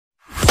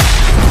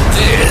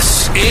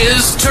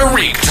is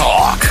Tariq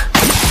Talk.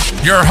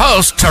 Your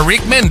host,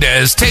 Tariq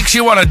Mendez, takes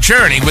you on a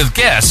journey with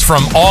guests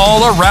from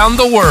all around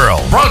the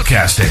world.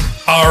 Broadcasting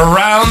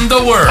around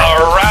the world.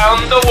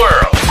 Around the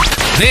world.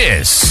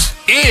 This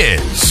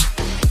is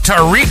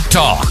Tariq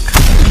Talk.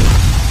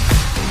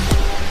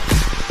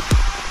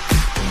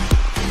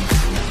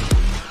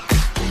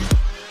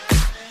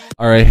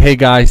 All right, hey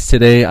guys,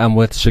 today I'm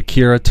with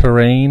Shakirra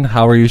Torain.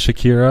 How are you,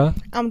 Shakirra?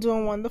 I'm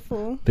doing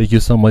wonderful. Thank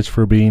you so much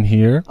for being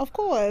here. Of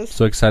course.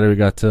 So excited we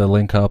got to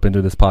link up and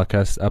do this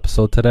podcast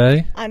episode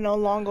today. I know,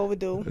 long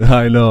overdue.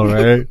 I know,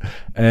 right?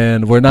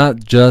 And we're not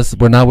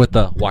with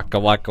the waka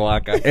waka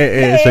waka.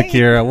 Hey,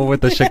 Shakirra. We're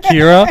with the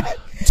Shakirra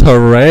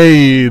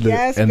Torain.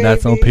 Yes, and baby.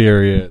 that's no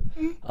period.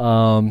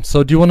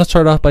 So do you want to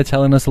start off by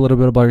telling us a little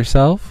bit about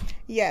yourself?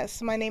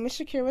 Yes, my name is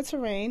Shakirra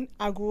Torain.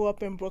 I grew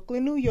up in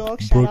Brooklyn, New York.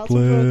 Shout out to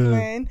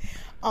Brooklyn.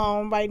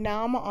 Right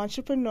now, I'm an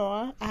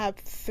entrepreneur. I have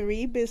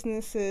 3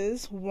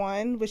 businesses.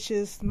 One, which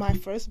is my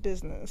first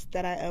business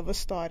that I ever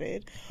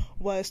started,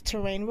 was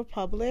Terrain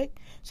Republic.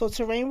 So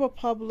Terrain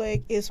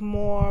Republic is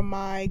more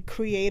my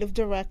creative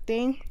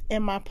directing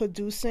and my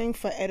producing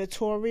for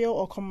editorial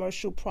or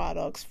commercial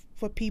products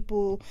for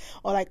people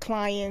or like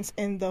clients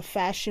in the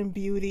fashion,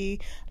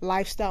 beauty,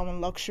 lifestyle, and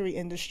luxury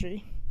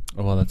industry.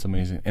 Oh, well, that's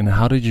amazing. And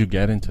how did you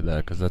get into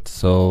that? Because that's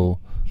so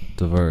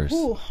diverse.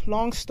 Ooh,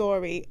 long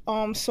story.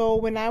 So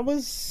when I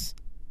was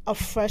a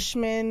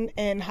freshman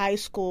in high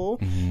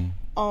school,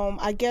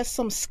 I guess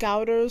some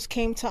scouters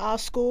came to our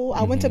school.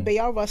 I went to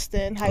Bayard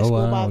Rustin High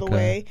School, by the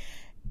way.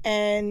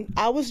 And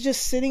I was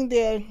just sitting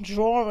there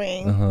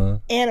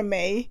drawing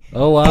anime.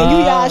 Oh, wow.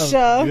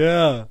 Inuyasha.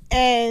 Yeah.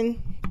 And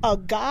a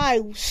guy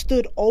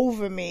stood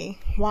over me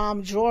while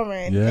I'm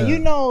drawing. Yeah. And you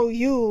know,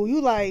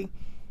 you like,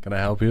 can I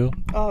help you?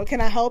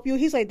 Can I help you?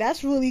 He's like,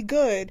 that's really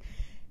good.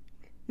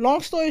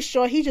 Long story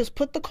short, he just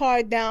put the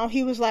card down.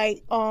 He was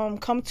like,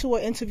 come to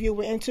an interview.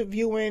 We're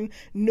interviewing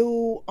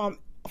new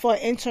for an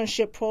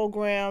internship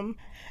program.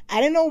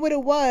 I didn't know what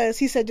it was.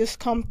 He said, just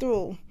come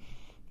through.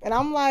 And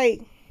I'm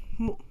like,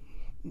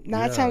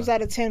 9 times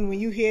out of 10, when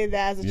you hear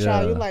that as a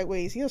child, you're like,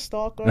 wait, is he a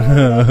stalker?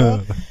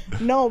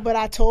 No, but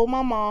I told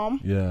my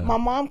mom. Yeah. My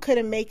mom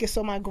couldn't make it,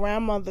 so my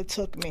grandmother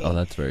took me. Oh,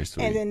 that's very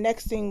sweet. And then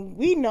next thing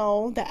we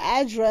know, the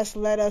address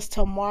led us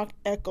to Marc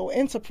Ecko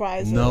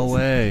Enterprises. No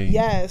way.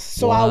 Yes.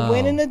 So I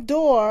went in the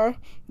door.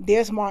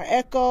 There's Marc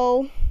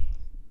Ecko.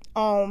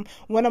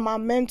 One of my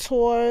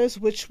mentors,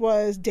 which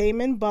was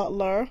Damon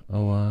Butler.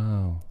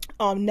 Oh,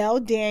 wow. Nell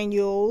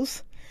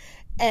Daniels.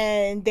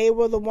 And they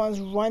were the ones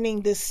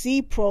running the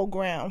C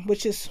program,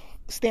 which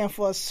stand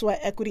for Sweat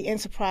Equity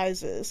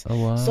Enterprises. Oh,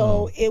 wow.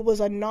 So it was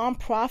a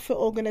nonprofit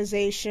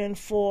organization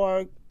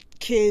for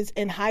kids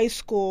in high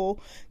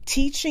school,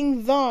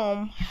 teaching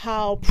them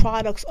how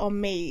products are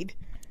made.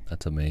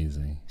 That's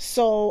amazing.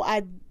 So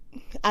I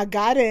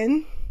got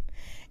in,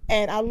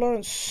 and I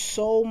learned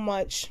so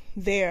much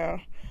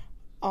there.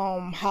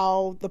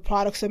 How the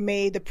products are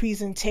made, the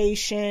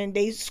presentation.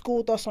 They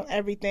schooled us on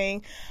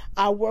everything.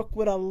 I work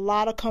with a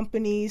lot of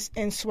companies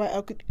in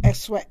Sweat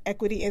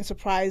Equity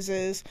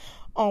Enterprises,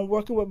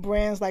 working with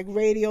brands like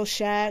Radio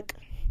Shack.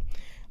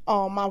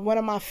 One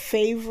of my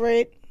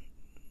favorite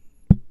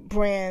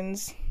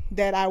brands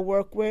that I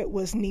work with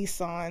was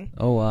Nissan.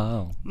 Oh,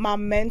 wow. My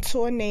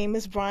mentor name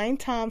is Brian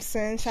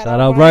Thompson. Shout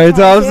out Brian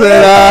Thompson.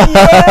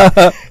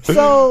 Yeah.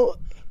 So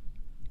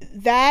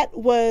that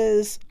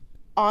was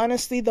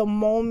honestly the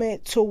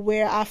moment to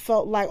where I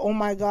felt like, oh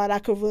my God, I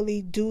could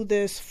really do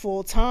this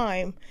full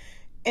time.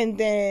 And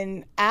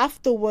then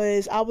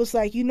afterwards, I was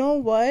like, you know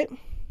what?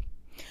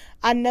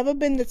 I've never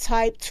been the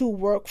type to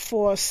work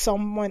for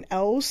someone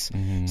else.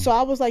 So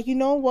I was like, you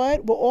know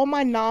what? With all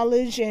my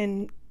knowledge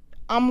and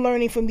I'm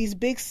learning from these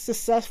big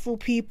successful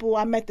people.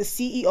 I met the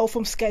CEO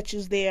from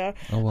Skechers there.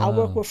 Oh, wow. I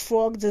work with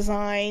Frog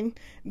Design,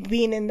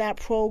 being in that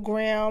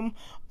program,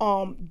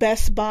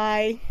 Best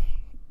Buy.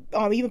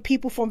 Even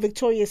people from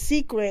Victoria's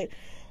Secret,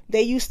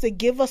 they used to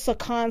give us a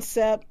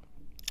concept,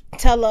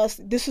 tell us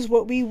this is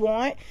what we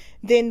want.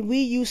 Then we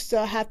used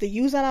to have to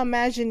use our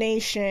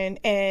imagination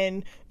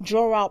and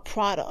draw out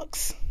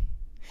products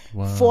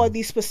for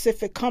these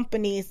specific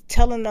companies,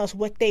 telling us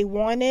what they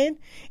wanted,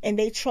 and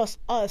they trust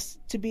us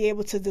to be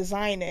able to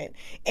design it.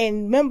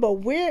 And remember,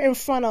 we're in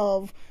front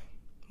of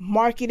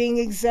marketing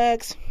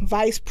execs,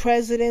 vice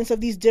presidents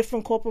of these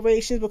different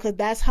corporations, because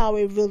that's how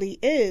it really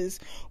is.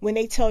 When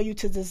they tell you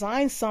to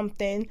design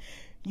something,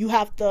 you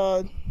have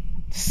to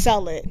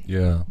sell it.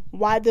 Yeah.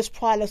 Why this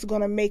product's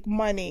going to make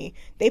money.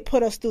 They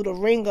put us through the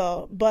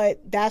ringer,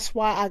 but that's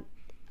why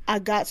I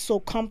got so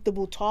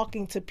comfortable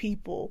talking to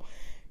people.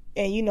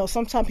 And, you know,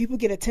 sometimes people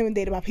get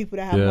intimidated by people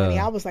that have money.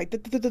 I was like,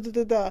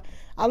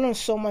 I learned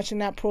so much in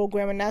that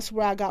program, and that's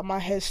where I got my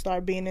head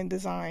start being in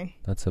design.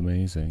 That's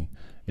amazing.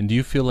 And do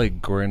you feel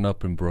like growing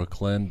up in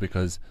Brooklyn,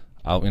 because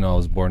I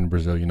was born in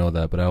Brazil, you know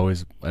that, but I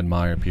always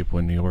admire people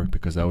in New York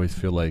because I always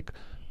feel like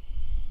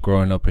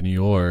growing up in New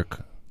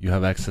York, you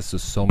have access to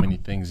so many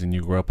things and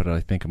you grow up at it,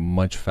 I think,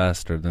 much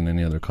faster than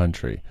any other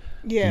country.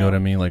 Yeah. You know what I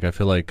mean? Like, I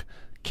feel like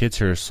kids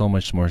here are so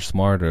much more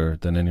smarter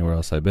than anywhere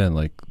else I've been.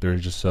 Like, they're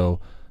just so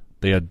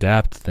they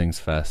adapt things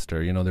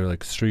faster. You know, they're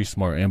like street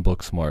smart and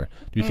book smart.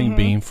 Do you think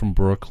being from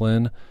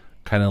Brooklyn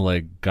kind of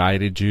like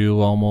guided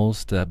you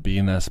almost at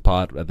being that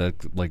spot at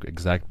that like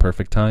exact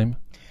perfect time?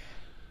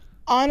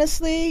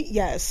 Honestly,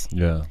 yes.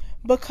 Yeah.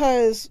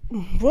 Because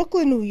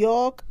Brooklyn, New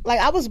York, like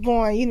I was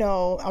born, you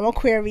know, I'm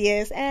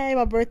Aquarius, and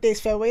my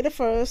birthday's February the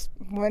 1st,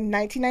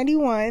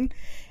 1991.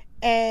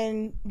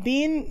 And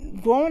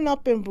growing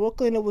up in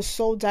Brooklyn, it was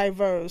so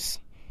diverse.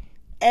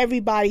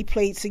 Everybody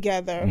played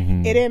together.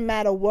 It didn't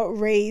matter what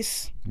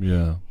race,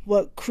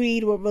 what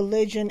creed, what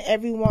religion.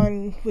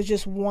 Everyone was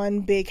just one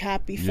big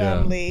happy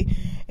family. Yeah.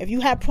 If you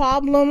had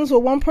problems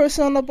with one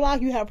person on the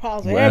block, you had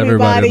problems with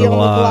everybody on the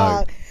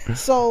block.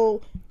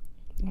 So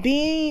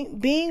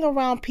being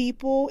around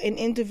people and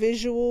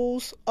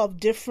individuals of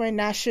different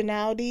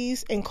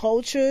nationalities and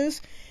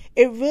cultures,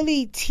 it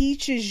really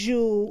teaches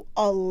you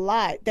a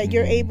lot, that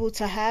you're able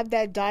to have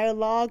that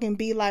dialogue and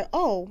be like,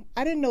 oh,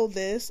 I didn't know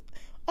this.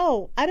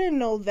 Oh, I didn't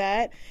know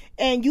that.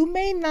 And you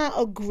may not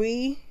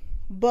agree,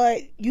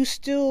 but we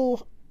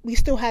still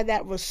have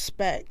that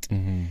respect.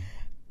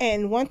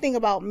 And one thing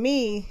about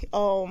me,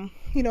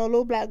 you know, a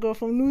little black girl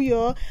from New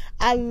York,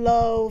 I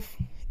love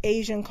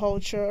Asian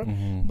culture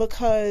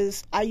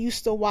because I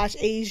used to watch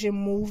Asian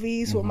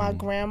movies with my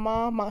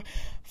grandma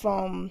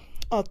from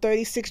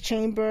 36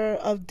 Chamber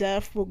of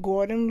Death with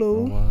Gordon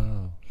Liu.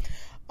 Oh,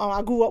 wow.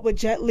 I grew up with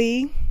Jet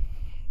Li,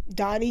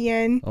 Donnie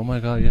Yen. Oh my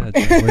God, yeah,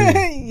 Jet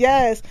Li.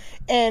 Yes.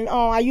 And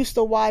I used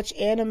to watch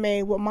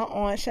anime with my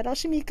aunt. Shout out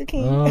Shamika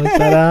King. Oh,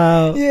 shout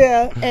out.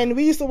 Yeah. And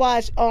we used to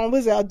watch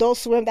Adult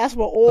Swim. That's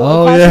what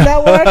all Cartoon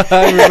Network.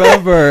 I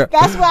remember.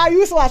 That's what I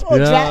used to watch.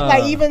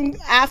 Like even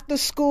after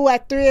school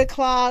at 3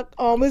 o'clock,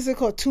 what's it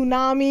called?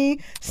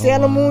 Toonami.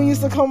 Sailor Moon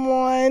used to come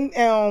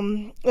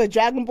on.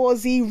 Dragon Ball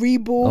Z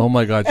reboot. Oh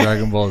my God,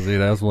 Dragon Ball Z.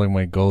 That was like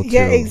my go-to.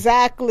 Yeah,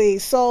 exactly.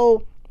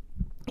 So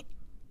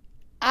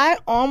I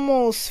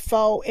almost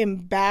felt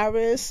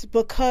embarrassed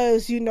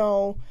because, you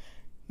know,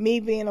 me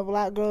being a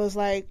black girl is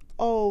like,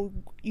 oh,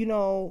 you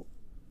know,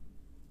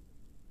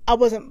 I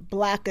wasn't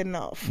black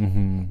enough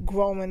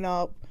growing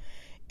up.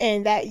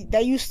 And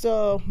that used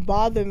to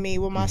bother me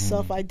with my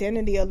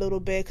self-identity a little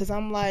bit, because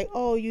I'm like,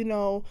 oh, you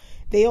know,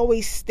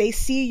 they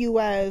see you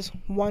as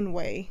one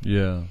way.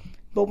 Yeah.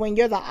 But when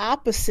you're the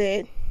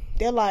opposite,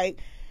 they're like,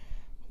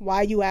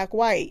 why you act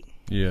white?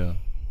 Yeah.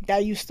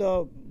 That used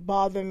to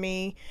bother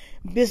me.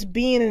 Just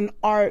being in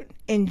art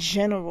in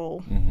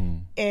general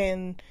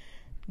and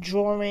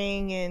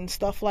drawing and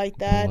stuff like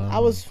that.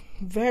 Wow.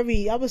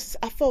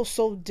 I felt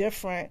so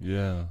different.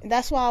 Yeah. And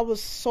that's why I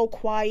was so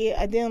quiet.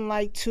 I didn't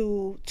like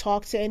to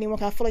talk to anyone,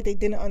 'cause I feel like they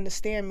didn't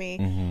understand me.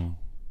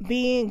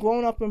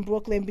 Growing up in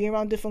Brooklyn, being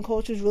around different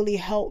cultures really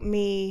helped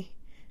me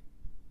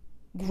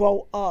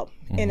grow up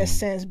in a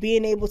sense,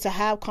 being able to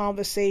have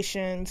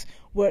conversations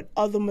with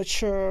other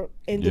mature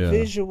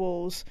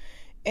individuals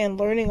and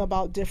learning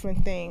about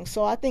different things.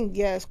 So I think,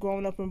 yes,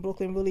 growing up in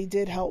Brooklyn really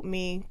did help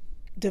me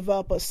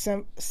develop a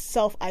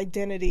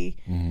self-identity.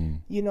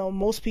 You know,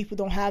 most people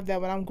don't have that,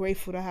 but I'm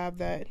grateful to have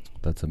that.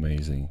 That's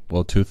amazing.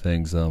 Well, two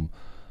things.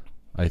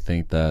 I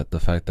think that the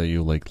fact that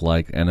you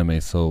like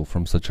anime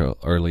from such an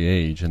early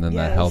age, and then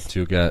that helped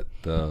you get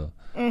the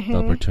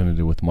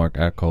opportunity with Marc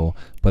Ecko.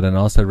 But then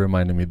also it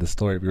reminded me of the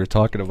story. We were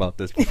talking about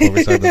this before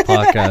we started the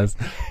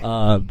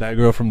podcast. That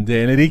girl from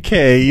Danity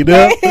K, you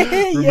know?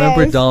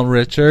 Remember Dawn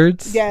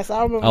Richards? Yes,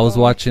 I remember. I was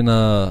watching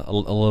a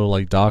little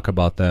like doc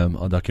about them,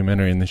 a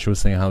documentary, and then she was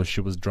saying how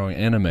she was drawing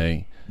anime,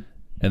 and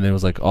then it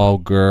was like all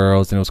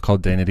girls, and it was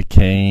called Danity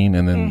Kane,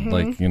 and then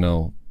like, you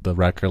know, the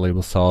record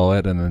label saw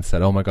it and then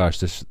said, oh my gosh,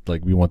 this,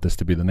 like, we want this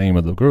to be the name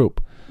of the group.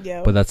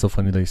 Yep. But that's so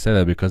funny that you say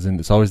that, because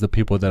it's always the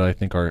people that I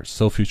think are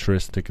so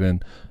futuristic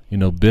and, you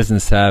know,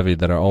 business savvy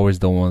that are always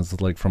the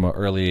ones, like, from an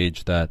early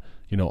age that,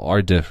 you know,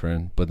 are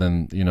different, but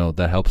then, you know,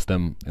 that helps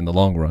them in the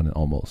long run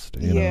almost.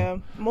 You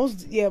know?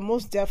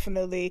 Most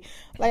definitely.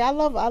 Like, I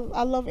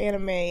love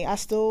anime. I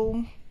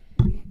still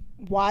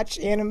watch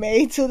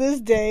anime to this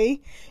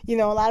day. You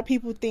know, a lot of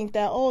people think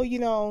that, oh, you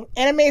know,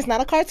 anime is not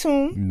a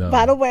cartoon,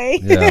 by the way.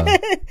 Yeah.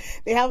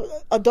 They have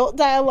adult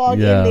dialogue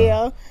in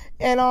there.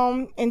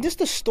 And just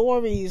the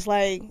stories,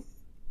 like,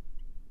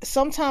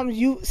 sometimes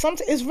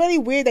it's really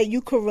weird that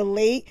you could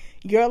relate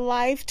your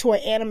life to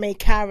an anime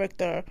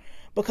character,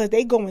 because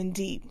they go in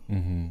deep.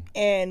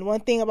 And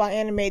one thing about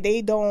anime,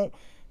 they don't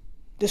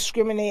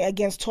discriminate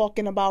against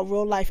talking about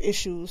real life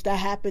issues that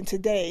happen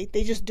today.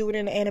 They just do it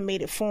in an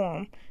animated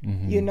form.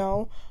 You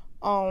know,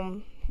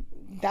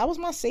 that was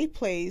my safe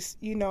place,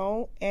 you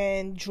know.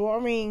 And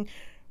drawing,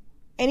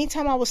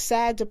 anytime I was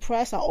sad,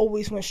 depressed, I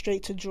always went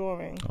straight to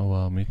drawing. Oh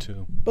wow, me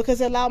too.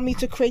 Because it allowed me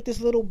to create this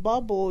little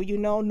bubble, you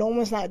know. No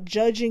one's not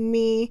judging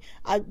me.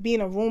 I'd be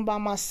in a room by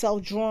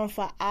myself drawing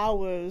for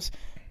hours.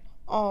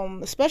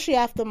 Especially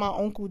after my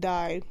uncle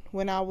died,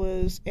 when I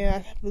was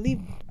in,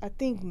 I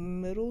think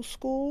middle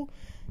school.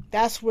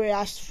 That's where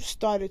I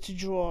started to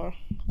draw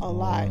a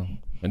lot.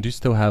 And do you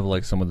still have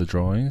like some of the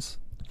drawings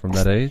from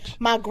that age?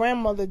 My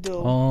grandmother do.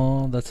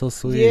 Oh, that's so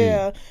sweet.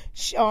 Yeah,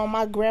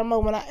 my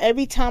grandma.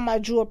 Every time I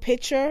drew a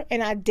picture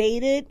and I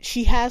dated,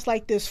 she has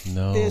like this.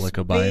 This like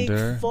a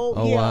binder.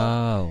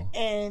 Wow.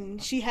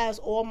 And she has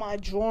all my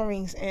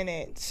drawings in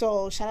it.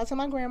 So shout out to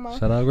my grandma.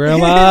 Shout out,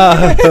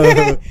 grandma.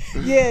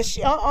 Yeah.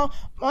 She.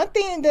 One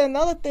thing. Then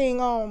another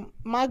thing.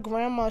 My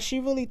grandma. She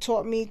really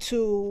taught me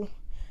to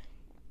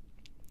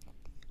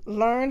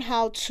learn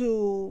how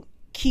to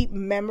keep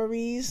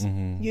memories.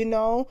 You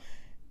know.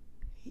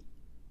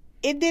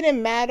 It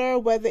didn't matter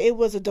whether it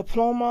was a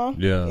diploma,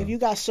 if you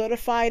got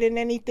certified in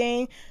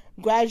anything,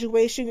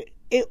 graduation,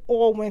 it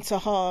all went to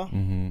her.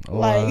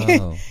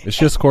 Wow. Is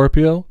she a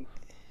Scorpio?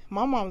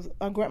 My mom's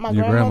my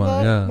grandmother.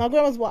 Yeah. My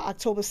grandma's what,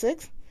 October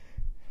 6th?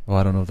 Oh,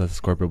 I don't know if that's a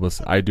Scorpio,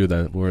 but I do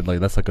that. We're like,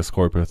 that's like a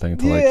Scorpio thing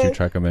to like keep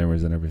track of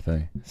memories and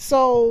everything.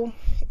 So,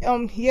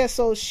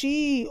 so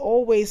she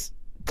always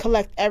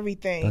collect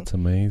everything. That's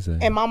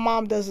amazing. And my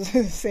mom does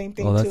the same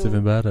thing too. Oh, that's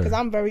even better. Because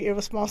I'm very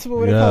irresponsible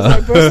when it comes to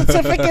like birth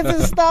certificates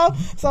and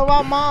stuff. So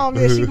my mom,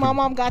 my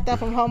mom got that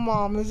from her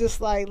mom. It's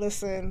just like,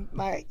 listen,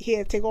 like,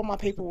 here, take all my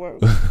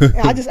paperwork. And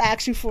I'll just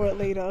ask you for it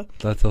later.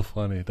 That's so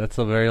funny. That's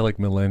a very like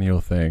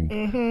millennial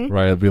thing,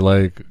 right? It'd be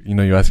like,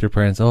 you ask your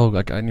parents, oh,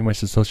 like, I need my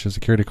social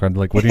security card. They're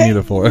like, what do you need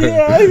it for?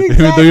 Yeah, exactly.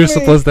 Even though you're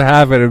supposed to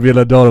have it and be an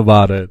adult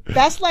about it.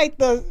 That's like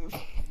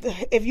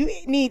if you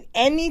need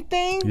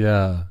anything,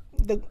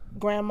 the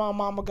grandma,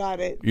 mama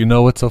got it. You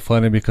know what's so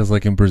funny? Because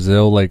like in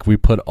Brazil, like we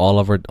put all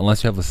of our,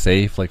 unless you have a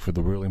safe, like for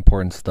the really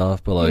important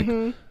stuff, but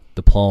like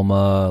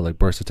diploma, like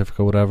birth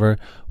certificate, whatever,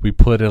 we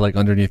put it like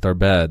underneath our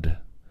bed.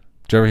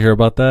 Did you ever hear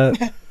about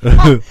that?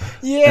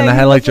 Yeah. And I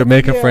had like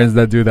Jamaican friends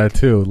that do that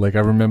too. Like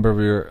I remember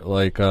we were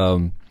like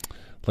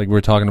we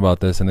were talking about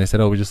this, and they said,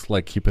 oh, we just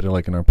like keep it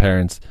like in our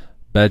parents'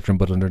 bedroom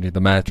but underneath the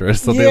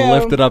mattress, so they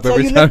lift it up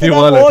every time you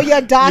want it.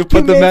 You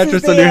put the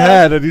mattress on your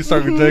head and you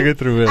start digging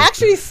through it.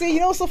 Actually, see,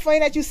 what's so funny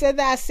that you said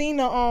that? I seen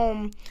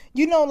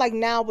like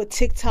now with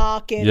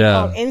TikTok and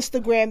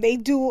Instagram, they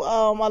do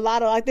a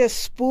lot of like there's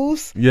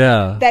spoofs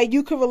that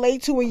you could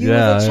relate to when you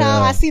was a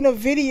child. I seen a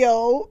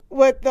video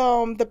with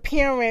the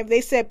parent.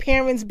 They said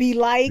parents be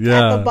like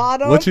at the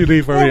bottom. What you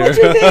need from here? What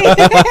you need?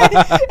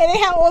 And they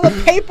have all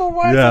the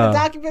paperwork and the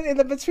document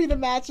in between the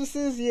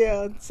mattresses.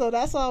 Yeah, so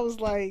that's why I was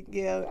like,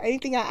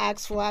 anything I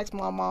asked for, I asked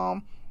my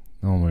mom.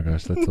 Oh my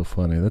gosh, that's so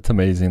funny. That's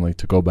amazing, like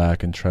to go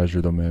back and treasure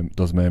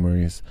those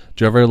memories.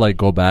 Do you ever like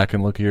go back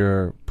and look at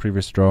your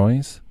previous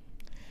drawings?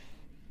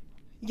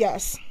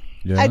 Yes,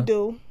 I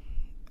do.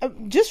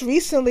 Just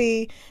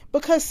recently,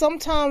 because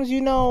sometimes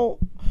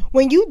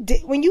when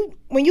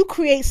you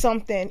create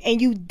something and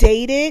you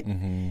date it,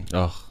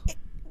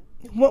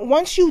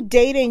 once you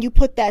date it and you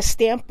put that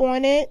stamp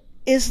on it,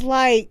 it's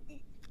like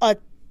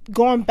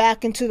going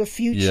back into the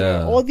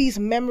future. All these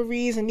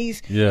memories and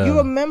these you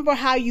remember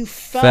how you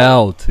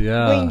felt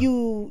when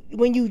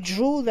you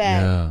drew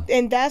that.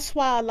 And that's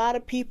why a lot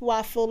of people,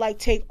 I feel like,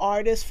 take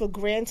artists for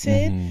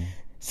granted.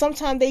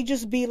 Sometimes they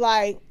just be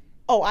like,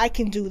 oh, I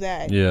can do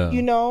that.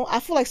 I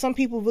feel like some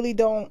people really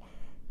don't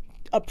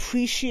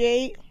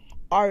appreciate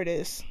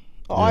artists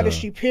or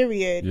artistry,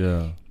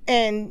 period.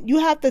 And you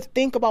have to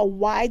think about,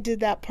 why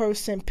did that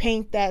person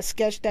paint that,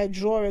 sketch that,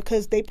 draw it?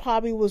 Because they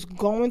probably was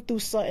going through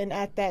something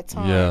at that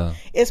time.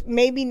 It's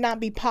maybe not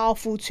be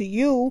powerful to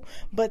you,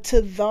 but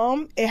to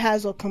them, it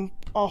has a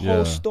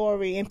whole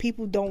story, and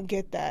people don't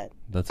get that.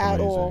 That's at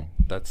amazing. all.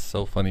 That's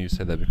so funny you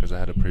said that, because I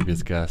had a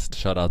previous guest,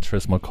 shout out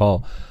Tris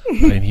McCall,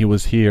 and he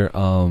was here,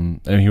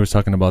 and he was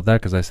talking about that,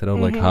 because I said,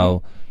 like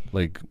how,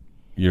 like,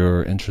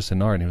 your interest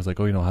in art, and he was like,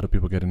 oh, how do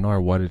people get in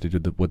art? Why did they do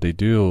what they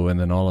do? And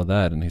then all of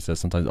that, and he says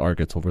sometimes art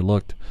gets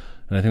overlooked,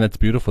 and I think that's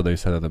beautiful that you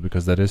said that,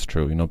 because that is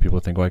true. People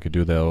think, oh, I could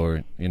do that,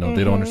 or they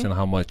don't understand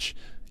how much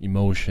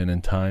emotion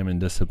and time and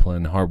discipline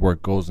and hard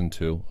work goes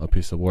into a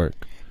piece of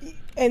work.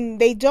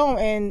 And they don't.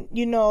 And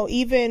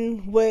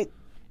even with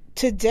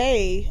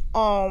today,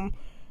 and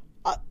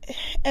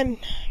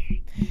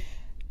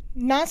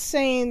not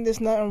saying there's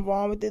nothing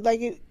wrong with it,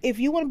 like if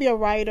you want to be a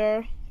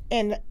writer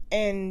and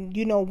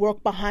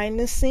work behind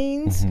the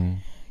scenes,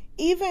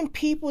 even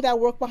people that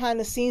work behind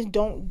the scenes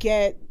don't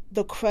get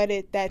the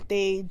credit that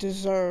they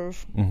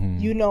deserve,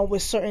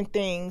 with certain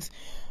things.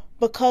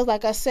 Because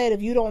like I said,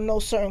 if you don't know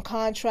certain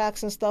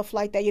contracts and stuff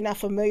like that, you're not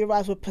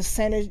familiarized with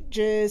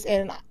percentages.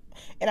 And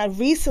I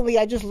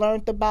recently just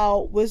learned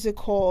about, what's it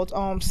called,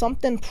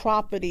 something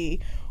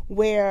property,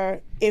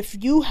 where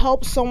if you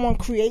help someone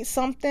create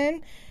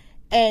something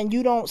and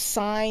you don't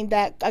sign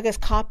that, I guess,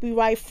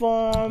 copyright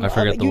form. I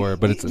forget the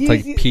word, but it's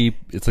like P.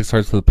 It's like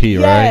starts with a P,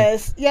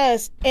 right?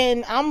 Yes.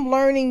 And I'm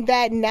learning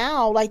that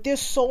now. Like, there's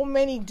so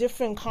many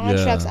different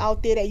contracts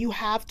out there that you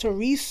have to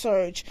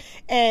research,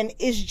 and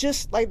it's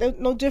just like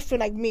no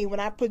different. Like me,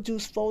 when I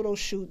produce photo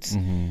shoots,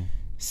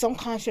 some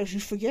contracts you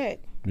forget.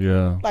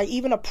 Like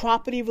even a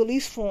property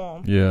release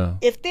form.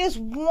 If there's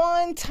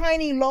one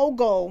tiny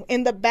logo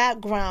in the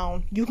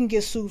background, you can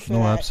get sued for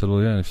that.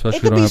 Absolutely, especially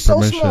it could be so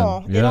permission.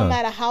 small. It don't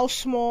matter how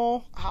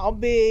small, how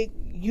big.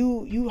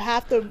 You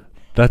have to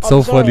That's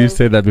so funny you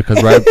say that,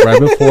 because right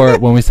before,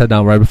 when we sat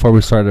down, right before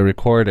we started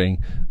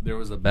recording, there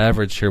was a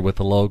beverage here with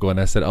the logo, and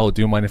I said, "Oh,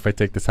 do you mind if I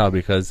take this out,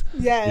 because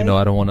I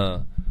don't want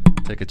to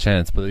take a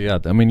chance." But yeah,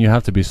 I mean, you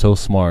have to be so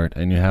smart,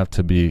 and you have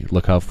to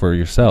look out for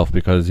yourself,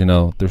 because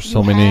there's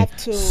so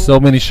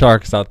many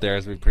sharks out there,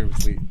 as we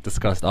previously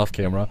discussed off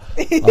camera.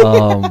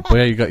 But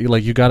yeah,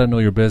 you got to know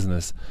your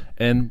business.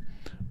 And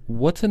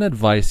what's an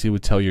advice you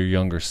would tell your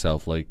younger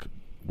self, like,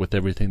 with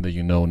everything that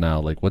you know now?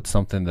 Like, what's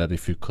something that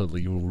if you could,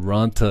 like, you would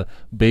run to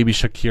baby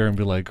Shakirra and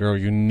be like, "Girl,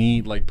 you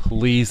need, like,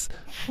 please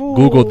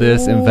Google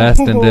this,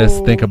 invest in this,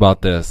 think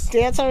about this."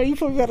 That's how you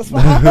put me on the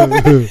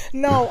spot.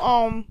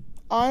 No,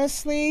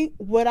 honestly,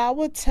 what I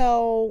would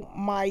tell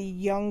my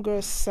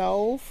younger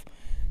self,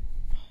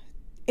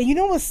 and you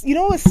know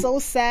what's so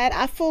sad?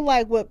 I feel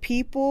like with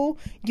people,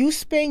 you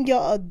spend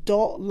your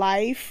adult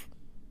life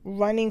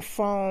running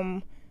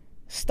from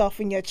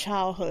stuff in your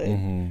childhood.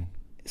 Mm-hmm.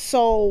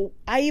 So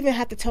I even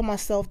have to tell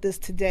myself this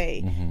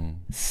today. Mm-hmm.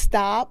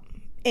 Stop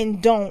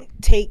and don't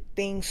take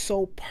things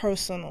so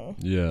personal.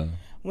 Yeah.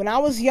 When I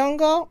was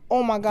younger,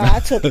 oh my God, I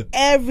took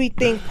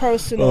everything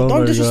personal.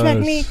 Don't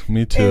disrespect me.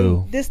 Me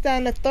too. And this, that,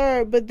 and the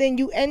third. But then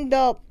you end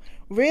up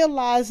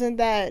realizing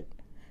that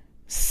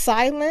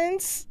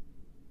silence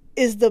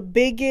is the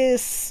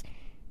biggest,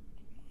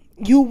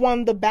 you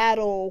won the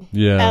battle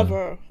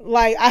ever.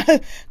 Like,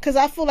 because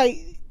I feel like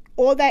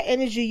all that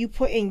energy you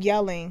put in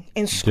yelling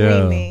and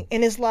screaming,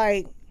 and it's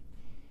like,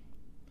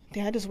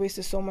 damn, I just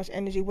wasted so much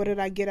energy. What did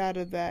I get out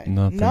of that?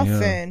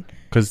 Nothing.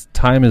 Because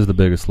time is the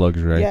biggest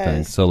luxury, I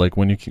think. So, like,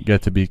 when you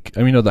get to be,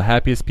 the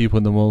happiest people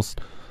and the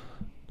most,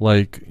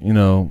 like,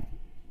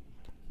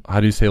 how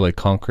do you say, like,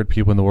 conquered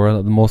people in the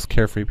world, the most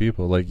carefree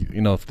people. Like,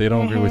 if they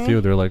don't agree with you,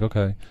 they're like,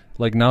 okay.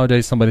 Like,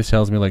 nowadays, somebody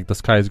tells me, like, the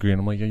sky is green.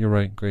 I'm like, yeah, you're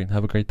right. Great.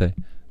 Have a great day.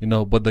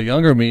 But the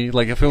younger me,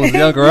 like, if it was the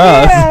younger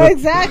us. Yeah,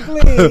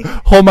 exactly.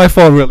 Hold my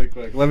phone really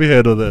quick. Let me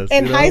handle this.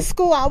 In high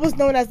school, I was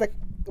known as the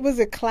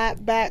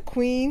clap back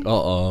queen.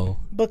 Uh-oh.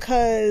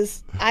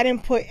 Because I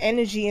didn't put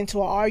energy into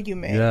an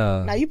argument.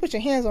 Yeah. Now, you put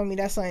your hands on me,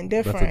 that's something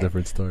different. That's a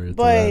different story.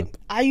 But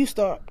I used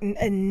to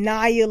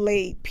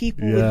annihilate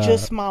people with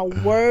just my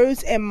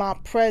words and my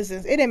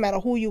presence. It didn't matter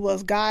who you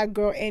was, guy,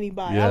 girl,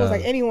 anybody. I was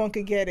like, anyone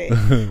could get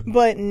it.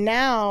 But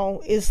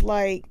now, it's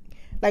like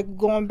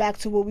going back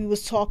to what we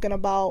was talking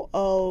about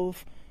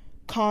of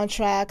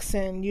contracts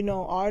and,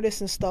 artists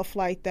and stuff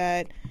like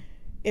that.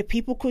 If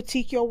people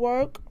critique your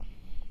work,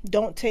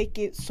 don't take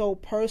it so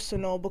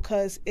personal,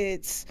 because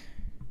it's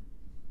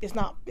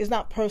not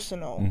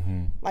personal.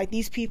 Mm-hmm. Like,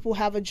 these people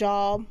have a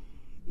job,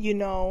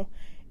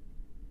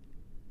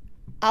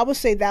 I would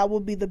say that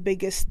would be the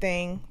biggest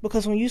thing,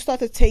 because when you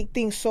start to take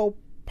things so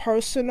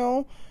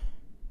personal,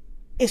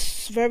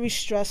 it's very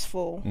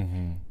stressful.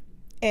 Mm-hmm.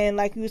 And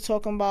like we were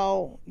talking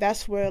about,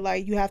 that's where,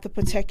 like, you have to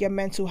protect your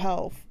mental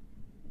health.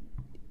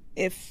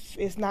 If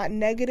it's not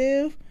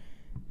negative,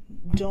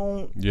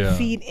 don't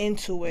feed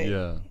into it.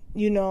 Yeah.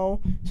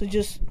 So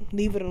just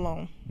leave it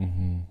alone.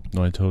 Mm-hmm.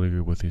 No, I totally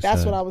agree with you.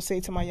 That's what I would say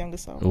to my younger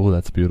self. Oh,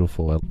 that's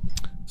beautiful.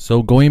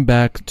 So going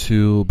back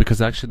to,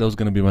 because actually that was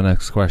going to be my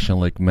next question,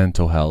 like,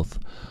 mental health.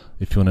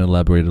 If you want to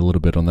elaborate a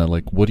little bit on that,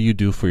 like, what do you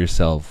do for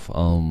yourself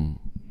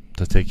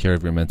to take care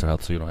of your mental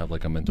health, so you don't have,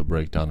 like, a mental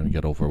breakdown and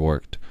get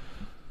overworked?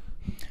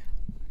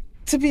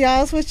 To be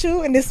honest with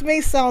you, and this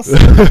may sound so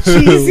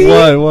cheesy.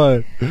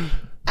 Why?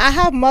 I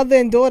have mother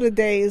and daughter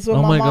days with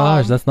my mom. Oh my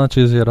gosh, that's not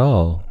cheesy at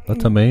all.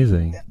 That's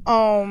amazing.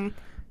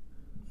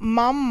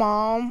 My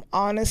mom,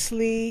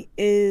 honestly,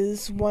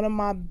 is one of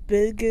my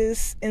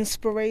biggest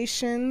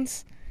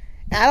inspirations.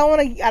 I don't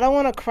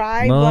want to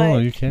cry, but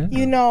you can't.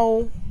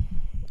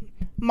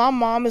 My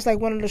mom is like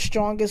one of the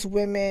strongest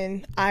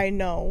women I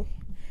know,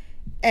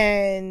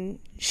 and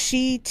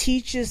she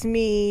teaches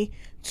me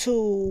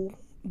to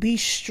be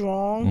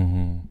strong,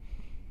 mm-hmm.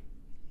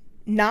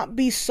 not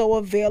be so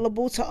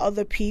available to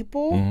other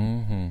people,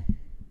 mm-hmm.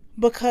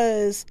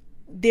 because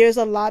there's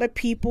a lot of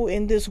people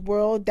in this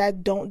world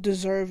that don't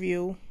deserve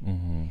you.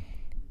 Mm-hmm.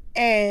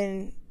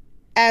 And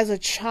as a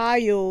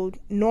child,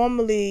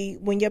 normally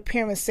when your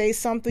parents say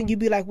something, you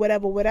be like,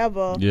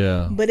 whatever.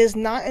 Yeah. But it's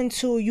not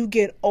until you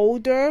get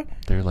older,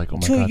 they're like, oh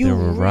my God, they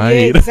were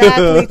right.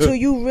 Exactly. Till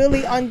you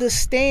really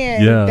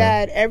understand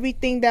that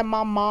everything that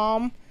my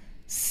mom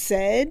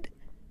said,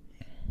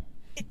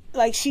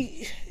 like,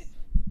 she,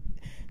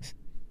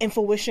 in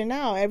fruition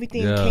now,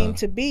 everything came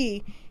to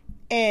be.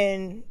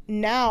 And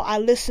now I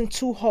listen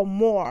to her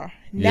more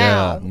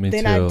now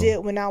than I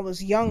did when I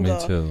was younger.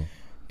 Me too.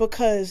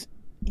 Because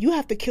you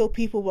have to kill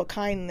people with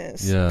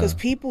kindness. Because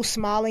people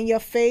smile in your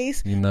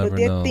face, but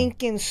they're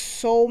thinking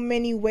so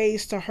many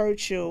ways to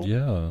hurt you.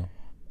 Yeah.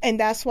 And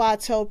that's why I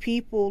tell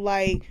people,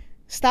 like,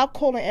 stop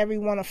calling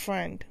everyone a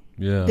friend.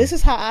 Yeah. This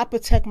is how I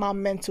protect my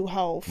mental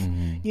health.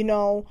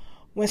 Mm-hmm.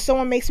 When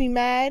someone makes me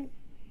mad,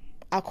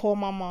 I call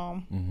my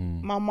mom.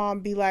 Mm-hmm. My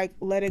mom be like,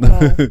 let it go.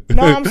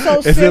 No, I'm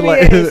so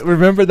serious.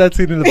 Remember that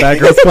scene in the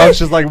Bad Girls Club?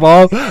 She's like,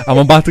 Mom, I'm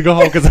about to go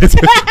home because I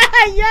said...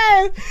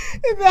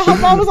 Her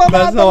mom was on the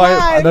other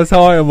line. That's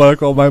how I am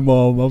like on my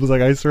mom. I was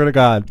like, I swear to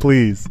God,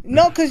 please.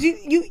 No, because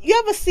you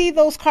ever see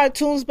those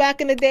cartoons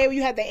back in the day where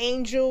you had the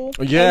angel?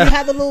 Yeah. And you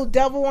had the little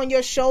devil on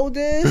your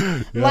shoulders?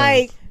 Yes.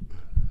 Like,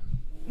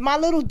 my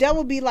little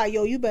devil be like,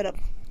 yo, you better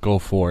go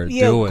for it.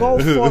 Yeah, do go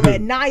it. for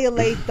it.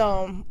 Annihilate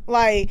them.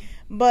 Like,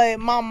 but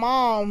my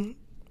mom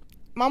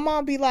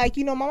be like,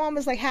 my mom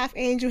is like half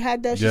angel,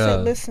 half devil. She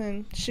said,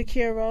 listen,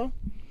 Shakirra,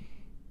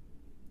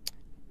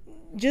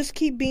 just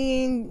keep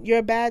being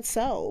your bad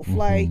self. Mm-hmm.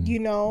 Like,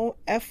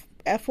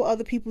 F what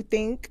other people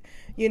think,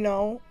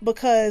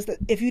 because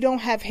if you don't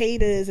have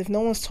haters, if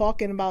no one's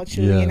talking about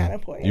you, you're not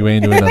important. You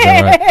ain't doing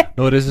nothing right.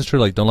 No, it is true.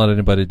 Like, don't let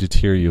anybody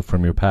deter you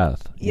from your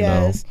path.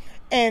 Yes.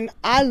 And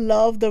I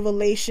love the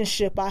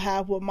relationship I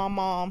have with my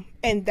mom.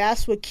 And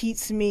that's what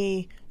keeps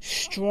me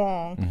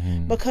strong.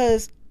 Mm-hmm.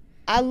 Because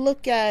I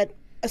look at,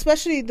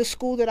 especially the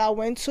school that I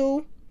went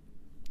to,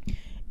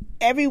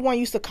 everyone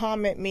used to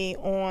comment me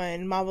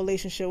on my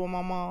relationship with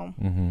my mom.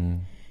 Mm-hmm.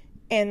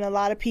 And a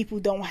lot of people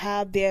don't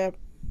have their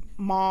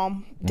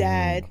mom,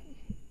 dad,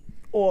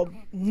 or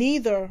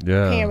neither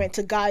parent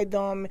to guide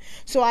them.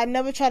 So I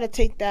never try to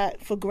take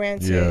that for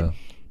granted. Yeah.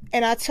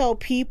 And I tell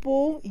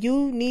people,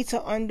 you need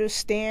to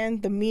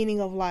understand the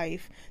meaning of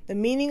life. The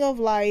meaning of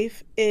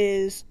life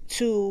is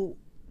to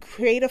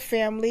create a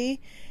family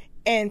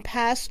and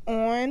pass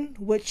on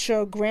what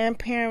your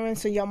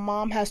grandparents and your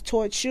mom has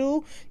taught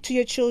you to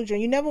your children.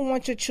 You never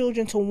want your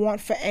children to want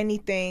for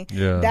anything.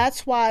 Yeah.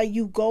 That's why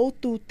you go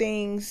through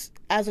things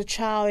as a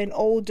child and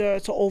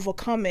older to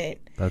overcome it.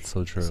 That's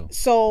so true.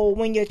 So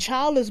when your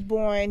child is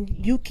born,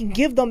 you can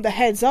give them the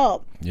heads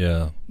up.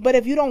 Yeah. But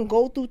if you don't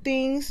go through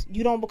things,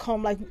 you don't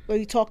become, like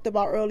we talked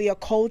about earlier,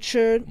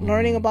 cultured,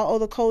 learning about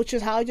other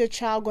cultures. How is your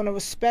child going to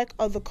respect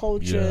other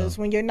cultures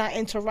when you're not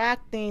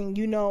interacting,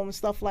 and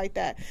stuff like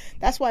that?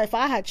 That's why if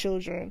I had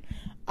children,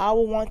 I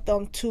would want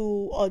them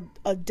to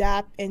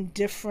adapt in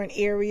different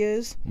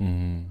areas.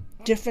 Mm-hmm.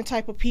 Different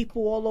type of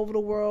people all over the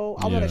world.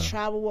 I want to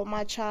travel with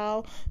my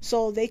child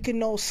so they can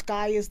know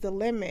sky is the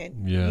limit.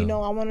 Yeah.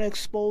 I want to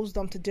expose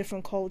them to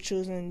different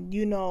cultures and,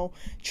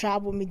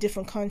 travel with me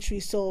different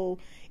countries. So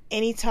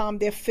anytime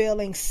they're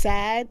feeling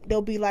sad,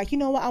 they'll be like, you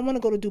know what, I want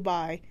to go to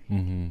Dubai.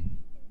 Mm-hmm.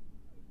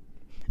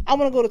 I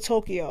want to go to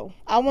Tokyo.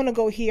 I want to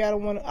go here. I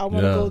want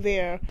to go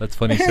there. That's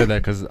funny you said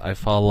that because I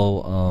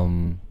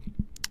follow...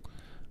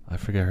 I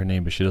forget her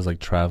name, but she does like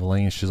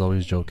traveling, and she's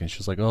always joking.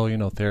 She's like,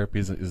 "Oh, therapy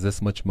is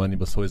this much money,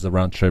 but so is a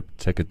round trip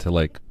ticket to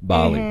like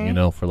Bali,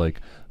 for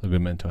like a good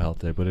mental health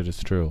day." But it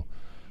is true.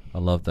 I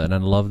love that, and I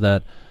love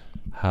that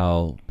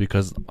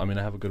because I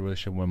have a good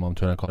relationship with my mom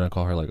too, and I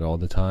call her like all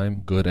the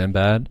time, good and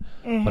bad.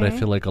 Mm-hmm. But I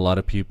feel like a lot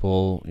of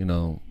people,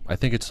 I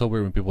think it's so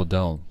weird when people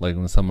don't. Like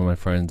when some of my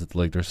friends, it's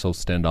like they're so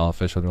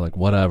standoffish, or they're like,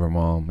 "Whatever,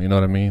 mom," you know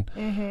what I mean?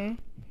 Mm-hmm.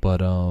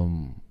 But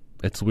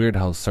it's weird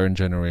how certain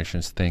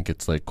generations think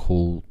it's like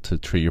cool to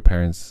treat your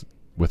parents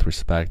with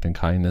respect and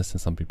kindness,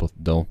 and some people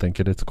don't think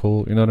it's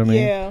cool. You know what I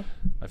mean? Yeah.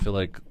 I feel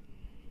like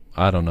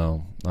I don't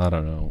know.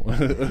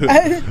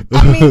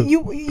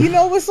 You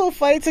know what's so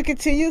funny, to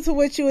continue to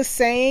what you were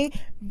saying?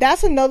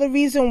 That's another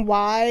reason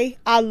why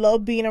I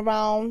love being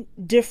around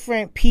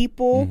different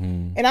people.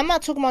 Mm-hmm. And I'm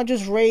not talking about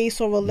just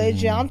race or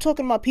religion. Mm-hmm. I'm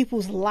talking about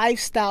people's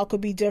lifestyle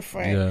could be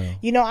different.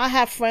 Yeah. I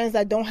have friends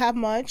that don't have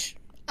much.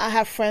 I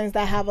have friends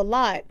that have a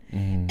lot.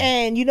 Mm-hmm.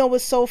 And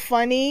what's so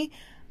funny?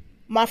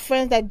 My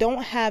friends that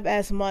don't have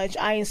as much,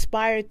 I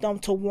inspired them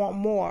to want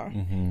more.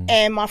 Mm-hmm.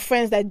 And my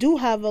friends that do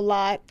have a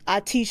lot,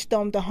 I teach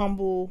them to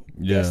humble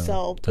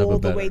themselves all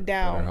the way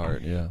down.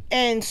 Heart,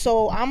 and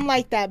so I'm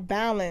like that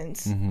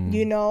balance,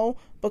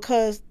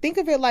 because think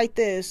of it like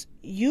this.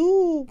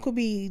 You could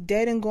be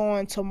dead and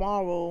gone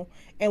tomorrow,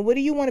 and what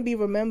do you want to be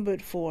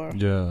remembered for?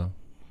 Yeah.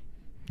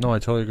 No, I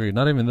totally agree.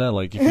 Not even that.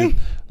 Like, if you,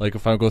 like,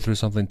 if I go through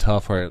something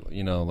tough, or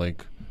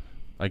like,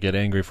 I get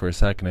angry for a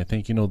second, I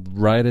think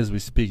right as we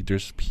speak,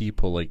 there's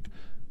people like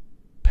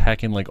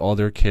packing like all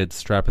their kids,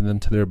 strapping them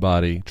to their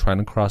body, trying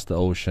to cross the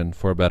ocean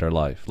for a better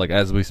life. Like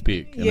as we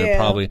speak, and they're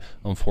probably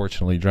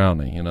unfortunately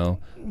drowning.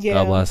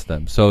 God bless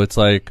them. So it's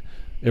like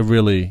it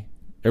really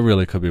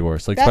could be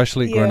worse. Like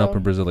especially growing up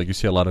in Brazil, like you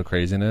see a lot of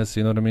craziness.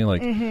 You know what I mean?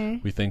 Like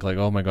we think like,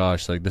 oh my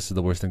gosh, like this is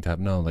the worst thing to have.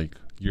 No, like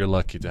you're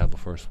lucky to have a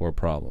first world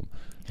problem.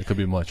 It could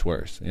be much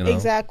worse,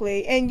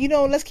 Exactly. And,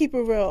 let's keep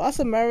it real. Us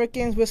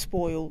Americans, we're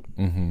spoiled.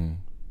 Mm-hmm.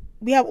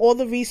 We have all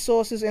the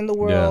resources in the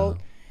world.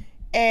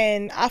 Yeah.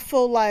 And I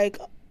feel like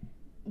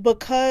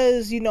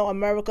because,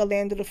 America,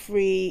 land of the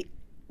free,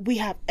 we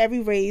have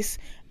every race,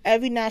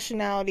 every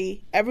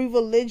nationality, every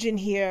religion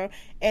here.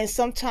 And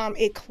sometimes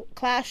it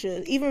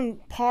clashes. Even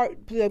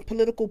the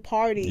political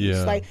parties.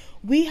 Yeah. Like,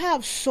 we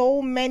have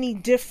so many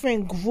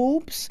different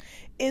groups.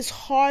 It's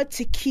hard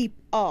to keep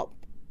up.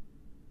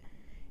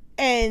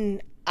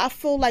 And I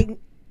feel like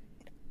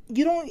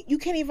you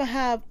can't even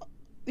have,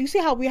 you see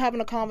how we're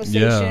having a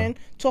conversation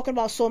talking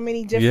about so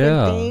many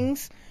different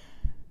things.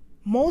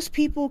 Most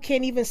people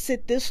can't even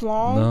sit this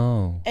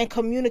long and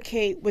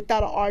communicate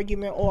without an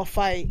argument or a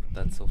fight.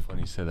 That's so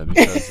funny you say that,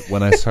 because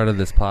when I started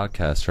this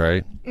podcast,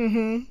 right,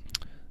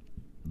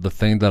 the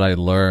thing that I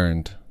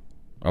learned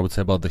I would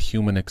say about the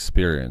human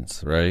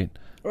experience, right?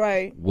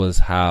 Right. Was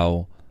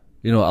how,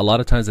 a lot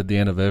of times at the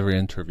end of every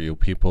interview,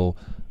 people,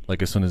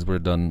 like as soon as we're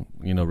done,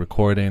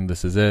 recording,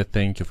 this is it,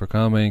 thank you for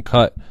coming,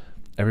 cut.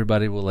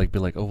 Everybody will like be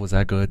like, oh, was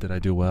that good? Did I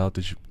do well?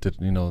 Did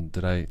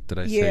I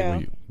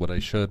say what I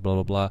should? Blah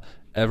blah blah.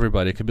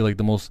 Everybody, it could be like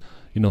the most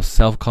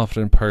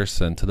self-confident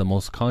person to the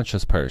most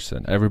conscious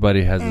person.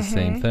 Everybody has the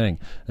same thing.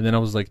 And then I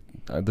was like,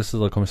 this is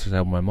a conversation I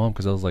had with my mom,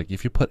 because I was like,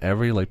 if you put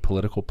every like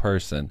political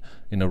person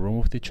in a room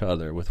with each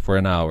other for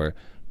an hour,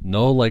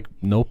 no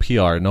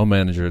PR, no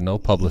manager, no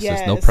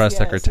publicist, no press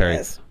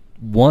secretary,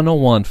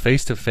 one-on-one,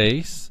 face to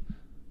face.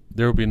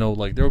 There would be no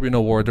war. There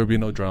would be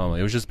no drama.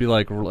 It would just be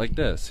like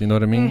this. You know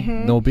what I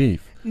mean? No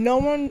beef. No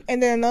one.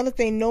 And then another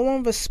thing, no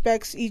one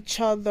respects each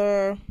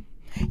other.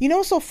 You know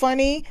what's so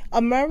funny?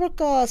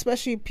 America,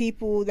 especially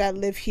people that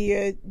live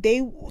here,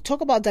 they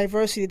talk about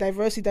diversity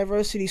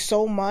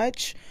so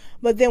much.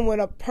 But then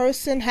when a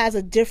person has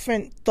a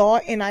different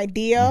thought and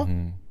idea,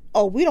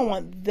 oh, we don't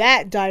want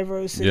that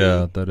diversity.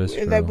 Yeah, that is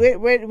true. Like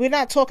we're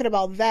not talking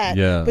about that.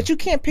 Yeah. But you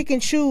can't pick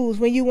and choose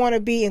when you want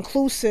to be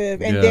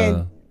inclusive, and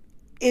then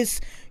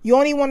you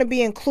only want to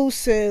be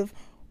inclusive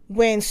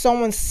when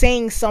someone's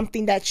saying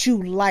something that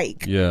you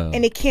like. Yeah.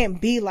 And it can't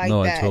be like that.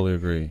 No, I totally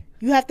agree.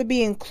 You have to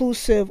be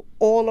inclusive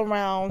all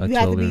around. You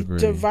have to be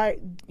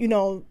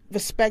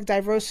respect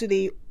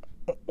diversity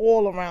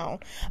all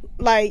around.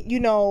 Like,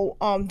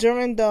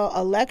 during the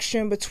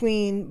election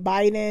between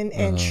Biden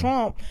and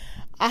Trump,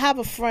 I have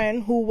a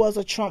friend who was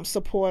a Trump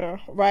supporter,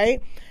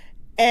 right?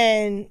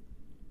 And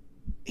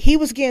he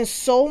was getting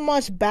so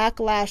much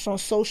backlash on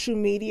social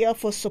media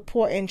for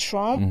supporting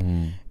Trump.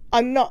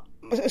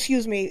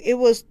 It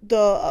was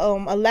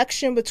the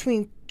election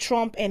between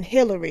Trump and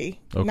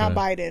Hillary, not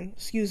Biden.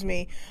 Excuse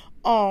me.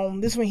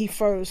 This is when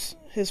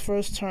his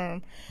first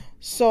term.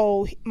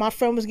 So my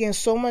friend was getting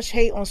so much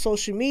hate on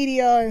social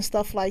media and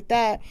stuff like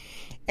that.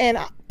 And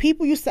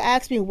people used to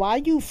ask me, why are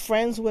you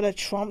friends with a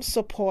Trump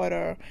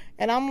supporter?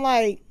 And I'm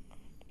like,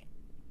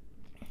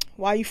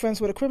 why are you friends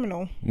with a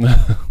criminal?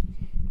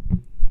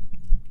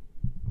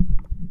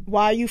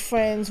 Why are you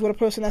friends with a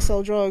person that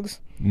sells drugs?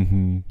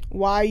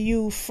 Why are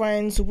you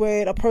friends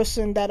with a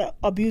person that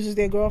abuses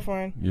their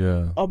girlfriend?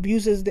 Yeah.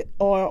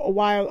 Or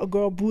why a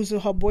girl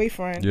abuses her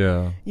boyfriend?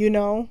 Yeah.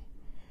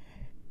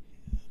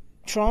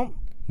 Trump?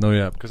 No,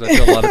 yeah, because I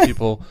feel a lot of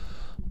people,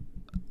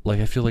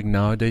 I feel like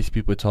nowadays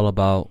people, it's all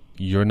about,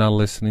 you're not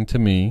listening to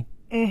me.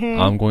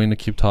 I'm going to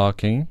keep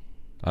talking.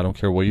 I don't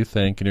care what you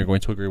think, and you're going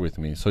to agree with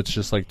me. So it's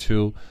just like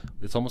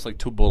it's almost like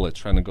two bullets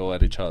trying to go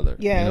at each other.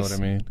 Yes. You know what I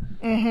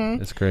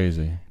mean? It's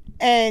crazy.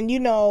 And,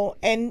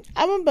 and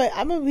I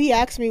remember he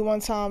asked me one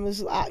time,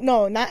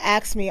 not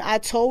asked me, I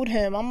told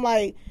him, I'm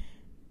like,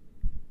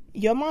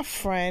 you're my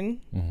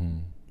friend.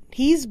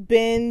 He's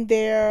been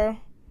there.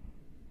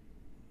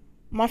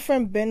 My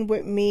friend been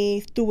with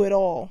me through it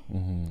all.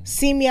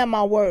 See me at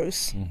my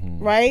worst,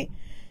 right?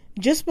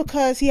 Just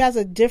because he has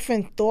a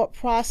different thought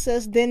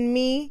process than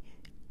me,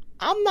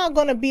 I'm not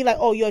going to be like,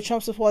 oh, you're a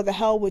Trump supporter, the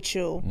hell with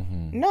you.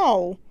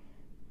 No.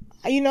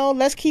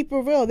 Let's keep it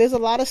real. There's a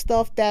lot of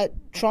stuff that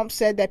Trump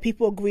said that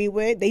people agree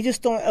with. They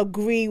just don't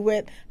agree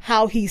with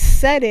how he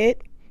said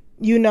it,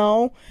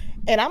 And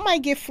I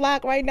might get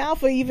flack right now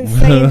for even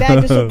saying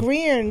that,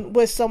 disagreeing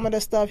with some of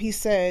the stuff he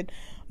said.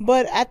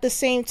 But at the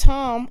same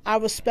time, I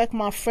respect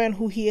my friend,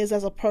 who he is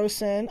as a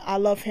person. I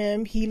love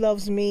him. He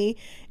loves me.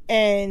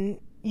 And,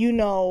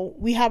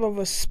 we have a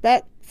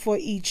respect for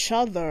each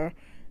other,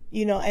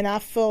 and I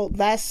feel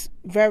that's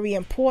very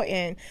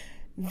important.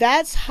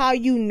 That's how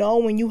you know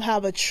when you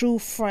have a true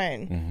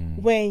friend.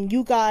 When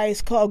you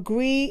guys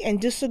agree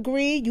and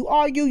disagree, you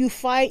argue, you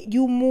fight,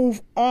 you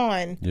move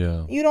on.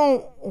 Yeah. You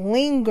don't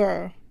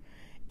linger.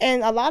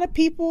 And a lot of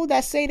people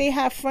that say they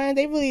have friends,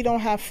 they really don't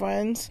have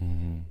friends.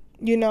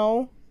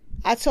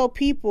 I tell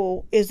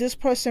people, is this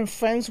person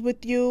friends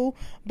with you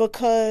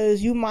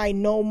because you might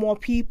know more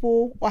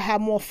people or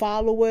have more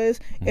followers?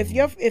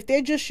 If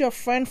they're just your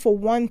friend for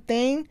one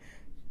thing,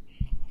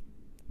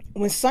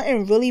 when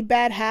something really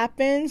bad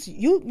happens,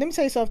 let me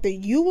tell you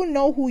something, you will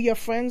know who your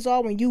friends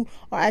are when you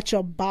are at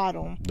your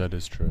bottom. That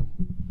is true.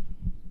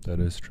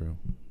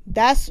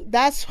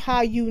 That's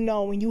how you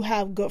know when you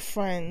have good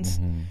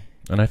friends.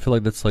 And I feel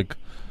like that's like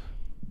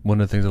one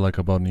of the things I like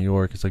about New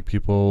York is like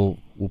people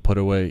will put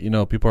away,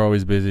 people are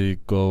always busy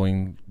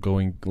going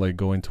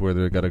to where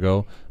they gotta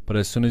go. But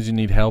as soon as you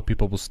need help,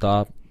 people will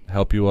stop,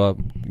 help you up.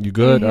 You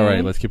good? All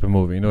right, let's keep it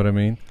moving. You know what I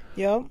mean?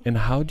 Yep. And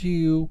how do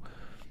you,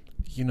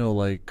 in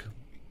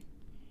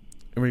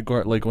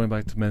regard, going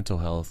back to mental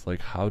health,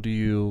 how do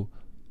you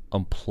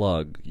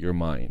unplug your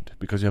mind?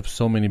 Because you have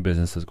so many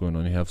businesses going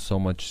on. You have so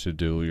much to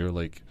do. You're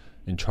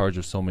in charge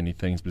of so many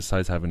things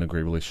besides having a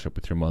great relationship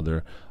with your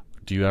mother.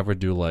 Do you ever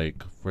do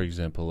for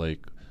example,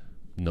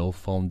 no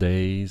phone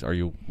days? Are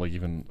you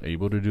even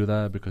able to do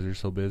that because you're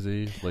so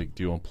busy? Do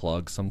you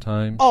unplug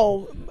sometimes?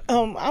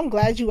 I'm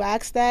glad you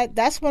asked that.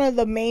 That's one of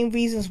the main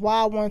reasons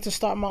why I wanted to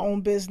start my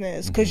own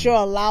business, because you're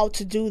allowed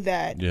to do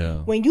that. Yeah.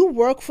 When you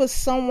work for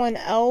someone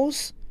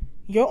else,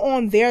 you're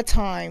on their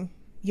time.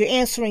 You're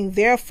answering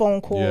their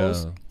phone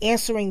calls,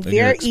 answering And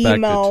their you're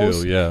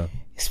emails. to, yeah.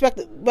 Expect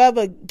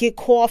whether get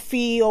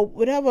coffee or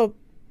whatever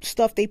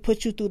stuff they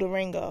put you through the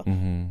ringer.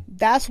 Mm-hmm.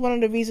 That's one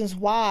of the reasons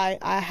why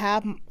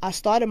I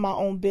started my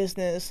own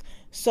business,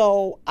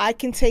 so I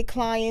can take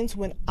clients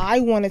when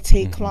I want to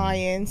take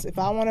clients. If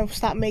I want to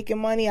stop making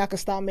money, I can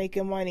stop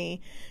making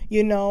money,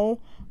 you know.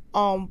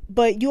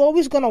 But you're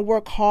always gonna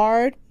work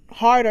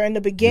harder in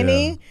the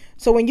beginning.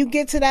 So when you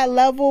get to that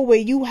level where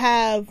you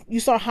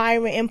start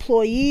hiring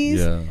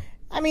employees.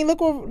 I mean,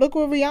 look what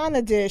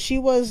Rihanna did. She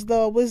was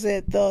the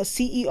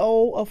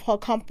CEO of her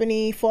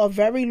company for a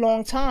very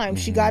long time.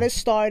 She got it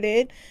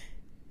started.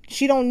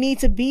 She don't need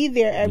to be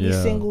there every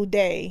single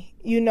day,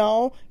 you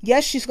know.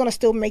 Yes, she's gonna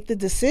still make the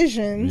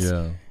decisions,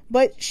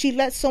 but she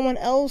let someone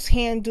else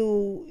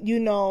handle, you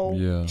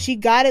know. She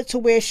got it to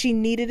where she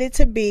needed it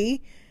to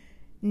be.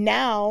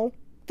 Now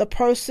the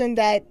person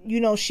that, you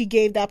know, she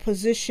gave that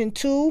position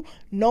to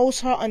knows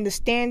her,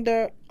 understand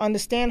her,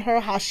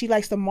 how she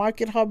likes to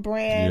market her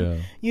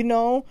brand, you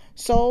know.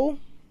 So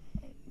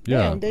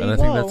there and you I go.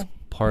 think that's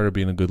part of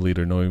being a good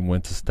leader, knowing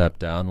when to step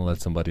down and let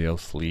somebody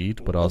else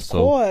lead, but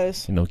also,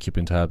 you know,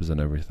 keeping tabs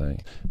and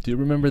everything. Do you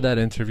remember that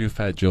interview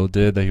Fat Joe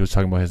did that he was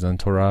talking about his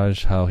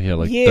entourage, how he had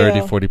like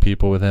 30, 40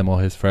 people with him, all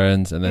his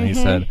friends, and then he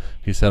said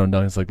him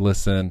down, he's like,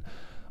 listen,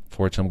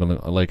 fortunately,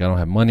 I don't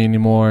have money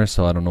anymore,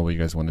 so I don't know what you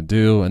guys want to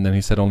do. And then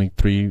he said only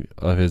 3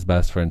 of his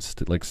best friends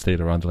stayed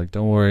around. They're like,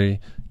 don't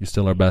worry, you're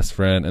still our best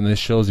friend. And this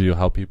shows you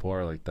how people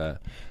are like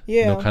that.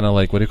 You know, kind of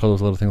like, what do you call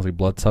those little things, like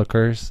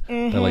bloodsuckers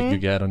that like you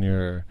get on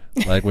your,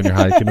 like when you're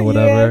hiking or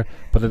whatever.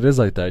 But it is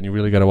like that, and you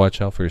really got to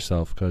watch out for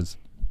yourself, because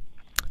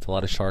it's a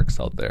lot of sharks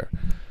out there.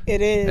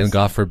 It is. And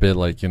God forbid,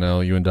 like, you know,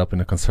 you end up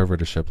in a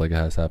conservatorship like it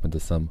has happened to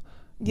some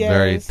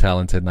very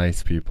talented,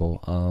 nice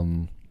people.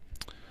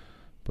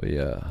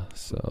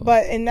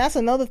 And that's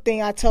another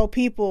thing I tell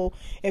people.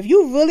 If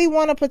you really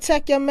want to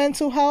protect your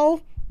mental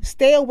health,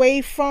 stay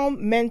away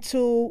from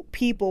mental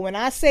people. When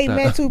I say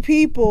mental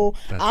people,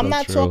 I'm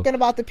not talking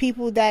about the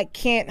people that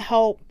can't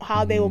help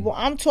how they were born.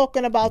 I'm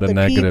talking about the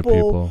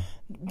people,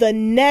 the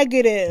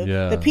negative,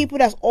 the people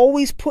that's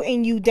always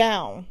putting you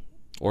down.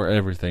 Or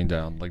everything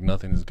down. Like,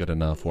 nothing is good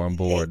enough. Or I'm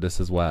bored.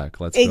 This is whack.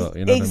 Let's go.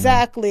 You know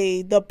exactly. What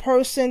I mean? The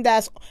person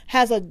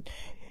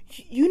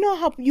you know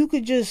how you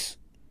could just,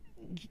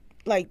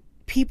 like,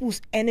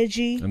 people's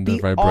energy and be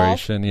the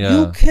vibration off,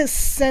 you can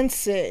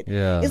sense it.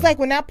 It's like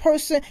when that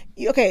person,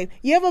 you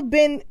ever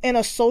been in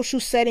a social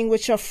setting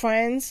with your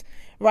friends,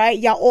 right?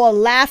 Y'all all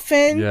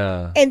laughing,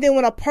 and then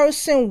when a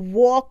person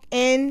walk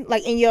in,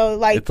 like in your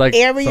it's like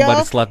area,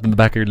 somebody slapped in the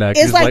back of your neck.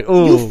 It's like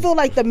you feel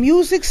like the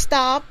music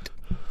stopped.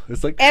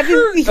 It's like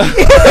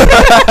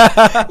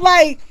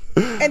like,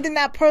 and then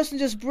that person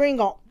just bring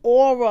an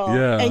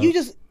aura, and you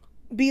just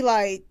be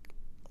like,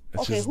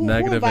 it's okay, just who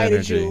negative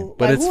energy. You?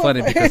 But it's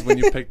funny because when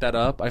you pick that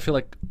up, I feel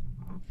like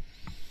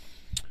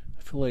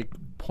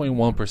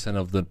 0.1%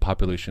 of the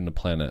population of the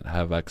planet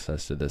have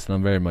access to this, and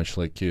I'm very much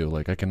like you.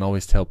 Like, I can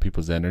always tell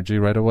people's energy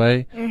right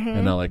away,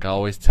 and I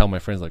always tell my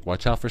friends, like,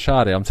 watch out for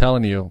Shadi. I'm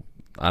telling you,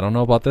 I don't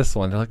know about this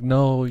one. They're like,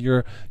 no,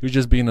 you're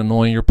just being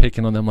annoying. You're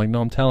picking on them. I'm like,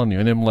 no, I'm telling you.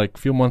 And then like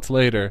a few months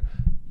later,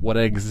 what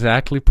I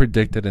exactly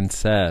predicted and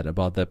said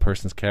about that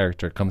person's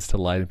character comes to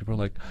light, and people are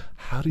like,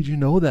 how did you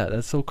know that?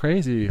 That's so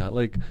crazy.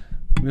 Like,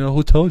 you know,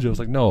 who told you? I was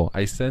like, no,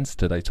 I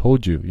sensed it. I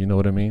told you. You know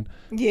what I mean?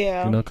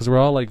 Yeah. You know, because we're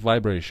all like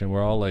vibration.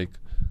 We're all like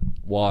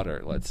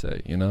water, let's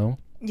say, you know?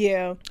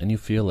 Yeah. And you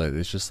feel it.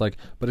 It's just like,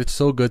 but it's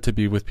so good to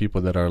be with people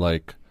that are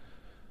like,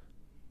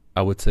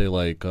 I would say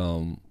like,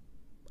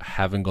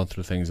 haven't gone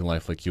through things in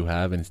life like you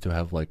have, and still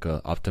have like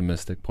a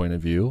optimistic point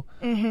of view.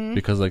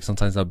 Because like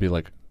sometimes I'll be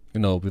like, you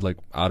know, be like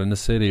out in the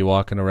city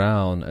walking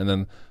around, and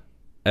then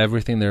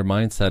everything, their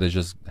mindset is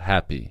just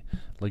happy.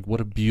 Like,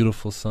 what a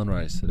beautiful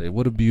sunrise today.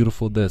 What a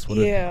beautiful this. What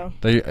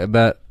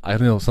that I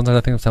don't know. Sometimes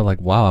I think I'm like,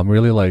 wow, I'm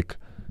really like,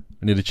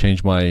 I need to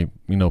change my,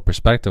 you know,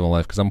 perspective on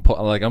life, because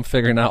I'm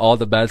figuring out all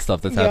the bad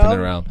stuff that's happening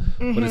around.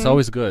 But it's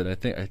always good.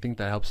 I think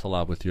that helps a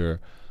lot with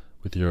your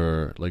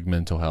like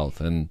mental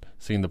health, and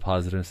seeing the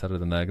positive instead of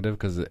the negative,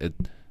 because it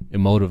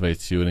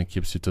motivates you and it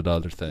keeps you to the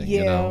other thing,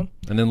 you know.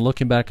 And then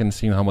looking back and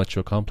seeing how much you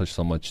accomplished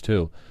so much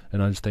too,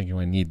 and I'm just thinking,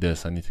 I need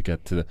this, I need to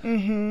get to the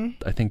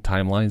I think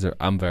timelines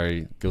I'm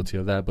very guilty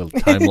of that, but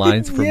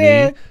timelines for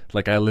me,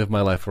 like, I live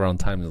my life around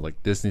time. It's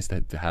like, this needs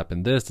to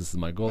happen, this is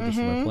my goal, this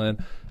is my plan,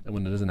 and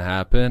when it doesn't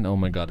happen, oh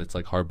my god, it's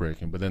like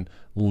heartbreaking. But then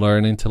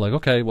learning to like,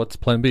 okay, what's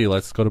plan B,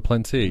 let's go to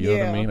plan C, you know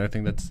what I mean? I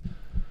think that's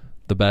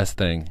the best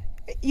thing.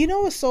 You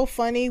know what's so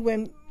funny?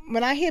 When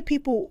I hear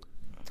people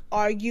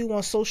argue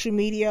on social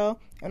media,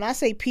 and I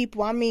say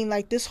people, I mean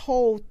like this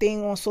whole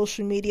thing on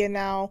social media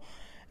now,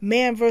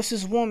 man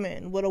versus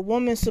woman, what a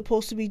woman's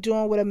supposed to be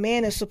doing, what a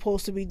man is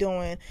supposed to be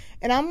doing.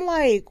 And I'm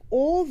like,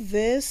 all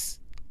this,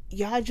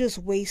 y'all just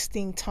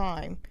wasting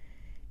time.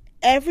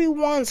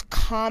 Everyone's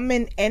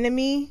common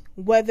enemy,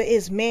 whether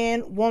it's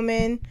man,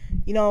 woman,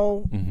 you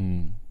know,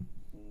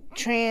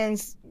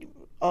 trans,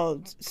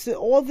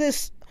 all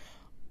this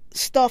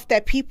stuff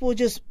that people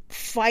just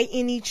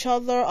fighting each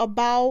other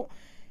about,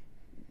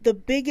 the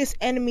biggest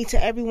enemy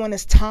to everyone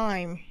is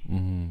time.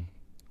 Mm-hmm.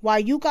 While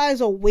you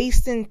guys are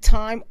wasting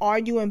time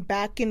arguing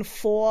back and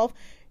forth,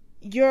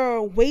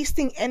 you're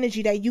wasting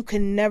energy that you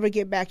can never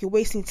get back. You're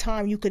wasting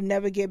time you could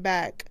never get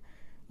back.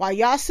 While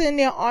y'all sitting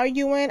there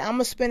arguing, I'm going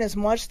to spend as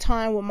much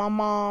time with my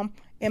mom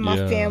and my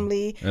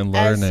family. And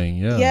learning,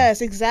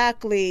 Yes,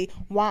 exactly.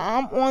 While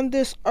I'm on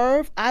this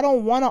earth, I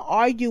don't want to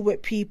argue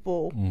with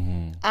people.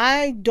 Mm-hmm.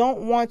 I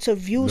don't want to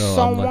view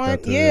someone.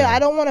 Like I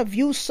don't want to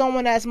view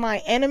someone as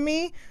my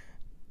enemy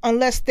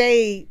unless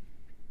they,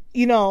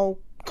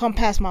 come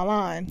past my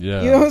line.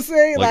 Yeah. You know what I'm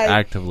saying? Like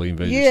actively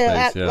invade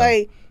your space.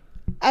 Like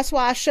that's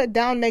why I shut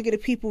down negative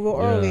people real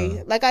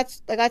early. Like I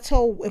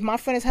told, if my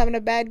friend is having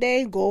a bad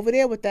day, go over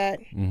there with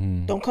that.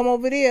 Mm-hmm. Don't come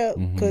over there,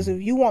 because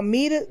if you want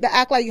me to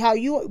act like how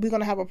we're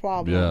gonna have a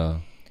problem. Yeah.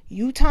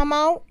 You time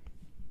out.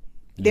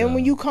 Then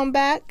when you come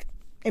back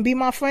and be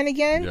my friend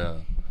again. Yeah.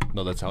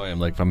 No, that's how I am.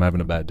 Like, if I'm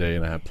having a bad day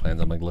and I have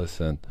plans, I'm like,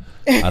 listen,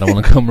 I don't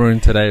want to come ruin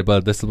today,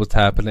 but this is what's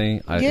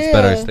happening. It's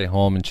better I stay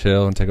home and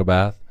chill and take a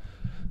bath,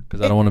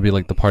 because I don't want to be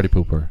like the party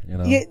pooper,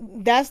 Yeah,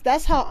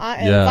 that's how I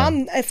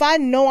am. If I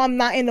know I'm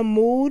not in the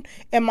mood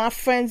and my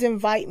friends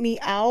invite me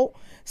out,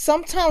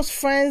 sometimes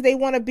friends, they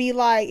want to be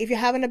like, if you're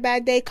having a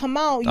bad day, come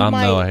out. No,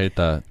 I hate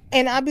that.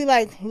 And I'll be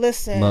like,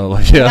 listen,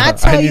 when I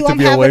tell you I'm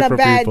having a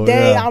bad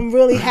day, I'm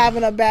really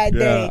having a bad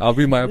day. I'll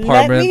be in my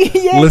apartment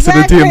exactly.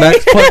 listening to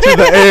DMX punch in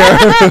the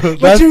air.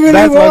 that's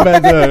my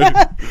bad day.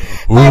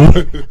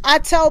 Like, I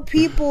tell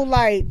people,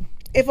 like,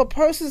 if a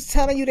person's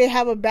telling you they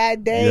have a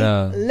bad day,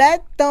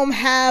 let them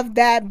have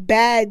that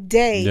bad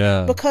day.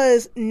 Yeah.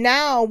 Because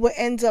now what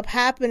ends up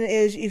happening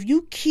is, if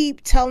you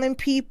keep telling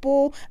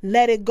people,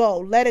 let it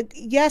go.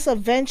 Yes,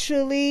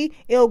 eventually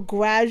it'll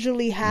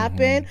gradually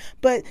happen.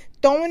 But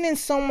throwing in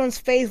someone's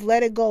face,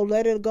 let it go,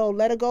 let it go,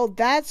 let it go.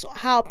 That's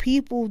how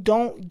people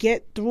don't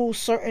get through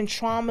certain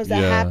traumas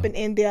that happen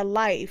in their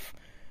life.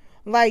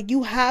 Like,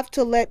 you have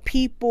to let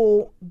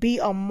people be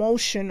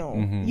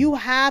emotional. You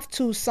have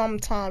to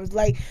sometimes,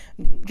 like,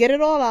 get it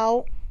all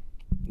out.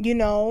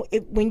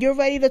 When you're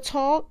ready to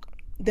talk,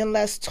 then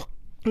let's talk.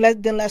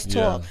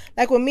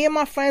 Like, when me and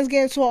my friends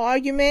get into an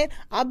argument,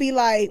 I'll be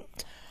like,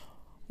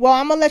 well,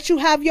 I'm gonna let you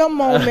have your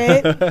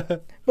moment,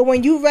 but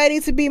when you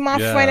ready to be my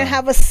friend and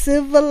have a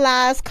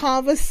civilized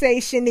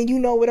conversation, then you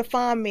know where to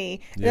find me.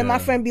 Then my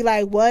friend be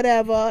like,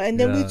 whatever, and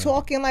then we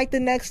talking like the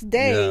next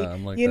day.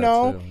 I'm like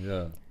that too.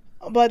 Yeah.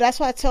 But that's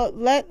why I tell,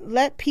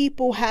 let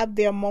people have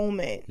their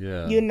moment.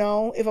 Yeah.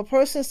 If a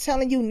person's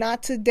telling you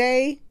not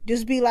today,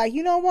 just be like,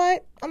 you know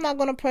what? I'm not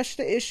gonna press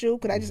the issue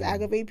because I just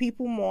aggravate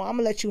people more. I'm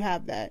gonna let you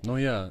have that. No,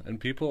 yeah. And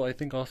people, I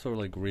think, also,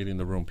 like, reading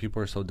the room.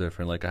 People are so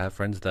different. Like, I have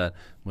friends that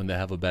when they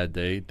have a bad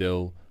day,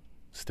 they'll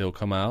still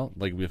come out.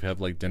 Like, we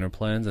have like dinner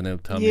plans, and they'll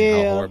tell me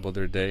how horrible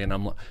their day, and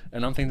I'm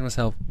thinking to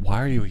myself,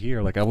 why are you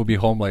here? Like, I would be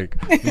home, like,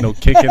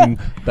 kicking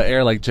the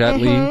air like Jet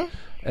Li.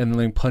 And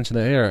like punch in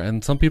the air.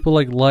 And some people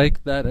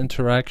like that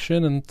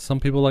interaction, and some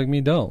people like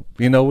me don't.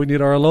 We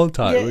need our alone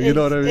time. You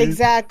know what I mean?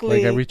 Exactly.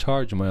 Like, I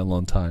recharge in my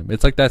alone time.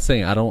 It's like that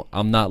saying,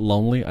 I'm not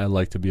lonely, I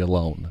like to be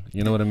alone.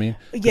 You know what I mean?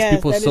 Yes,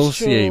 people that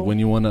associate is true. when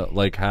you want to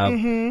like have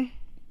 2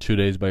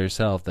 days by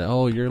yourself that,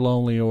 oh, you're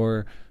lonely,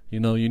 or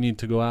you need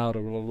to go out,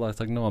 or blah, blah, blah. It's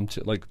like, no,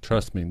 like,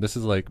 trust me, this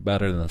is like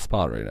better than a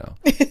spot right now.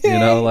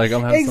 Like,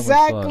 I'm having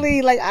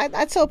exactly. So much Like, fun.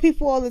 I tell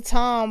people all the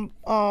time,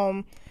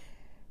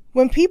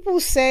 when people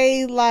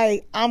say,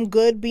 like, I'm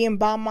good being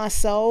by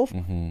myself,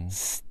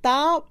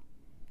 stop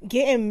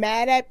getting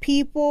mad at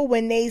people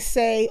when they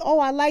say, oh,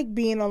 I like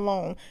being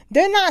alone.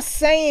 They're not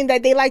saying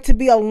that they like to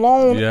be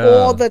alone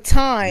all the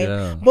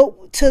time.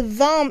 But to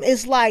them,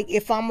 it's like,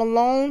 if I'm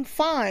alone,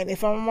 fine.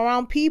 If I'm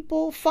around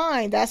people,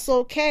 fine. That's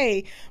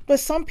okay. But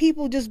some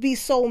people just be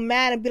so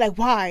mad and be like,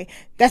 why?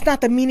 That's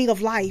not the meaning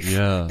of life.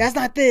 That's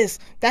not this.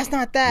 That's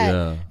not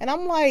that. And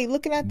I'm like,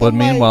 looking at them. But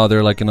meanwhile,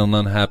 they're like in an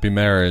unhappy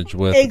marriage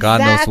with God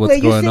knows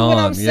what's going on. What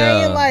I'm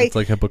saying? Like, it's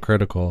like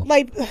hypocritical.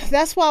 Like,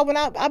 that's why when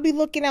I be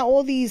looking at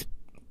all these,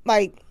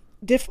 like,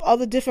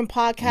 other different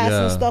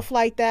podcasts and stuff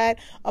like that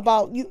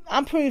about you,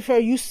 I'm pretty sure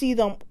you see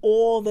them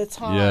all the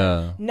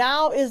time.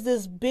 Now is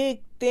this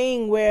big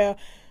thing where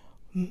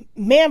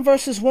man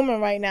versus woman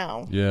right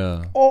now.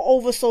 All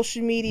over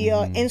social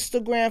media,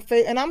 Instagram,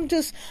 and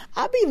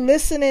I be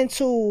listening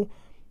to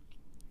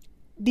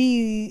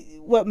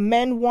what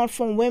men want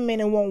from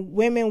women and what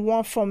women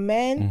want from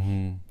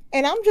men,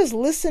 and I'm just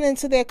listening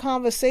to their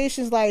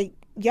conversations like,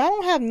 y'all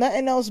don't have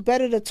nothing else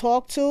better to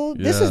talk to.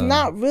 This is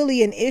not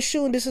really an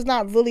issue, and this is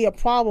not really a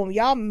problem.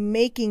 Y'all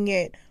making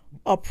it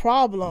a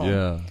problem.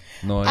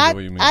 No, I know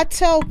what you mean. I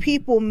tell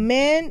people,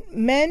 men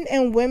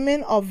and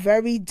women are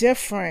very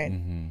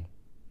different.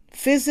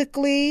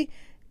 Physically,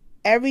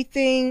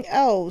 everything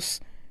else.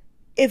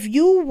 If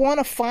you want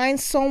to find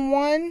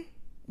someone,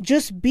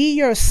 just be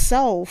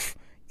yourself.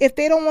 If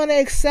they don't want to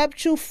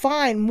accept you,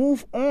 fine,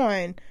 move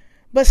on.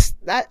 But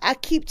I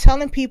keep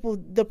telling people,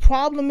 the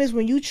problem is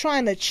when you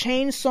trying to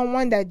change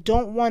someone that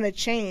don't want to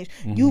change,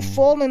 you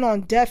falling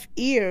on deaf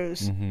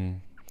ears.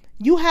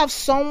 you have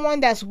someone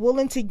that's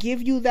willing to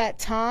give you that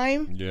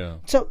time,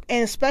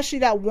 and especially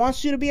that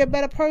wants you to be a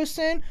better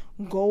person,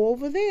 go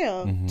over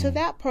there to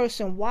that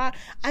person. Why?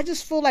 I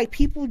just feel like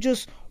people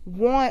just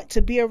want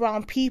to be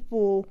around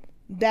people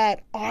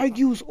that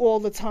argues all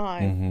the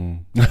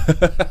time.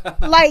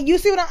 Like, you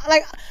see what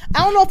I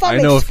don't know if I'm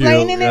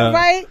explaining it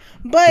right,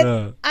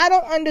 but I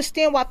don't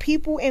understand why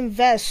people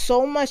invest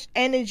so much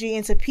energy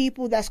into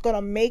people that's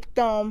gonna make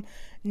them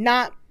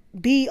not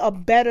be a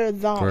better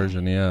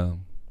version.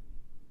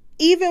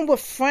 Even with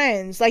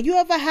friends, like you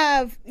ever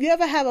have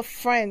a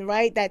friend,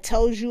 right, that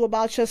tells you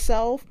about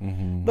yourself,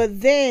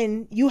 but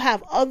then you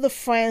have other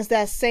friends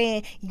that's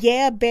saying,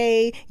 yeah,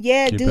 babe,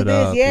 yeah, keep do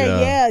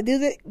this, do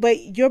this,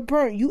 but you're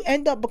burnt. You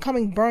end up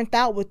becoming burnt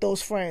out with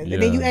those friends,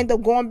 and then you end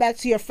up going back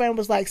to your friend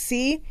was like,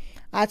 see,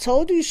 I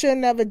told you should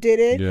never did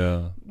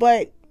it,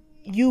 but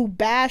you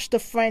bash the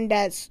friend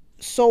that's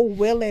so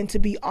willing to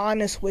be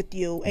honest with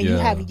you, and you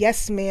have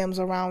yes ma'ams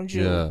around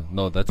you.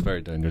 No, that's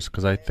very dangerous,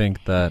 because I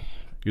think that,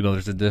 you know,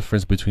 there's a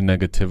difference between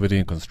negativity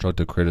and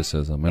constructive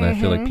criticism. And I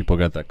feel like people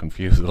get that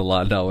confused a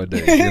lot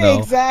nowadays, you know?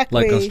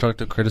 Exactly. Like,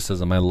 constructive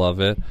criticism, I love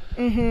it.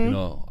 You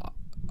know,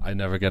 I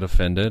never get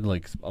offended.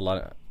 Like,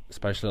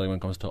 especially when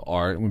it comes to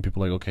art, when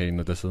people are like, okay, you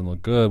know, this doesn't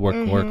look good, work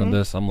on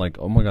this. I'm like,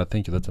 oh my God,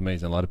 thank you, that's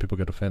amazing. A lot of people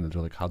get offended.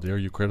 They're like, how dare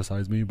you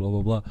criticize me, blah,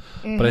 blah, blah.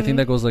 But I think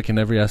that goes, like, in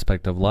every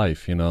aspect of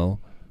life, you know?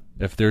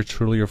 If they're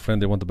truly your friend,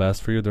 they want the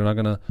best for you, they're not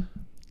going to,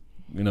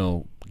 you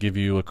know, give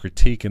you a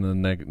critique in a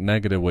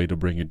negative way to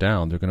bring you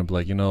down. They're gonna be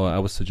like, you know, I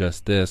would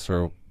suggest this,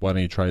 or why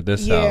don't you try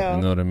this out?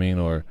 You know what I mean?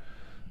 Or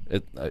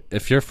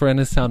if your friend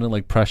is sounding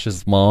like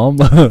Precious mom,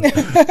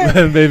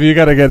 then maybe you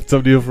gotta get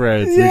some new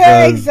friends.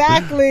 Yeah,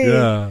 exactly.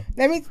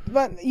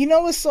 But you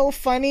know what's so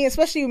funny,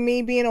 especially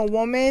me being a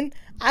woman,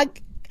 I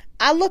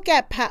look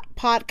at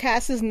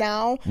podcasts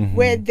now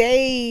where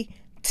they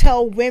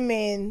tell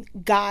women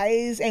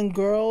guys and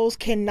girls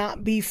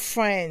cannot be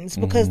friends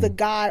because the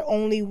guy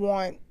only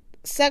wants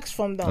sex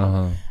from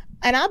them.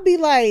 And I'd be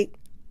like,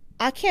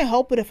 I can't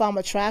help it if I'm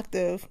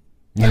attractive.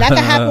 And that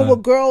can happen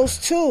with girls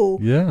too.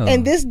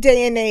 In this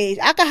day and age,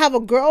 I could have a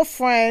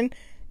girlfriend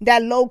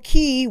that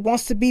low-key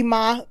wants to be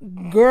my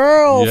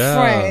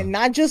girlfriend,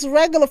 not just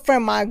regular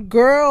friend, my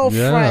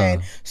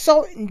girlfriend.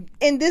 So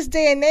in this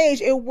day and age,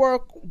 it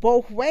works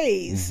both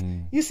ways.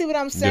 You see what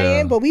I'm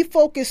saying? But we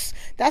focus,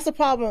 that's the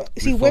problem.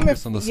 See, women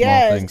focus on the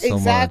small things so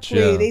much.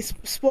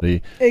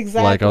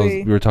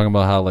 Exactly. We were talking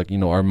about how, like, you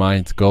know, our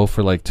minds go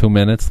for like 2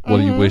 minutes. What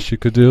do you wish you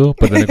could do?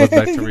 But then it goes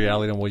back to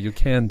reality and what you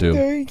can do.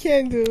 You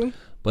can do.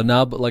 But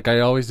now, like, I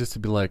always used to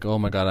be like, oh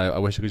my God, I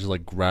wish I could just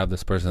like grab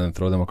this person and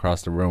throw them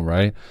across the room,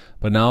 right?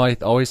 But now I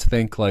always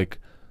think like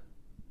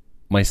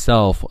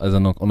myself as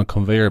on a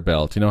conveyor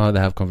belt. You know how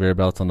they have conveyor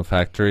belts on the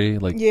factory?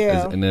 Like,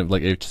 and then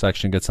like each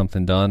section gets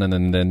something done,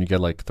 and then you get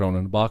like thrown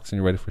in a box and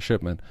you're ready for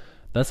shipment.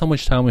 That's how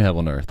much time we have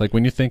on Earth. Like,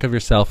 when you think of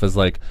yourself as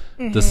like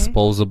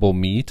disposable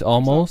meat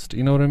almost,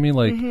 you know what I mean?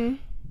 Like,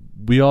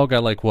 we all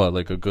got like what,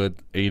 like a good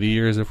 80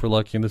 years if we're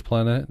lucky in this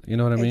planet, you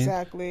know what I mean?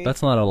 Exactly.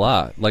 That's not a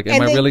lot. Like,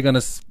 am I really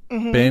gonna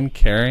spend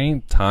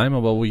caring time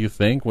about what you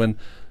think when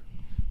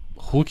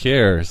who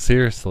cares?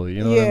 Seriously,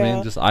 you know what I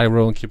mean? Just eye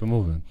roll and keep it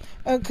moving.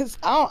 Because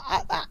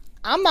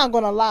I'm not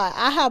gonna lie,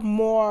 I have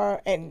more,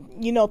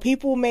 and you know,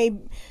 people may,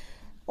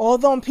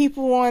 although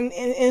people on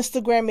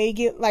Instagram may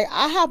get like,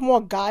 I have more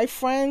guy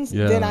friends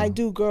than I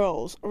do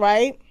girls,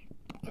 right?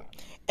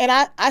 And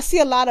I see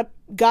a lot of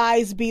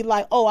guys be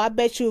like, oh, I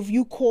bet you if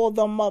you call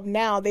them up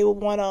now, they would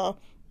want to,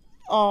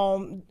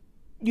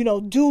 you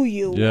know, do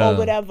you or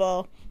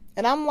whatever.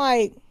 And I'm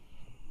like,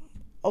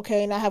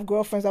 okay, and I have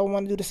girlfriends that would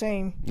want to do the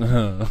same.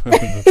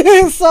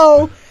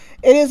 So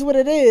it is what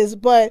it is.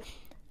 But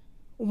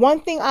one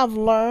thing I've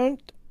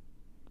learned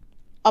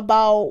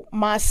about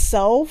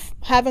myself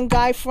having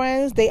guy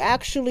friends, they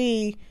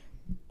actually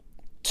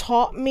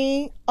taught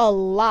me a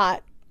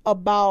lot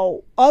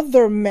about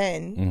other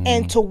men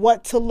and to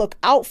what to look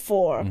out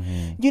for.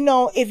 You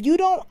know, if you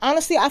don't,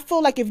 honestly, I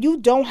feel like if you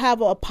don't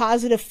have a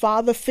positive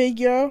father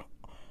figure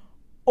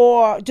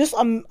or just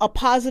a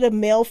positive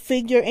male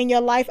figure in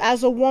your life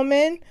as a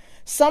woman,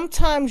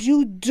 sometimes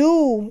you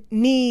do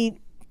need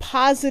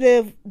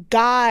positive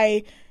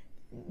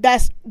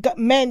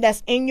men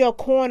that's in your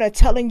corner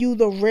telling you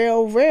the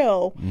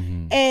real.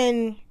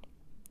 And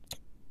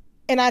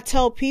I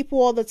tell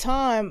people all the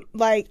time,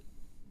 like,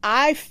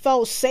 I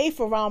felt safe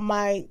around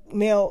my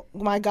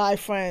guy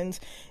friends.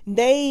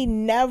 They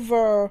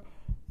never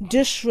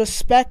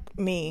disrespect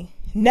me.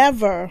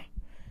 Never.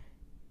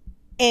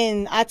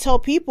 And I tell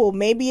people,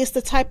 maybe it's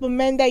the type of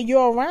men that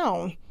you're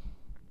around.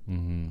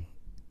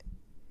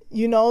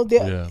 You know,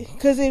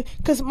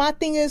 because my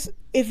thing is,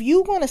 if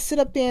you're going to sit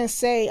up there and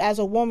say, as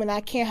a woman,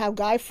 I can't have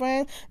guy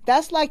friends,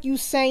 that's like you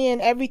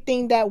saying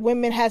everything that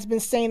women has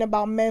been saying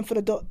about men for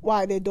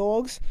why they're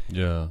dogs.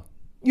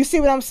 You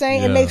see what I'm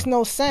saying? It makes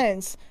no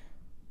sense.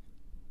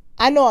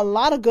 I know a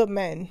lot of good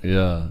men.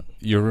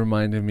 You're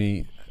reminding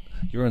me,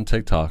 you're on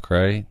TikTok,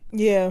 right?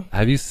 Yeah.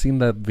 Have you seen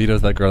that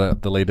videos that girl,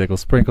 the lady that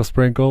goes sprinkle,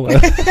 sprinkle?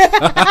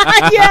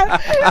 Yeah.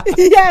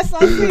 Yes,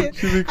 I see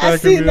it. I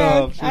seen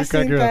that. I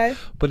seen that.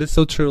 But it's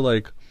so true.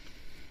 Like,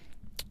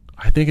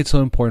 I think it's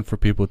so important for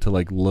people to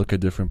like look at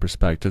different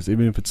perspectives,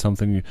 even if it's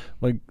something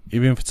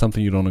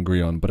you don't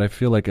agree on. But I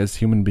feel like as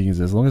human beings,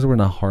 as long as we're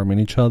not harming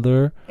each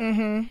other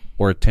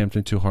or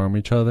attempting to harm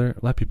each other,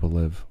 let people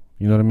live.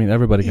 You know what I mean?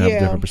 Everybody can have a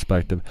different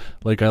perspective.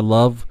 Like, I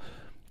love,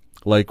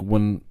 like,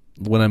 when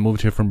I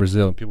moved here from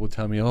Brazil, people would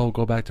tell me, "Oh,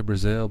 go back to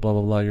Brazil, blah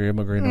blah blah. You're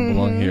immigrant, don't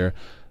belong here."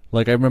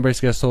 Like, I remember I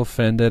used to get so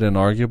offended and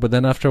argue, but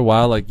then after a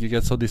while, like, you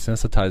get so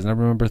desensitized. And I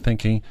remember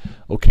thinking,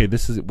 okay,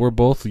 we're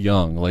both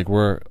young. Like,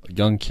 we're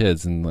young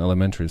kids in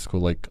elementary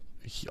school. Like,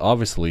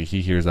 obviously,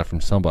 he hears that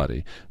from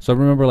somebody. So I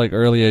remember, like,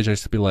 early age, I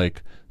used to be,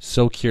 like,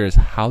 so curious.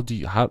 How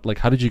did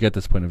you get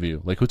this point of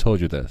view? Like, who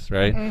told you this,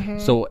 right?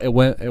 So it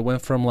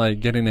went from, like,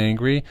 getting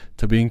angry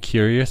to being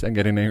curious and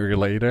getting angry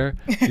later.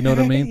 You know what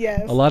I mean?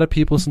 Yes. A lot of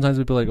people sometimes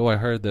would be like, oh, I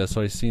heard this,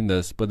 so I seen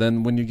this. But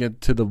then when you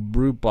get to the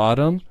root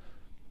bottom,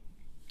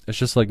 it's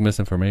just like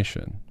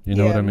misinformation. You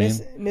know what I mean?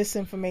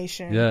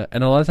 Misinformation. Yeah,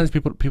 and a lot of times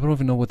people don't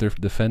even know what they're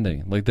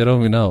defending. Like, they don't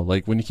even know.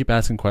 Like, when you keep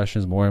asking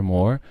questions more and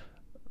more,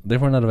 they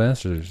run out of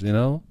answers, you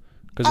know?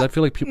 Because I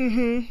feel like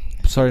people...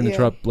 Sorry to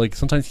interrupt. Like,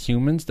 sometimes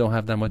humans don't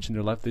have that much in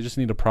their life. They just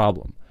need a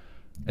problem.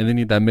 And they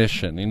need that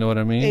mission. You know what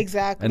I mean?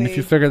 Exactly. And if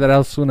you figure that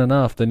out soon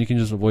enough, then you can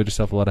just avoid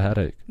yourself a lot of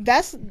headache.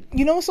 That's...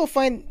 You know what's so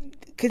fun?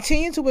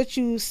 Continue to what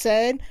you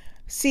said.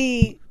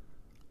 See...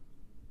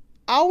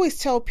 I always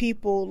tell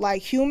people,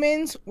 like,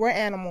 humans, we're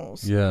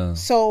animals. Yeah.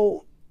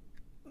 So,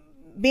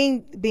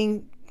 being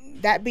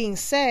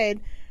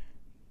said,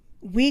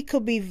 we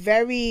could be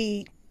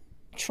very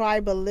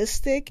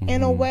tribalistic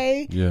in a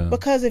way. Yeah.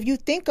 Because if you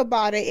think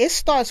about it, it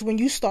starts when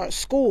you start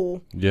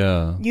school.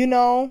 Yeah. You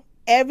know,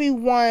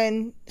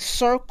 everyone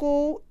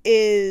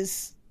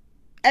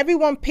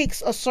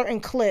picks a certain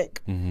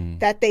clique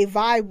that they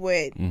vibe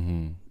with.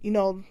 You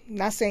know,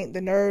 not saying the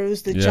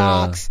nerds, the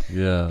jocks,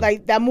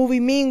 like that movie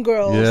Mean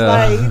Girls,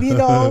 like, you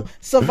know,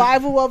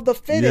 survival of the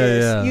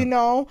fittest, you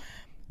know.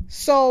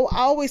 So I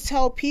always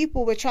tell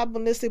people we're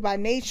tribalistic by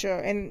nature,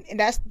 and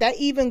that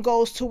even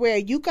goes to where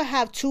you could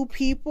have two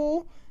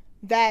people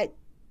that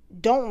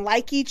don't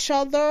like each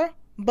other,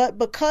 but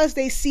because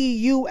they see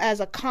you as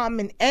a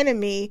common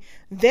enemy,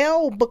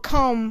 they'll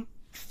become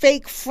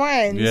fake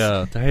friends.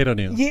 Yeah, to hate on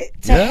you.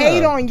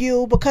 Hate on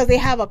you because they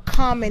have a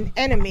common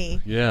enemy.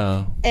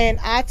 Yeah. And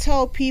I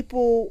tell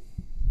people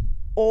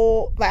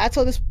I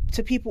tell this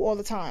to people all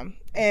the time.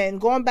 And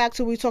going back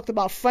to we talked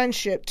about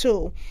friendship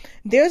too.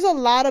 There's a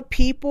lot of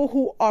people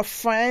who are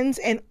friends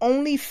and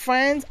only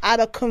friends out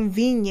of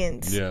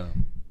convenience. Yeah.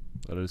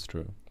 That is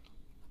true.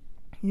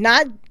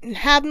 Not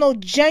have no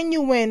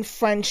genuine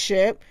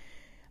friendship.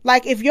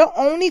 Like, if you're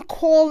only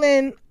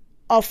calling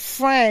a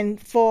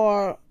friend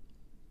for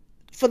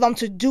them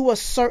to do a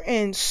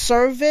certain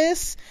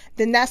service,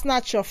 then that's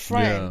not your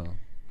friend. Yeah.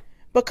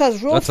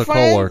 Because real that's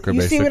friend, a coworker, you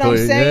basically. See what I'm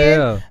saying?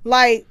 Yeah.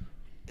 Like,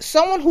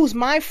 someone who's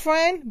my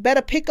friend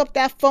better pick up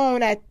that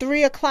phone at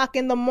 3:00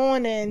 in the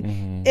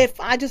morning if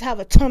I just have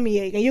a tummy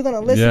ache, and you're gonna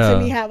listen to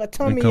me have a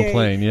tummy ache.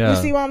 Complain, yeah.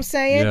 You see what I'm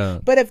saying? Yeah.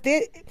 But if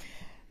they,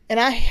 and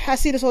I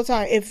see this all the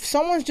time, if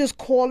someone's just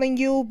calling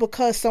you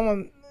because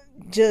someone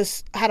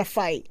just had a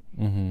fight,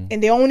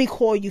 and they only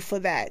call you for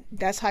that,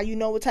 that's how you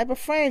know what type of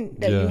friend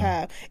that you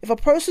have. If a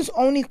person's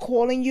only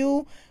calling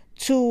you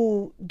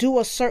to do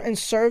a certain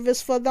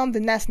service for them,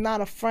 then that's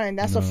not a friend.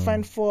 That's a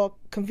friend for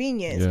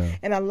convenience.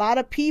 And a lot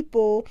of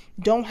people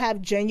don't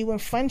have genuine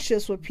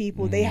friendships with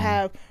people. They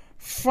have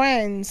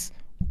friends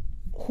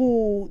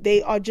who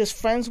they are just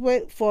friends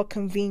with for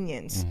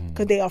convenience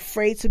because they're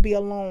afraid to be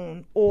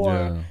alone,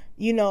 or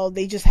you know,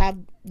 they just have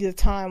the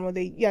time, or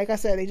they, like I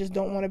said, they just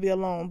don't want to be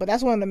alone. But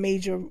that's one of the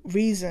major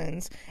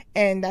reasons,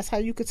 and that's how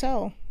you could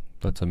tell.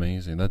 That's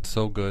amazing. That's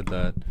so good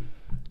that,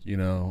 you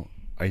know,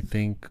 I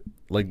think,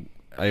 like,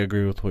 I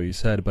agree with what you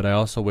said, but I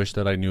also wish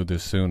that I knew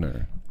this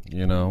sooner,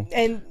 you know?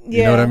 And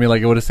you know what I mean?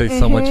 Like, it would have saved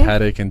so much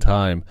headache and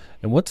time.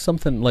 And what's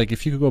something, like,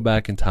 if you could go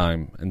back in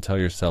time and tell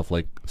yourself,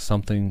 like,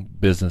 something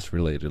business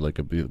related, like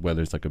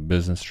whether it's like a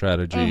business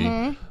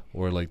strategy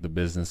or like the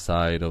business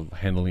side of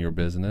handling your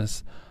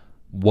business,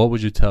 what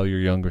would you tell your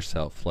younger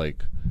self?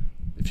 Like,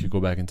 if you go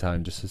back in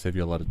time, just to save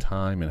you a lot of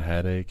time and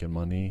headache and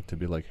money, to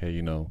be like, hey,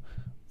 you know,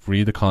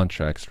 read the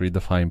contracts, read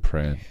the fine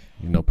print,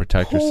 you know,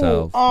 protect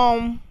yourself.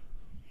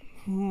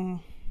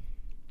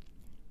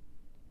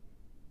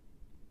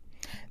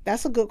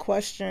 That's a good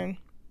question.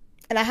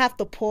 And I have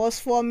to pause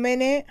for a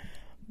minute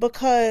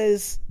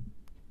because,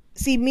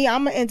 see, me,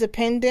 I'm an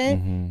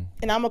independent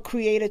and I'm a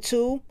creator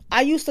too.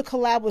 I used to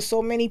collab with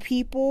so many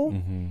people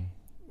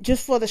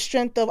just for the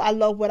strength of I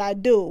love what I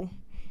do.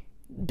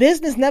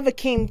 Business never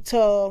came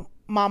to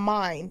my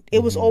mind. It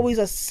was always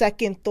a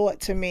second thought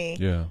to me.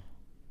 Yeah.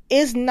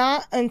 It's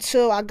not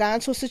until I got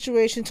into a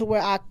situation to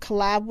where I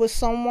collab with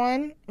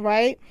someone,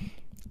 right?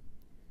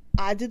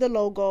 I did the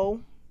logo,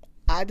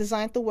 I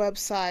designed the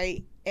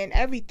website and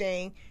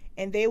everything,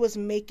 and they was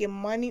making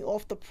money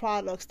off the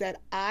products that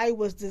I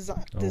was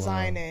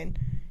designing.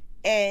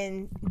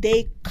 and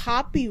they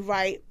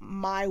copyright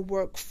my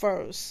work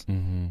first.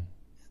 Mm-hmm.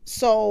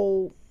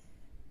 So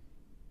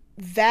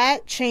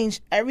that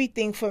changed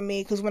everything for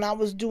me, because when I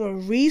was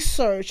doing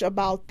research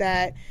about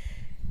that,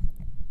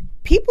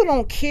 people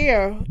don't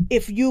care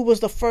if you was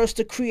the first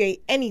to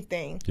create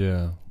anything.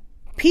 Yeah.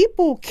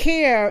 People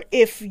care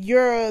if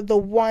you're the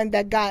one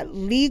that got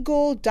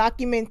legal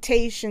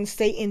documentation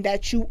stating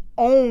that you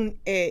own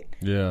it.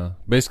 Yeah.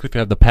 Basically, if you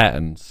have the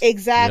patents.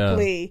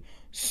 Exactly. Yeah.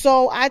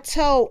 So I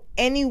tell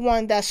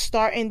anyone that's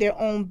starting their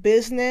own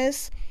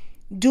business,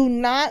 do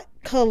not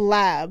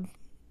collab.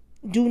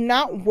 Do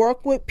not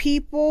work with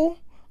people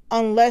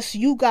unless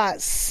you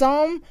got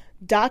some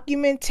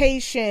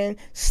documentation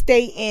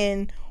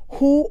stating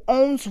who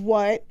owns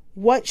what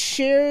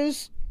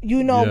shares,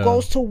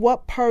 goes to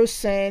what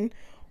person,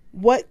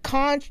 what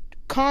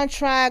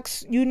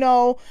contracts,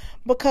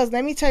 because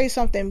let me tell you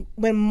something.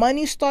 When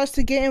money starts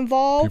to get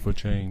involved, People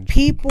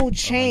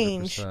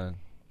change. 100%.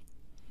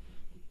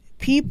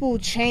 People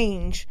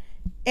change.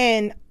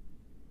 And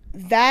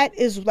that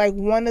is like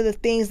one of the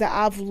things that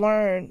I've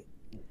learned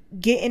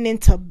getting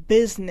into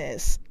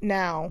business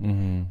now.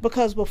 Mm-hmm.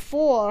 Because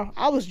before,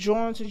 I was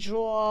drawn to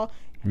draw.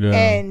 Yeah.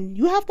 And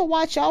you have to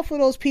watch out for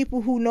those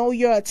people who know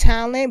you're a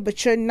talent,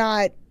 but you're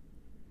not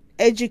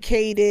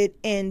educated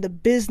in the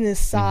business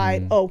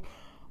side.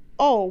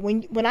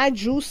 Mm-hmm. When I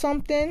drew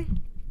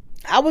something,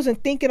 I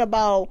wasn't thinking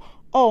about,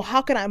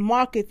 how can I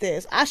market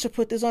this? I should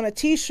put this on a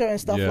t-shirt and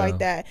stuff like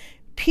that.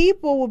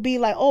 People would be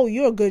like,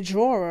 you're a good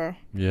drawer.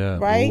 Yeah.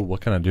 Right? Ooh,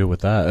 what can I do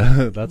with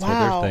that? That's what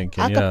they're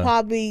thinking. I could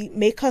probably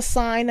make her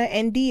sign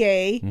an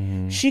NDA.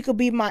 Mm-hmm. She could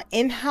be my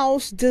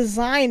in-house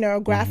designer,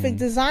 graphic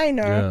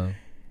designer. Yeah.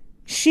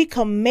 She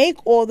could make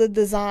all the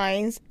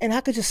designs, and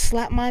I could just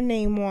slap my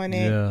name on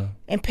it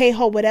and pay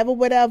her whatever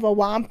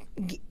while I'm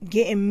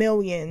getting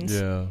millions.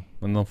 Yeah.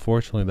 And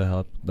unfortunately,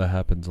 that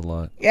happens a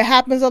lot. It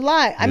happens a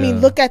lot. I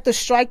mean, look at the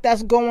strike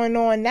that's going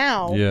on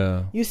now.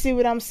 Yeah. You see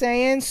what I'm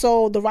saying?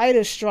 So the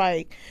writer's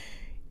strike.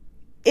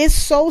 It's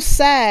so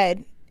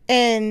sad,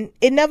 and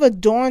it never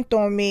dawned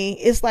on me.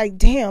 It's like,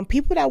 damn,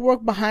 people that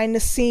work behind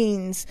the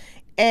scenes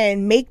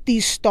and make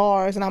these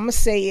stars, and I'm going to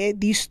say it,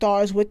 these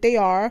stars what they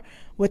are,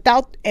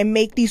 and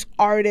make these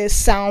artists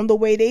sound the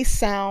way they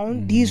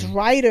sound, these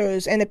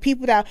writers, and the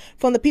people that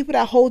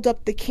hold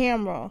up the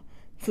camera,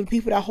 for the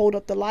people that hold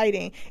up the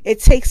lighting. It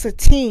takes a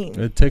team.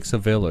 It takes a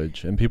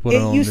village, and people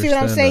don't understand. You see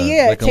what I'm saying? That.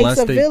 Yeah, like, it takes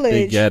a village. Unless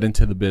they get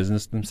into the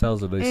business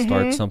themselves, or they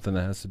start something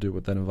that has to do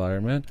with that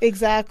environment.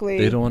 Exactly.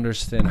 They don't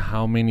understand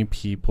how many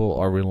people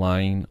are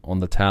relying on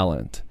the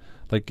talent.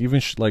 Like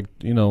even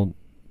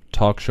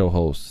talk show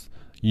hosts.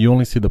 You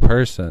only see the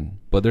person,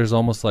 but there's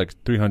almost like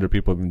 300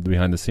 people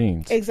behind the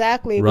scenes.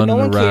 Exactly. Running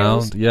but no around.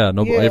 One cares. Yeah.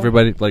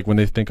 Everybody, like when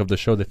they think of the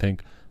show, they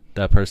think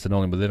that person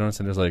only, but they don't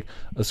understand there's like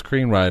a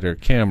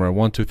screenwriter, camera,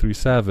 1, 2, 3,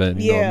 7,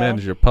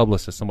 manager,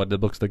 publicist, somebody that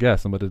books the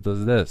guest, somebody that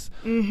does this,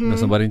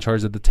 somebody in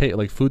charge of the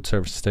like food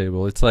service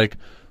table. It's like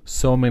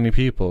so many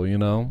people,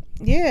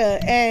 Yeah,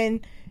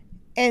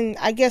 and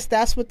I guess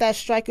that's what that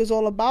strike is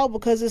all about,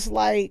 because it's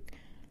like,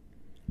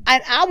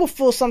 and I would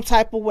feel some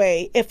type of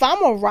way if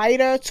I'm a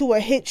writer to a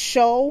hit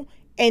show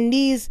and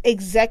these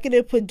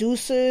executive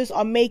producers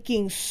are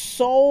making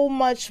so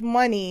much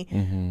money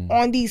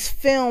on these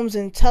films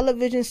and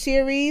television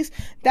series.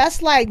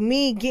 That's like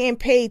me getting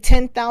paid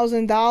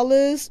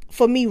 $10,000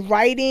 for me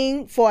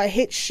writing for a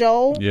hit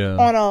show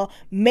on a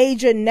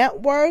major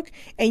network,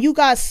 and you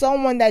got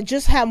someone that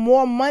just had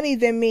more money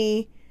than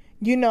me,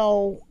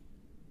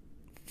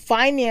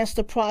 finance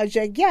the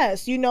project.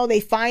 Yes, they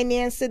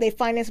finance it, they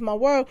finance my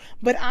work,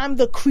 but I'm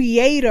the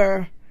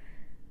creator.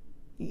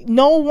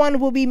 No one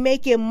will be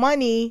making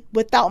money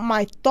without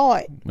my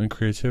thought and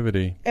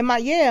creativity and my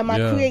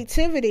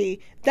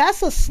creativity.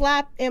 That's a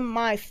slap in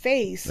my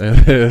face.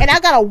 And I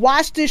gotta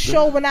watch this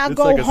show when I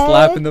go home. It's like a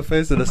slap in the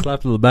face and a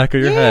slap in the back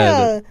of your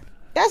head.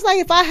 That's like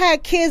if I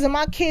had kids and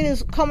my kid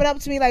is coming up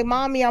to me like,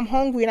 "Mommy, I'm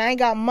hungry and I ain't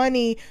got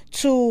money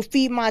to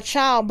feed my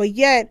child," but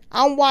yet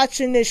I'm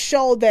watching this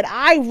show that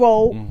I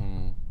wrote,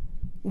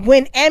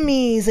 win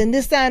Emmys and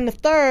this, that, and the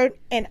third,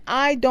 and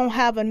I don't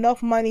have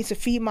enough money to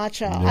feed my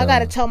child. I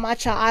gotta tell my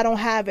child I don't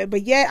have it,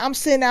 but yet I'm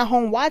sitting at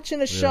home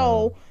watching a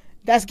show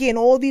that's getting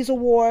all these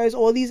awards,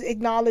 all these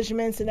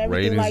acknowledgments and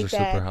everything. Ratings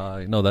like are that. super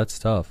high. No, that's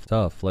tough.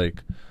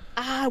 Like,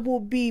 I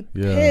will be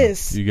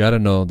pissed. You gotta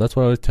know. That's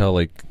what I would tell,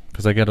 like,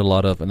 because I get a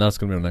lot of, and that's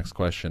gonna be the next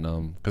question.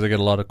 Because I get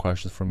a lot of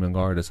questions from young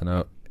artists, and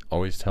I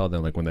always tell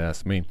them, like, when they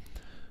ask me,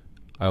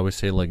 I always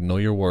say, like, know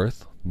your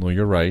worth, know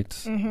your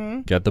rights,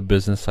 get the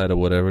business side of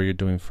whatever you're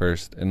doing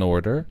first in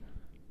order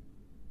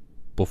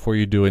before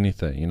you do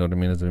anything. You know what I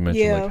mean? As I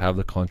mentioned, like, have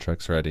the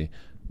contracts ready,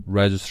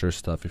 register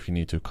stuff if you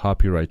need to,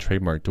 copyright,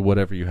 trademark, do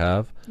whatever you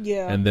have,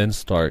 and then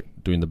start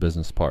doing the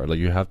business part. Like,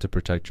 you have to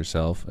protect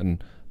yourself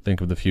and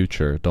think of the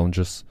future. Don't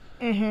just,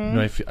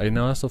 I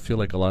also feel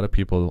like a lot of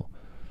people.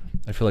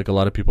 I feel like a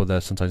lot of people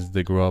that sometimes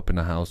they grow up in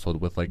a household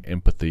with like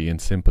empathy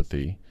and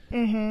sympathy.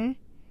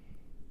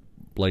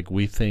 Like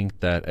we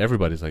think that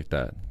everybody's like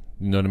that.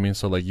 You know what I mean?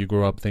 So like you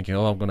grow up thinking,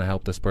 oh, I'm gonna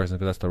help this person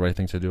because that's the right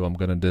thing to do. I'm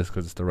gonna this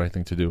because it's the right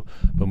thing to do.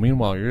 But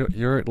meanwhile,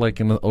 you're like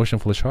in an ocean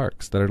full of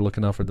sharks that are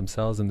looking out for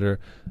themselves and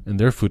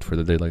their food for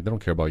the day. Like they don't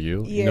care about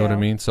you. You know what I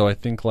mean? So I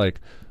think like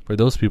for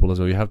those people as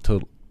well, you have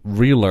to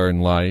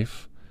relearn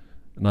life,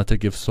 not to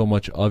give so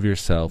much of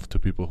yourself to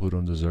people who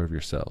don't deserve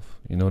yourself.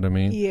 You know what I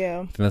mean? Yeah.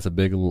 I think that's a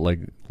big like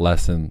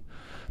lesson.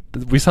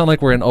 We sound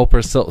like we're in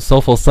Oprah's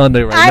Soulful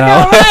Sunday right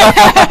now.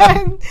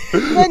 I know,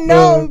 right? But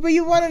no, but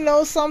you want to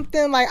know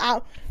something? Like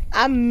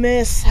I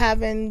miss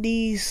having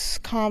these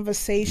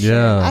conversations.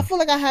 Yeah. I feel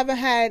like I haven't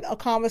had a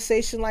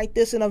conversation like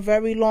this in a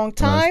very long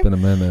time. It's been a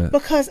minute.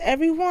 Because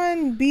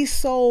everyone be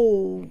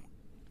so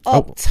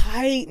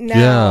uptight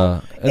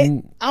now. Yeah.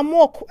 And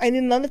and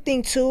another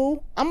thing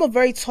too, I'm a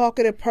very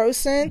talkative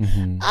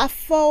person. I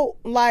felt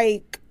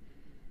like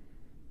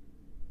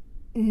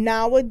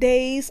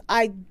nowadays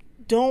I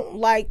don't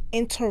like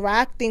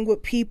interacting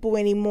with people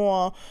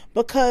anymore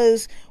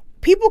because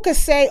people could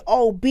say,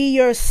 oh, be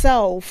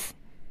yourself.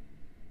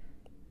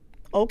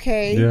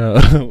 Okay. Yeah.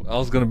 I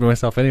was going to be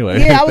myself anyway.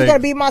 Yeah, I was going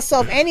to be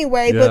myself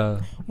anyway. Yeah.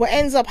 But what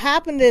ends up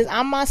happening is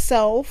I'm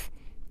myself.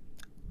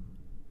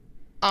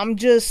 I'm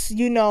just,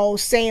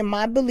 saying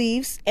my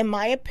beliefs and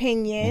my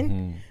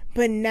opinion.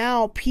 But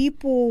now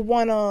people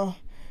want to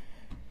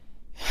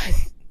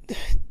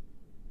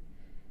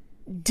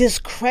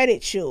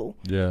discredit you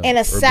and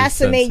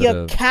assassinate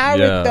your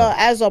character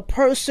as a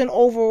person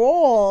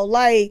overall.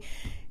 Like,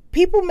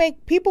 people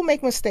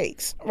make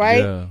mistakes,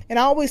 right? Yeah. And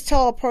I always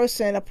tell a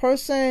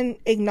person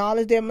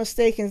acknowledge their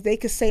mistake and they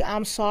could say,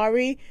 I'm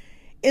sorry.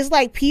 It's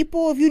like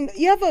people, if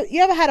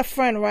you ever had a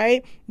friend,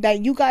 right,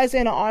 that you guys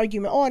in an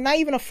argument, or not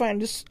even a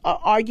friend, just an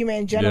argument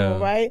in general,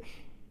 right?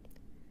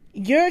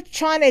 You're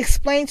trying to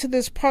explain to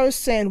this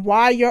person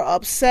why you're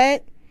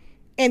upset,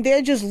 and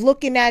they're just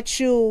looking at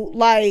you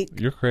like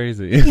you're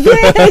crazy.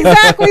 Yeah,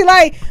 exactly.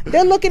 Like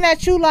they're looking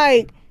at you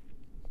like,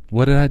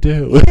 what did I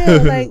do?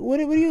 Yeah, like what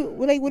are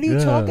you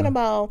talking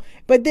about?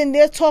 But then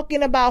they're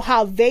talking about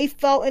how they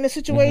felt in a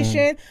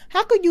situation.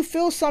 How could you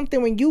feel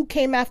something when you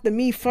came after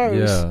me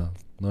first? Yeah,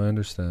 no, I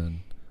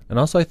understand. And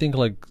also, I think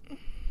like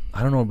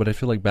I don't know, but I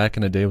feel like back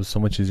in the day it was so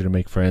much easier to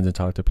make friends and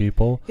talk to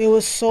people. It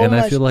was so and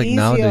much I feel like easier.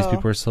 Nowadays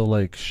people are so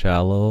like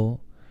shallow,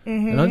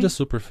 and not just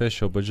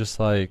superficial, but just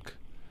like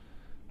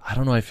I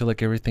don't know. I feel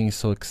like everything is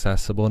so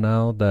accessible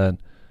now that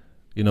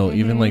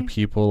even like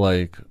people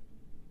like.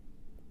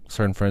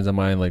 Certain friends of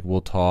mine like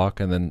will talk,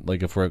 and then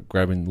like if we're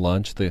grabbing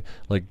lunch, they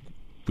like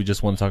we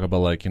just want to talk about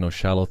like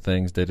shallow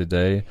things day to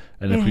day,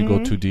 and if we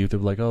go too deep, they're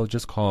like, oh,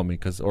 just call me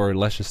or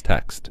let's just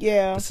text.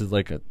 This is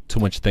like too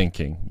much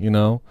thinking,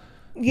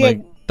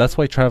 like that's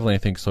why traveling I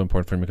think is so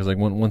important for me, because like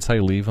once I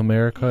leave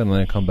America and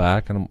then I come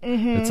back and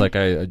it's like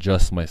I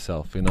adjust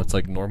myself. It's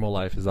like normal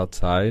life is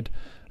outside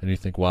and you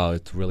think, wow,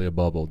 it's really a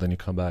bubble, then you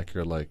come back,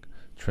 you're like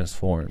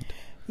transformed.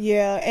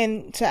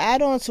 And to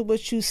add on to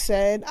what you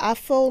said, I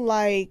feel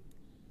like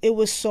it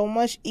was so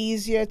much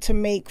easier to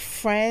make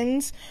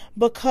friends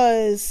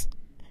because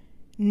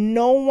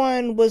no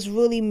one was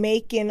really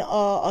making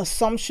a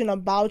assumption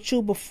about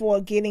you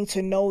before getting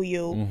to know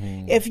you.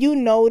 If you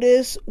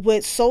notice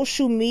with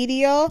social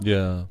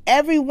media,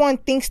 everyone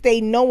thinks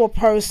they know a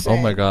person. Oh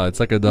my God,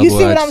 it's like a double-edged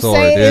sword. You see what I'm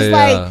saying? Yeah, it's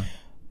like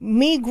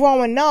me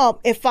growing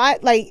up, if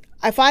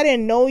I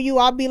didn't know you,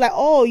 I'd be like,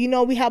 oh,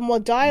 we have more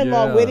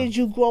dialogue. Yeah. Where did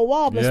you grow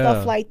up and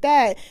stuff like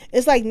that?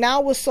 It's like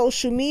now with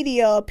social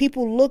media,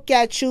 people look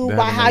at you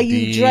by how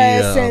you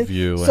dress, and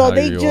so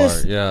they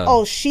just,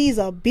 oh, she's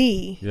a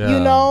B,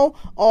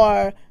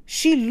 or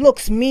she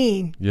looks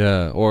mean.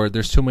 Yeah, or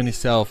there's too many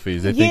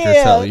selfies. They think you're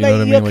what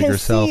I mean? Like you're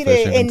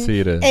selfish and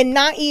conceited. And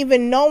not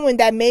even knowing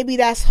that maybe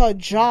that's her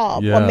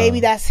job, or maybe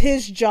that's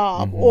his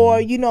job,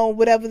 or,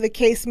 whatever the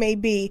case may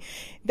be.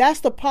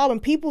 That's the problem.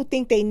 People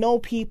think they know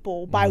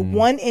people by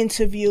one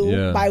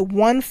interview, by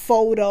one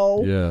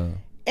photo,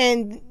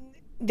 and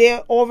they're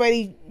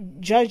already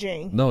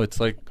judging. No, it's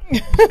like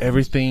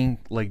everything,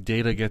 like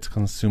data gets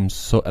consumed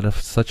at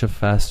such a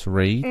fast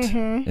rate,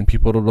 and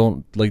people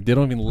don't they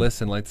don't even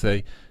listen. Like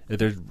say if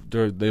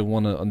they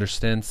want to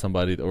understand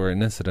somebody or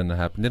an incident that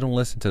happened, they don't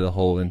listen to the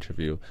whole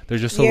interview. They're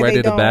just so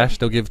ready to bash.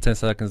 They'll give 10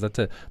 seconds. That's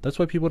it. That's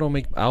why people don't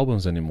make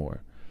albums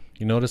anymore.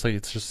 You notice like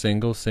it's just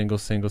single,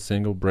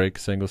 break,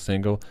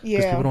 single.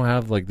 Because people don't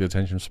have like the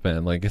attention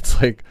span. Like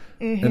it's like,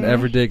 and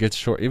every day gets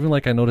short. Even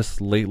like I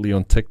noticed lately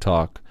on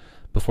TikTok,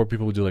 before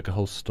people would do like a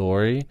whole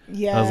story.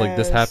 I was like,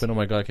 this happened. Oh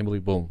my God, I can't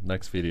believe. Boom,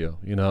 next video.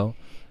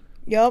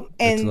 Yep,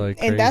 and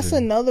that's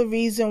another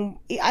reason.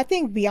 I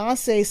think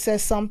Beyonce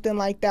said something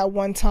like that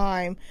one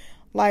time.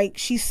 Like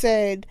she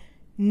said,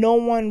 no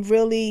one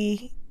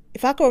really.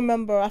 If I can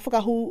remember, I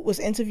forgot who was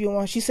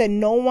interviewing. She said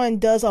no one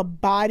does a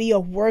body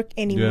of work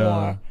anymore.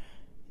 Yeah.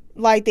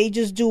 Like they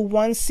just do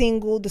one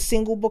single, the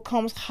single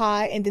becomes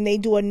hot, and then they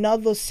do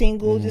another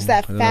single, just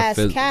that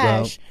fast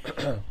cash.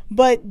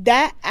 But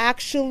that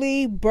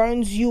actually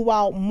burns you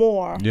out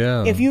more.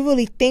 Yeah. If you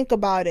really think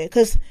about it.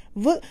 Because,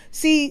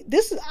 see,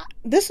 this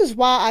is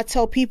why I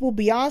tell people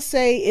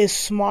Beyonce is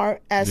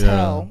smart as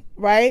hell,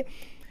 right?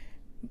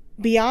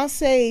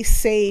 Beyonce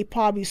saved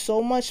probably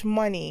so much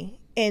money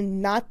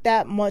and not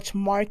that much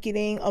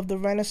marketing of the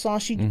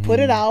Renaissance. She put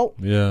it out.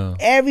 Yeah.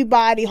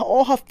 Everybody,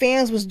 all her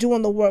fans was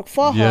doing the work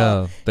for her.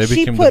 Yeah. They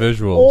became the visuals.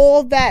 She put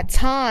all that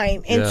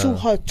time into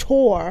her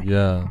tour.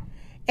 Yeah.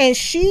 And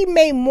she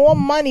made more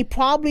money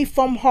probably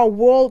from her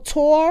world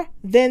tour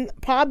than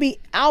probably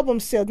album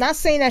sales. Not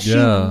saying that she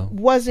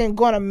wasn't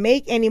going to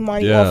make any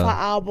money off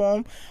her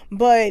album,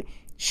 but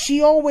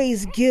she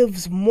always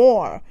gives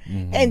more.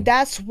 And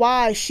that's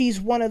why she's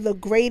one of the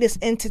greatest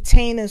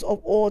entertainers of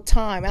all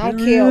time. I don't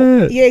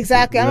care. Yeah,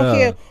 exactly. I don't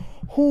care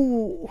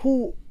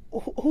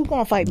who's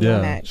going to fight me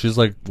on that. She's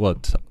like,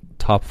 what?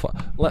 Top 5.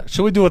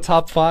 Should we do a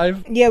top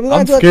 5? Yeah, we're gonna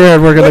I'm do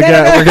scared we're gonna get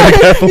yeah, we're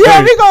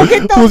gonna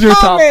get those. Who's your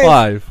comments. top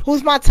 5?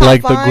 Who's my top 5?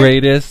 Like the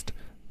greatest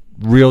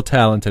real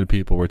talented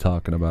people we're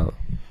talking about.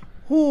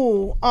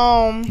 Who?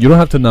 You don't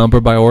have to number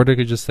by order. You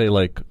could just say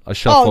like a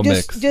shuffle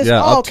mix.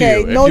 Yeah, up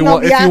okay. to you. No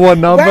If you want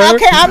number.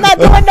 Okay, I'm not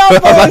doing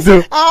numbers.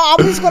 I'm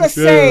just gonna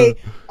say,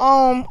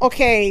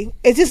 okay,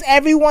 is this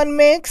everyone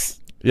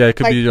mix? Yeah, it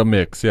could be a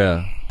mix.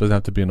 Yeah, doesn't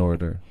have to be in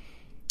order.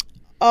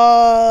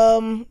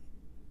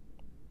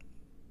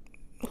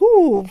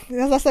 Who?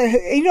 As I said,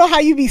 you know how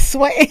you be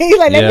sweating.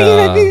 Like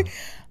let me.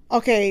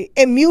 Okay,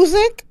 and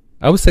music.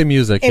 I would say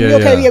music. And,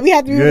 yeah, we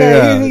have to be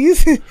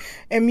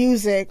and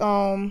music.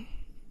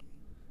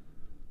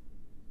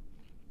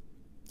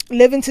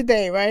 Living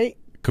today, right?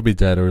 Could be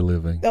dead or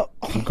living.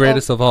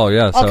 Greatest of all,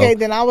 yeah. So. Okay,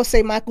 then I would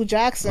say Michael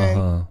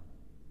Jackson.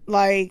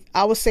 Like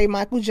I would say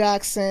Michael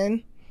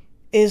Jackson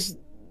is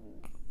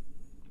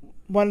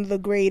one of the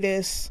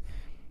greatest.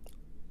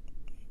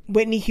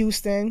 Whitney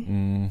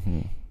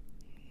Houston.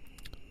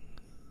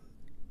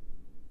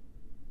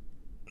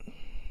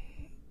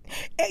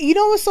 You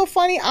know what's so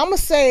funny? I'm gonna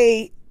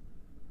say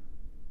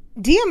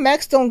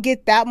DMX don't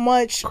get that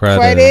much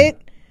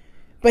credit,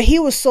 but he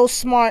was so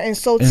smart and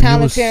so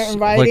talented in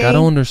writing. Like I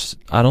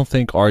don't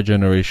think our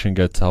generation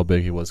gets how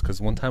big he was, because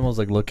one time I was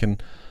like looking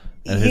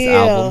at his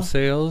album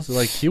sales,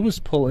 like he was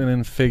pulling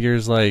in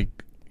figures like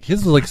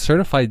he's like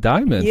certified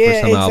diamond for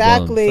some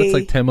albums. That's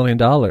like $10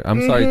 million.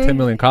 I'm sorry, 10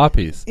 million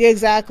copies. Yeah,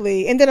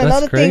 exactly. And then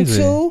another thing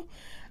too.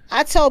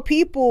 I tell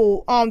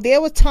people,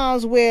 there were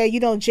times where,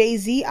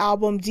 Jay-Z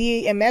album,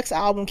 DMX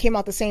album came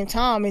out the same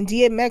time, and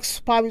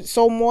DMX probably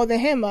sold more than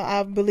him,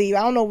 I believe.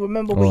 I don't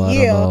remember what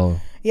year.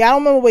 Yeah, I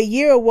don't remember what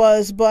year it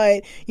was,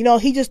 but,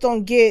 he just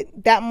don't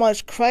get that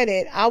much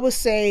credit. I would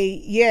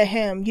say, yeah,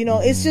 him.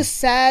 It's just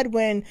sad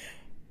when,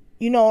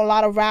 a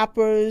lot of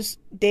rappers,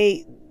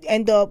 they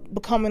end up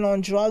becoming on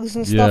drugs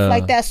and stuff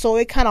like that, so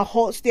it kind of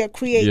halts their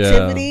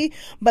creativity.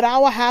 But I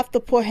would have to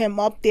put him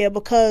up there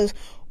because...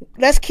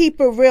 Let's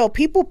keep it real.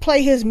 People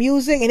play his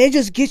music and it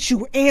just gets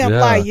you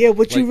amped. You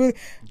really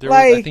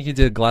I think he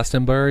did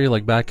Glastonbury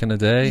like back in the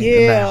day. Yeah,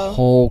 and that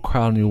whole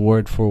crowd knew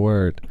word for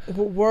word.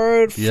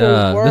 Word for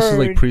word. This is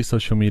like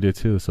pre-social media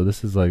too. So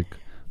this is like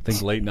I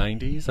think late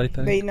 90s. I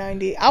think late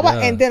 90s.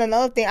 And then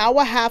another thing, I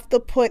would have to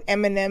put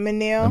Eminem in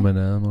there.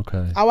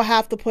 Okay. I would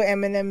have to put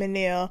Eminem in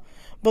there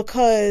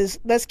because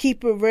let's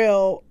keep it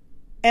real.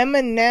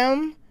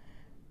 Eminem.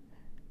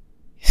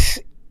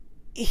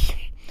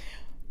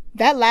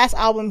 That last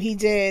album he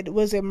did,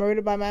 was it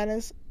Murder by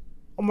Madness?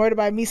 Or Murder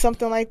by Me,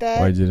 something like that?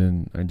 I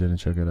didn't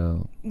check it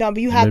out. No, but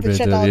you have to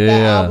check out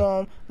that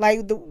album.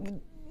 Like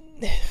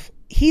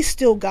he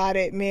still got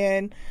it,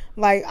 man.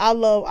 Like I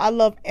love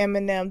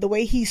Eminem, the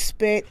way he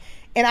spit.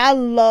 And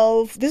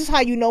this is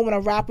how you know when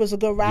a rapper's a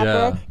good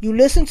rapper. You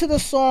listen to the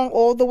song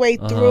all the way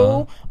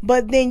through,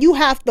 but then you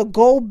have to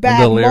go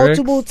back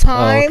multiple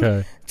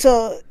times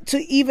to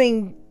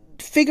even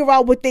figure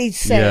out what they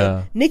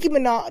say. Nicki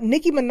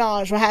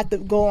Minaj will have to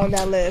go on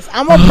that list.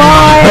 I'm a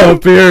buy.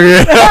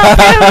 Period.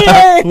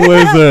 Who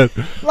is it?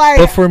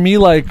 But for me,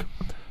 I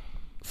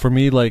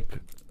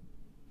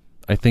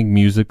think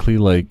musically,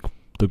 like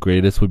the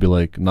greatest would be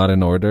like not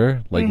in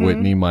order, like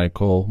Whitney,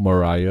 Michael,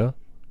 Mariah,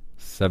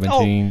 17.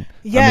 I mean,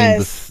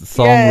 the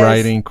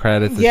songwriting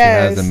credits that she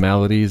has, and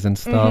melodies and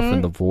stuff,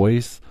 and the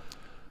voice.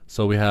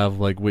 So we have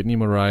like Whitney,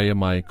 Mariah,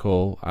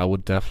 Michael. I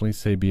would definitely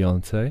say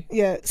Beyonce.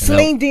 Yeah,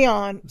 Celine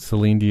Dion.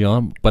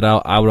 But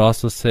I would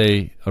also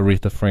say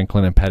Aretha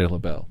Franklin and Patti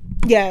LaBelle.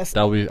 Yes.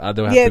 That would have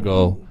to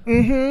go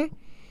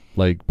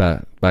like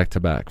back to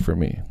back for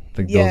me. I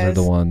think those are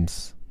the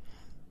ones.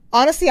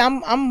 Honestly,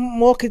 I'm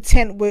more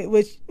content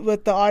with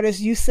the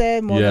artists you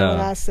said more than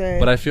what I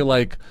said. But I feel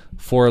like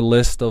for a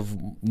list of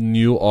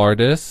new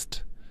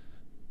artists,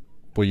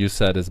 what you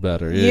said is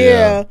better.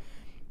 Yeah.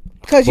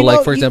 But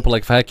like for example,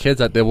 like if I had kids,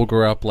 that they will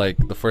grow up like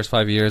the first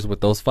 5 years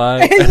with those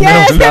 5.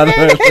 Yes, and then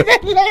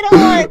later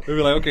on, they'll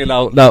be like, okay,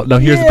 now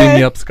here's Beam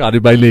Me Up, Scotty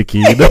by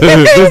Nicki. This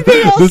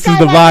is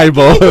the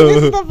Bible.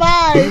 This is the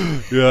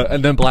vibe. Yeah,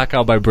 and then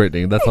Blackout by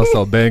Britton. That's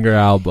also a banger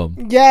album.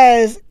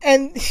 Yes,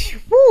 and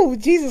whoo,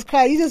 Jesus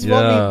Christ, you just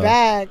brought me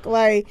back.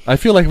 Like I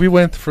feel like we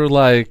went through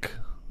like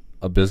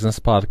a business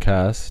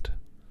podcast,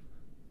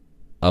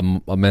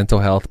 a mental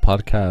health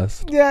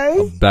podcast.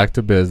 Yes. Back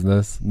to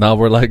business. Now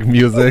we're like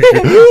music.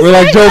 We're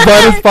like Joe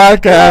Biden's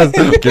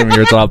podcast. Give me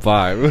your top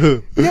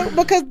 5. Yeah,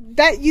 because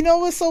that, you know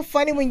what's so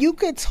funny, when you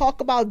could talk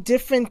about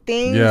different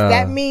things,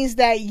 that means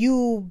that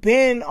you've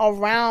been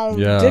around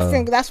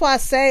different. That's why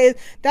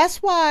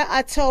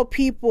I tell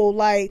people,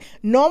 like,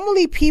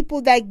 normally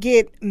people that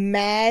get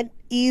mad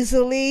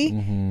easily,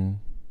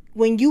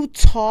 when you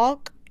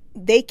talk,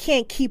 they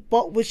can't keep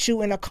up with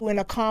you in a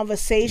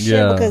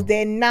conversation because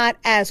they're not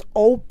as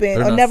open,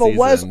 they're or never seasoned.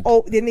 Was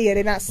open. Yeah,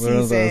 they're not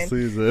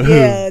seasoned.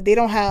 Yeah, they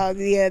don't have.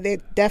 Yeah, they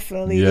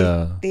definitely.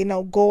 They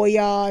know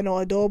Goya, no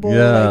adobo,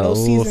 like no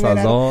seasoning.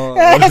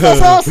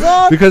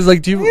 Because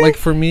like, do you like,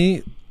 for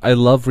me, I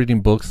love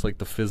reading books, like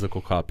the physical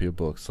copy of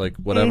books. Like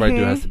whatever I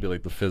do has to be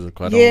like the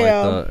physical. I don't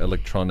like the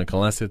electronic,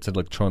 unless it's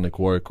electronic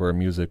work or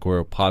music or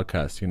a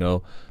podcast. You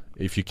know,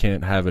 if you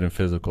can't have it in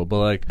physical, but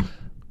like.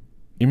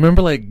 You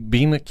remember, like,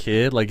 being a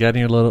kid, like,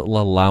 getting your little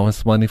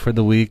allowance money for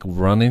the week,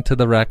 running to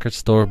the record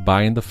store,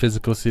 buying the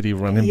physical CD,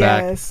 running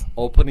back,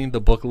 opening the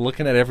book,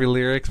 looking at every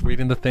lyrics,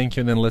 reading the thank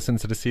you, and then listening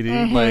to the CD.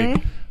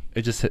 Like,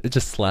 it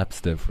just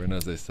slaps different,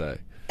 as they say.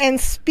 And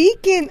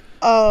speaking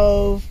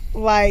of,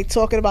 like,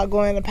 talking about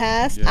going in the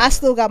past, I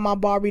still got my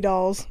Barbie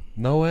dolls.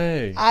 No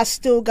way. I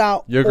still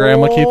got. Your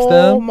grandma keeps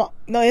them?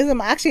 No, it's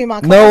actually in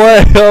my closet. No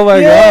way. Oh,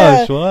 my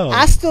gosh. Wow.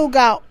 I still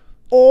got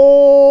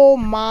all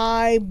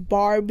my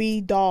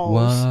Barbie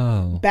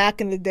dolls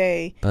back in the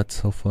day.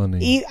 That's so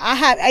funny.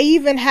 I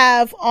even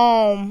have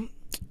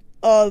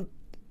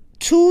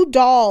 2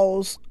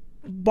 dolls,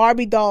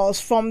 Barbie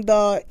dolls from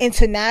the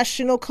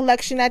international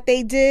collection that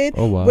they did,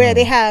 where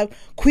they have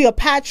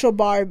Cleopatra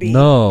Barbie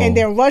and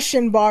then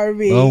Russian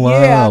Barbie. Oh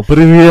wow. Put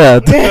it in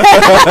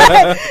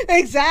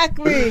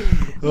exactly.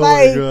 Oh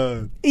like, my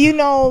God. You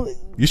know,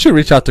 you should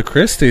reach out to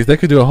Christie's. They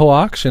could do a whole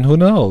auction. Who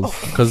knows?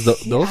 Because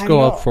those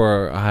go up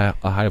for a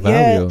high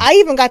value. I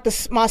even got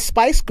my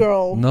Spice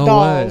Girl dolls.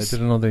 Way. I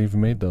didn't know they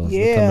even made those.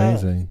 Yeah.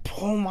 That's amazing.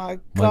 Oh my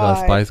God. My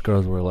God, Spice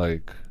Girls were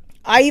like...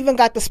 I even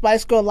got the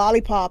Spice Girl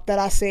lollipop that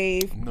I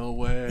saved. No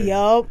way.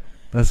 Yup.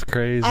 That's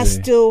crazy. I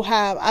still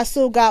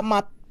got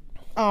my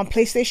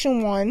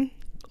PlayStation 1.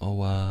 Oh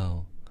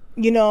wow.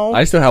 You know,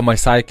 I still have my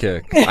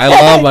Sidekick. I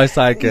love my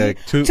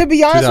Sidekick. To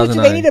be honest with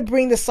you, they need to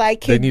bring the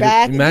Sidekick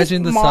back.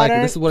 Imagine the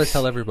Sidekick. This is what I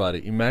tell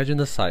everybody. Imagine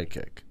the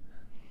Sidekick.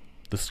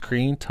 The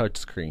screen, touch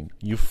screen.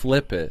 You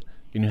flip it,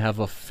 and you have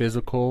a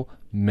physical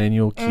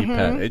manual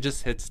keypad. It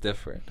just hits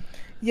different.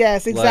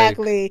 Yes,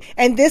 exactly. Like,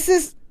 and this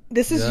is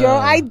your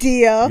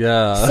idea.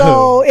 Yeah.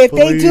 So if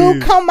they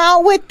do come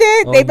out with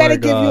it, they better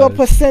give you a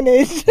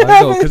percentage.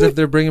 Because if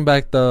they're bringing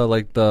back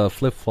the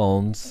flip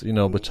phones, you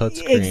know, but touch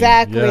screen.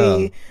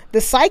 Exactly. Yeah. The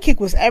Sidekick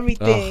was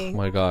everything. Oh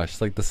my gosh!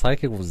 Like the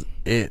Sidekick was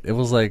it. It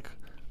was like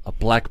a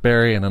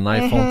BlackBerry and an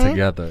iPhone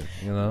together.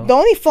 You know. The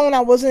only phone I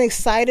wasn't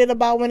excited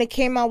about when it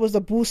came out was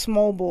the Boost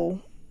Mobile.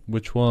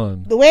 Which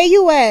one? The way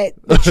you at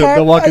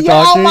the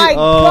walkie-talkie. Oh my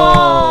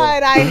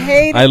God, I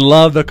hate it. I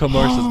love the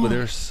commercials, but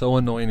they're so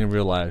annoying in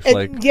real life.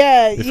 Like,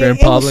 if you're in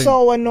public, it was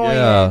so annoying.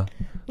 Yeah,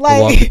 like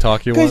the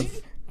walkie-talkie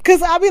ones.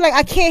 Because I'll be like,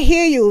 I can't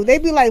hear you. They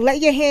be like,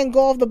 let your hand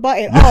go off the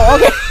button. Oh,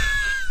 okay.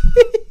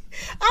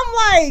 I'm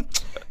like,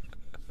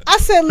 I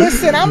said,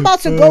 listen, I'm about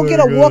to go get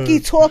a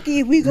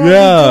walkie-talkie. We gonna be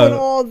doing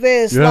all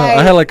this. Yeah, like,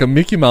 I had like a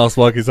Mickey Mouse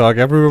walkie-talkie.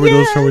 I remember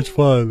those so much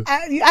fun.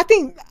 I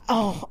think.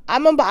 I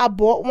remember I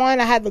bought one.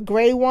 I had the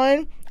gray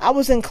one. I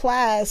was in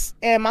class,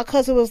 and my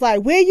cousin was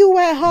like, "Where you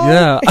at home?"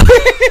 Yeah.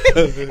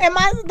 And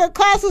the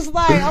class was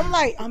like,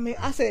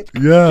 I said,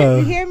 "Can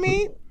you hear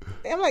me?"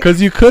 I'm like,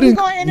 because you couldn't.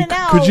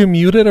 Could you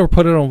mute it or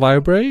put it on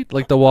vibrate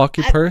like the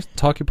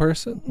talkie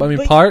person?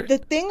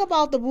 The thing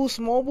about the Boost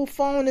mobile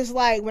phone is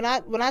like when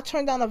I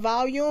turn down the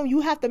volume,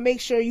 you have to make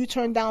sure you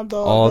turn down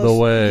the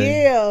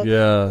way.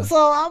 Yeah. So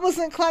I was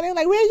inclined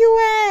like, where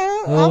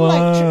you at?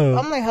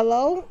 I'm like,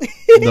 hello.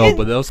 No,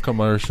 but those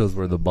commercials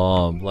were the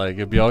bomb. Like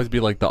it'd always be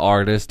like the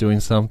artist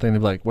doing something. They'd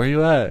be like, where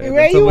you at?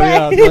 Where you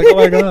at? Like, oh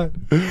my God,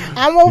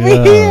 I'm over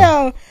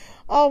here.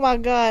 Oh my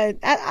God.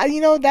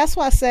 That's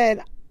why I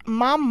said.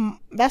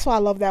 That's why I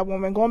love that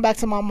woman. Going back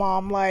to my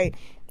mom, like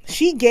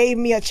she gave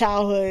me a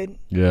childhood.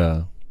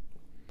 Yeah.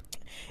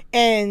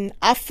 And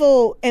I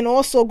feel, and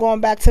also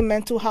going back to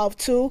mental health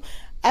too.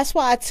 That's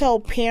why I tell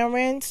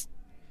parents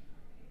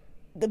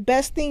the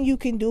best thing you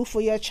can do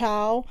for your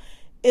child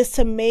is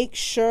to make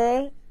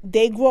sure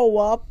they grow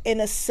up in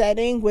a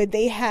setting where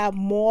they have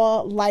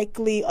more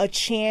likely a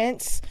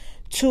chance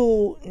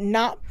to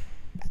not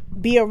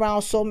be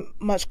around so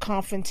much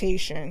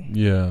confrontation.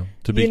 Yeah,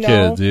 to be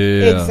kids.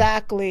 Yeah,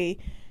 exactly.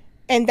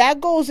 And that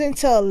goes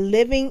into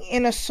living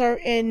in a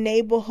certain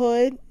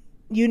neighborhood.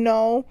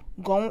 Because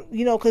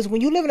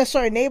when you live in a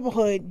certain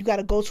neighborhood, you got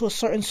to go to a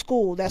certain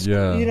school. That's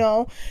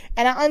And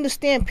I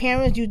understand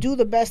parents. You do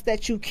the best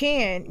that you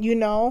can.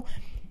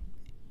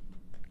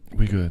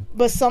 We good.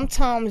 But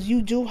sometimes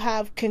you do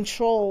have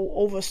control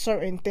over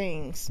certain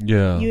things.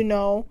 Yeah.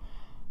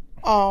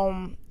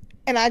 And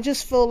I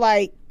just feel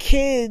like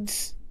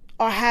kids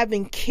are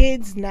having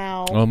kids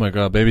now. Oh my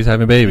God, babies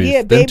having babies.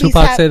 Yeah, Didn't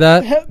Tupac say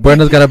that?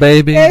 Brenda's got a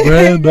baby.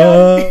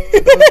 Brenda.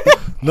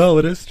 No,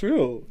 it is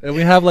true. And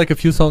we have like a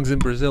few songs in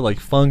Brazil, like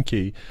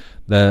Funky,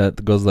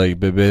 that goes like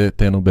bebê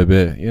tendo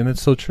bebê, and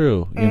it's so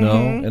true, you know.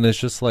 And it's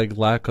just like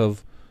lack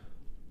of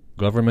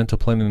governmental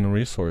planning and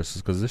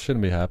resources, because this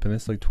shouldn't be happening.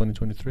 It's like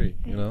 2023,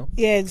 you know.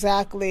 Yeah,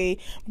 exactly.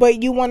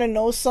 But you want to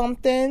know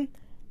something?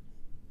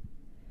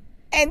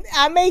 And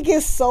I may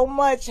get so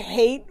much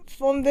hate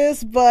from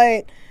this,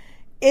 but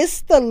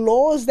it's the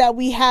laws that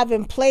we have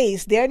in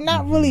place. They're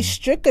not really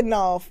strict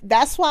enough.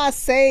 That's why I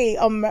say,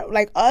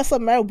 like us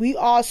Americans, we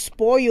are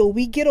spoiled.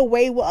 We get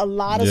away with a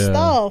lot of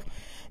stuff.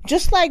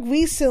 Just like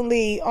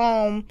recently,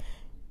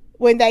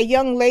 when that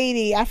young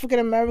lady, African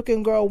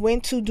American girl,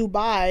 went to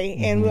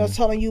Dubai, and we were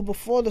telling you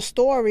before the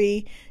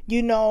story,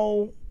 you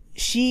know,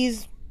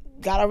 she's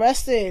got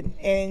arrested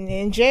and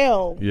in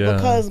jail.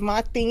 Because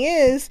my thing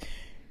is,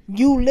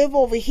 you live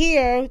over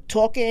here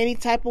talking any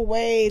type of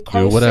way,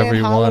 cursing, do whatever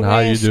you want, how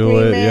you do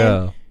screaming. it,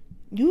 yeah.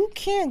 You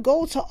can't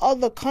go to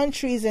other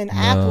countries and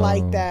act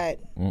like that.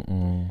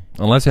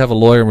 Unless you have a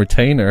lawyer and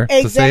retainer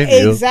to save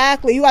you.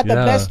 Exactly. You got the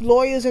best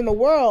lawyers in the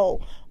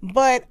world.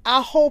 But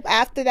I hope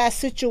after that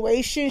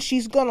situation,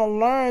 she's going to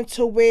learn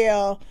to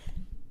where,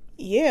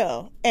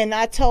 and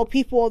I tell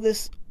people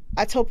this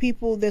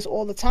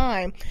all the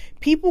time.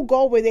 People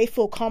go where they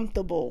feel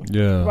comfortable.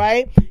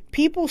 Right?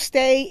 People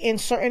stay in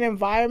certain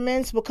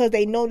environments because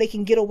they know they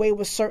can get away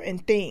with certain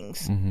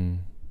things.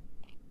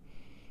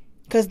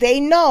 Because they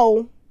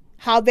know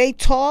how they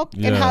talk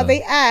and how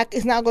they act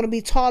is not going to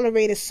be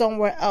tolerated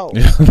somewhere else.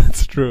 Yeah,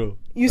 that's true.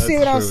 You see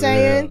what I'm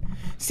saying?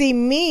 See,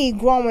 me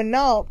growing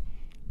up,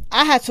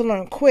 I had to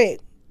learn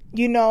quick.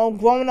 You know,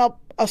 growing up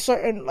a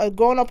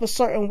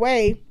certain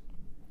way.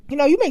 You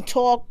know, you may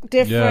talk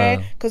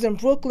different because in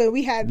Brooklyn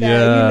we had that,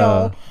 you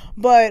know.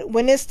 But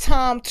when it's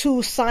time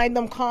to sign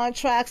them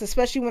contracts,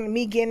 especially when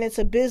me getting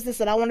into business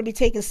that I want to be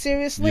taken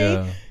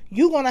seriously,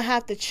 you're going to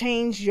have to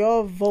change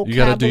your vocabulary. You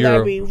got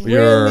to do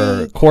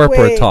your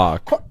corporate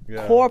talk.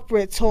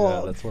 Corporate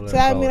talk. Yeah, that's what so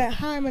I'd be like,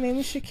 hi, my name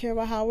is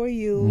Shakirra. How are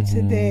you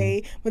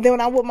today? But then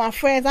when I'm with my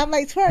friends, I'm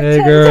like,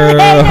 hey,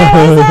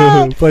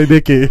 girl. Play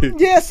Dickie.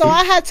 Yeah, so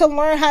I had to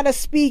learn how to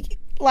speak,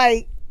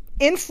 like,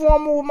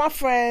 informal with my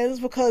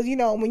friends, because you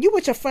know when you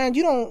with your friends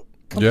you don't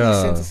complete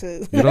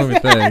sentences. You don't even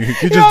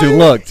think. You just do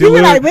looks. You be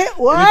like,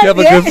 what? If you have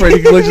a good friend,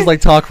 you can just like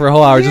talk for a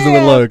whole hour just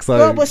doing looks. Like,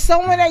 but with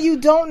someone that you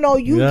don't know,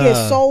 you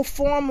get so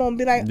formal and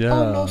be like,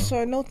 oh no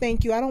sir, no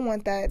thank you, I don't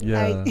want that.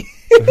 Like,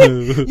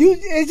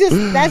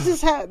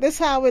 that's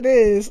how it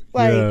is.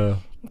 Like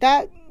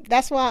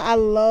that's why I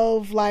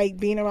love like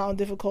being around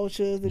different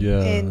cultures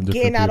and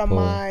getting out of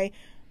my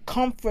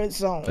comfort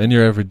zone. In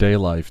your everyday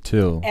life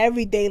too.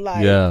 Everyday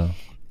life. Yeah.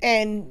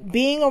 And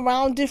being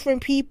around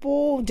different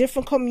people,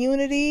 different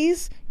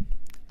communities,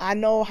 I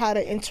know how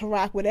to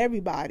interact with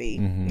everybody,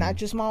 not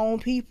just my own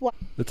people.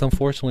 It's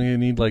unfortunately you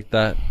need like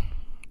that,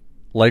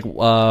 like we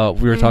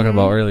were talking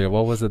about earlier.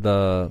 What was it,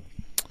 the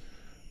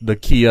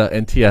Kia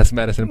NTS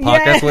Medicine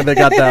podcast when they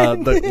got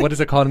the what is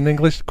it called in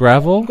English?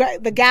 Gravel?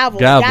 The gavel.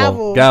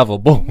 Gavel.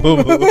 Boom.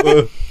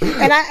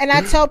 and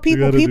I tell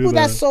people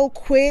that's so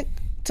quick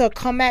to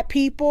come at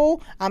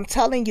people, I'm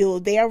telling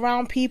you, they're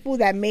around people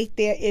that make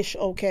their ish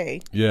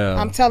okay. Yeah.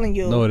 I'm telling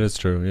you. No, it is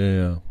true.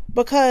 Yeah.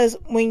 Because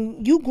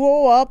when you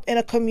grow up in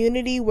a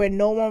community where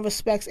no one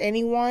respects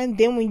anyone,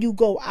 then when you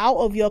go out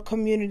of your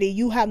community,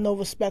 you have no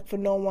respect for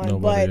no one.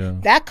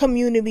 But that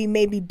community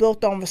may be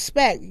built on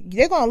respect.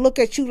 They're going to look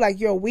at you like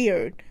you're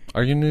weird.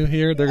 Are you new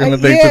here? They're going to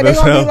think to they're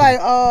going to be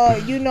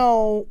like, you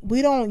know,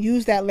 we don't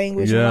use that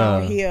language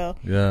around here.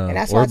 Yeah. And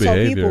that's why I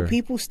tell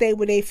people stay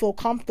where they feel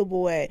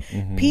comfortable at.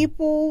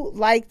 People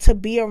like to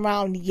be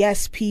around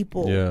yes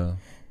people. Yeah.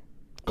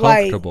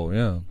 Comfortable,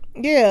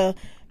 Yeah.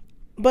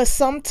 But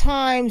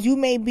sometimes you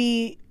may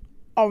be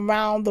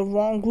around the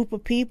wrong group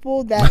of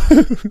people that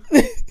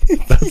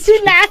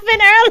you laughing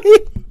early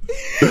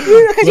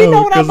because you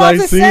know what I'm about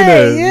to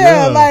say.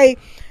 Yeah, like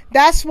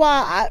that's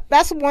why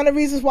that's one of the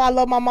reasons why I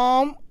love my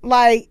mom.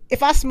 Like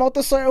if I smelled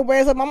a certain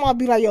way, like my mom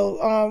be like,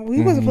 "Yo, we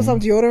wasn't put some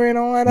deodorant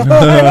on or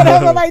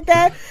whatever like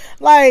that."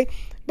 Like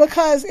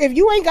because if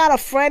you ain't got a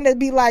friend that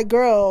be like,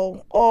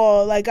 "Girl,"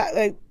 or like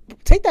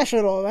take that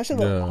shit off. That shit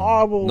look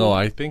horrible. No,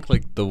 I think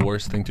like the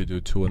worst thing to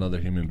do to another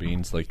human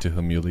being is like to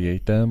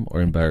humiliate them or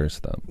embarrass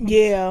them.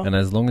 Yeah. And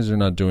as long as you're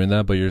not doing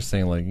that, but you're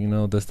saying like, you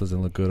know, this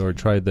doesn't look good or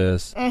try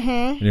this,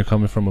 and you're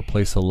coming from a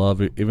place of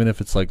love, even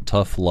if it's like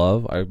tough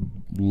love. I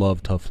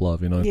love tough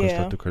love. You know,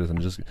 constructive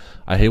criticism.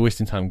 I hate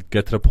wasting time.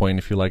 Get to the point.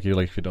 If you like, you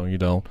like. If you don't, you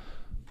don't.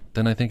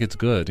 Then I think it's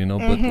good. You know,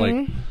 but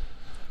like.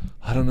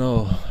 I don't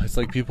know. It's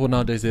like people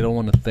nowadays, they don't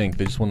want to think.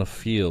 They just want to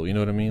feel. You know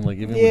what I mean? Like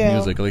even with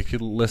music. Like if you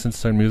listen to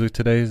certain music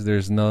today,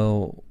 there's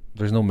no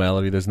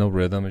melody. There's no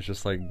rhythm. It's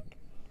just like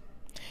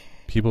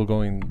people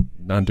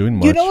not doing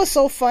much. You know what's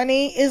so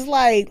funny? Is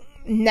like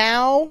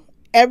now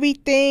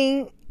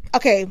everything...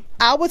 Okay,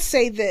 I would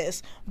say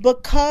this.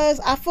 Because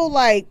I feel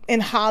like in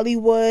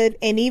Hollywood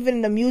and even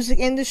in the music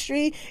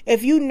industry,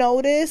 if you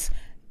notice,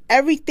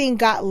 everything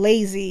got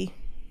lazy.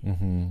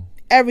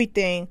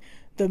 Everything.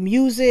 The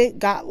music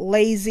got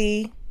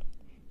lazy.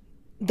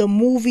 the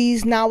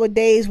movies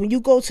nowadays, when you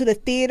go to the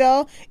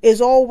theater, is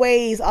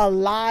always a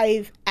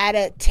live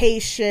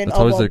adaptation. It's of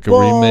always a like a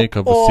book remake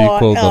of a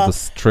sequel of a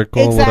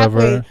trickle,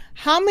 exactly. whatever.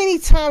 How many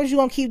times you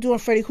gonna keep doing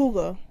Freddy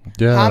Krueger?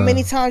 Yeah. How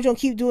many times you gonna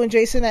keep doing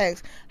Jason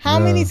X? How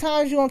Yeah. many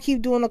times you gonna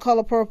keep doing The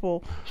Color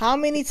Purple? How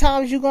many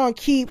times you gonna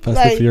keep Fast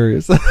and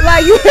Furious?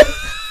 like you?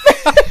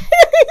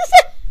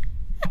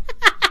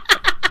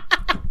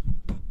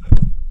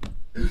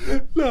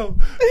 No.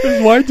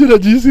 Why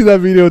did you see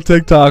that video on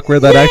TikTok where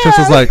that actress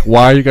was like,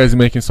 "Why are you guys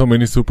making so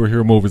many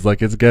superhero movies?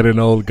 Like, it's getting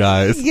old,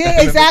 guys."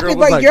 Yeah, exactly.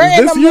 But like, you're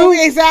in a you?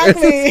 movie,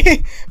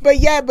 exactly. but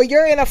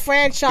you're in a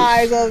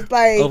franchise of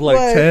like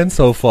 10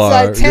 so far.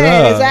 Like 10,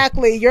 yeah.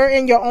 Exactly. You're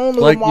in your own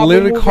little like Marvel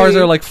literally movie. cars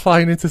are like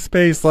flying into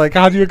space. Like,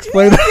 how do you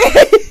explain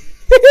that?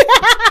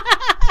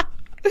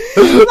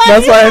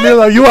 That's why I knew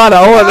like you had to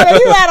order.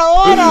 You had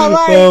to order.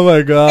 Like, oh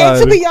my god!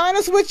 And to be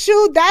honest with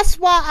you, that's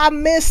why I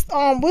missed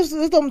was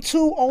them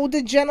two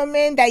older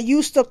gentlemen that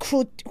used to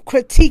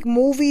critique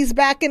movies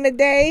back in the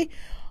day.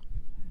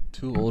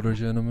 Two older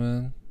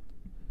gentlemen.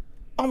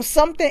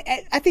 Something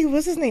I think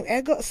what's his name?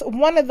 Ecko.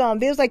 One of them.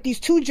 There's like these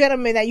two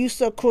gentlemen that used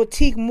to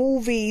critique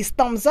movies.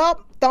 Thumbs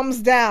up,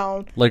 thumbs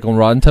down. Like on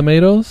Rotten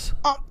Tomatoes.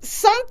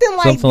 Something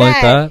like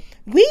that.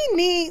 We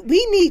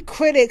need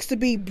critics to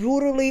be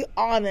brutally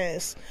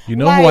honest. You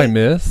know who I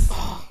miss?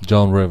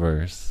 Joan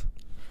Rivers.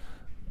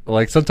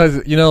 Like sometimes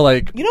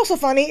like so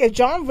funny if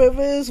John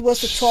Rivers was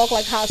to talk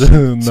like how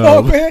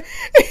no.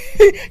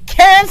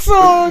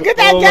 cancel, get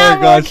that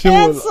down,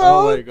 cancel.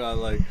 Oh my god,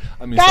 like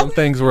I mean some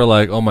things were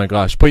like, oh my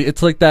gosh, but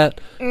it's like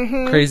that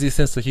crazy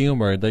sense of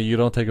humor that you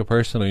don't take it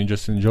personally, you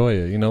just enjoy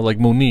it. Like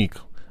Monique.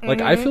 Like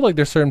I feel like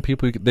there's certain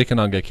people they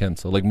cannot get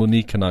canceled. Like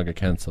Monique cannot get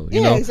canceled. You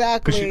know,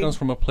 exactly. Because she comes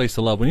from a place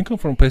of love. When you come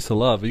from a place of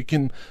love, you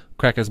can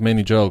crack as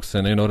many jokes,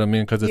 and you know what I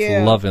mean. Because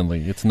it's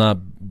lovingly. It's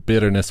not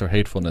bitterness or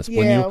hatefulness.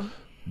 When you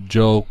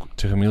joke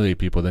to humiliate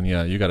people, then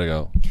you gotta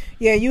go.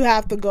 Yeah, you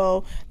have to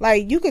go.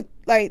 Like you could.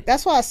 Like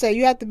that's why I say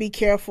you have to be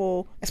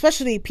careful,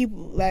 especially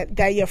people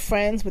that you're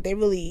friends, but they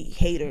really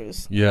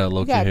haters. Yeah,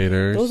 low-key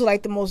haters. Those are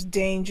like the most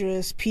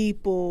dangerous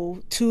people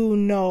to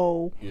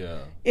know. Yeah,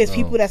 it's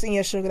people that's in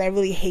your circle that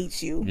really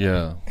hates you.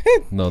 Yeah,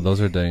 no,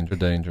 those are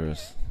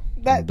dangerous.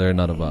 They're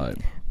not a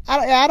vibe.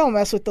 I don't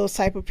mess with those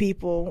type of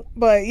people,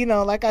 but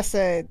like I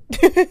said,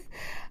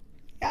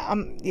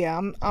 I'm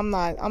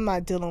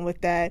not dealing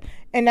with that,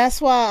 and that's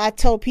why I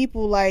tell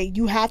people like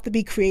you have to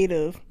be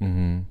creative.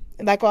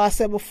 Like what I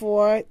said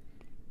before.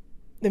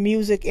 The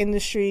music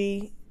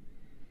industry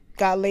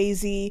got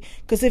lazy.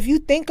 Because if you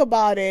think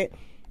about it,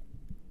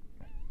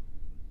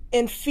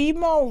 in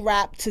female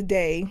rap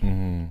today,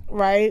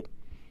 right,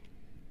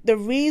 the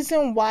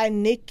reason why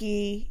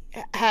Nicki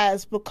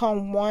has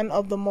become one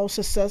of the most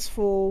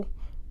successful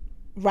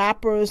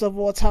rappers of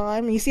all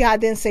time, you see how I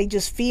didn't say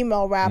just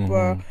female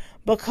rapper,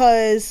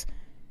 because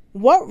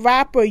what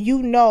rapper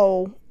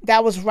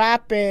that was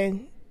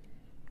rapping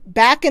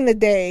back in the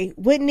day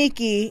with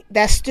Nicki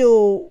that's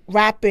still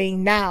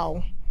rapping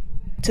now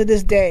to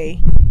this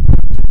day?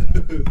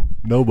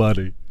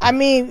 Nobody. I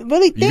mean,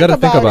 really think about it. You gotta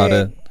think about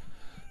it.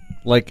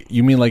 Like,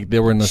 you mean like they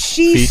were in a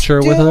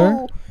feature with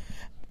her?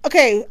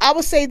 Okay, I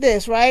would say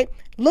this, right?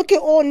 Look at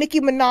all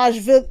Nicki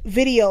Minaj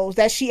videos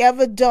that she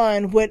ever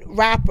done with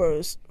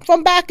rappers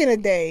from back in the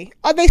day.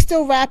 Are they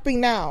still rapping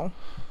now?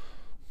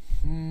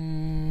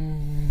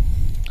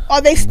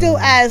 Are they still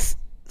as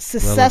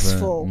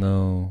successful? Relevant.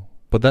 No.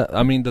 But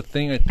the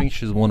thing, I think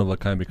she's one of a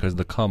kind because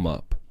the come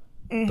up,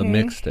 the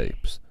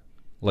mixtapes,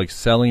 like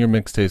selling your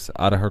mixtapes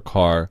out of her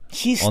car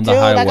on the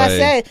highway. Like I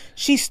said,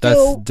 she's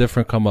still that's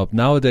different come up.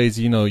 Nowadays,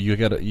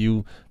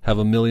 you have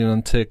 1 million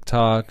on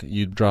TikTok.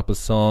 You drop a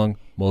song.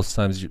 Most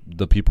times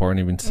the people aren't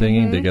even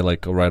singing. They get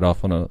like a write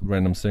off on a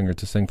random singer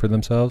to sing for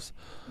themselves.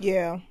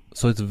 Yeah.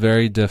 So it's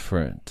very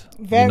different.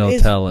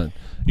 Talent.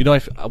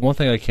 One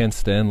thing I can't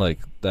stand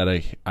like that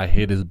I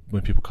hate is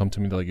when people come to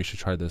me, they're like, you should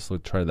try this,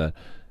 try that.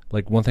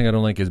 Like, one thing I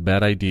don't like is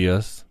bad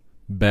ideas,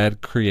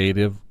 bad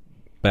creativity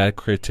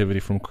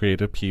from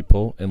creative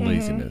people, and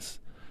laziness.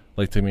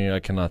 Like, to me, I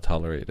cannot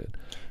tolerate it.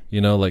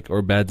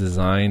 Or bad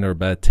design or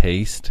bad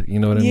taste. You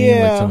know what I mean?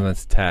 Like, something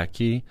that's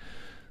tacky.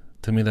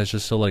 To me, that's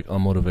just so, like,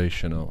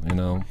 unmotivational,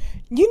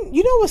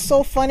 You know what's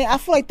so funny? I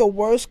feel like the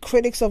worst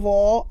critics of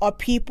all are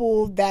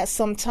people that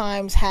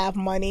sometimes have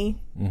money.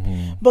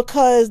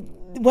 Because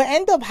what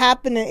ends up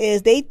happening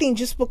is they think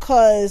just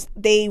because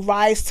they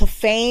rise to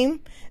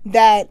fame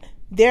that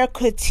their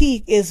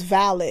critique is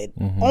valid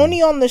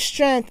only on the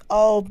strength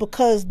of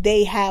because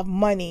they have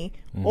money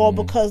or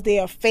because they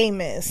are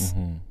famous.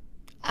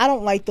 I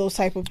don't like those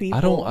type of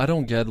people. I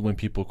don't get when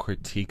people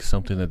critique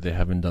something that they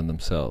haven't done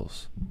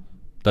themselves.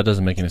 That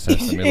doesn't make any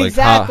sense to me. Like,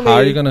 exactly. how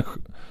are you gonna?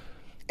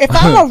 If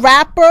I'm a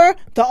rapper,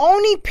 the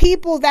only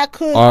people that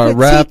could are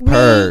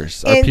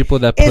rappers are people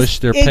that push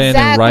their pen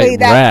and write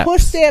raps.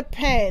 Push their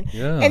pen,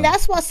 and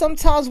that's why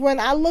sometimes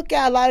when I look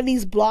at a lot of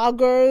these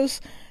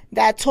bloggers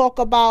that talk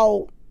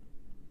about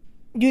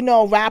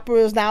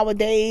rappers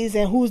nowadays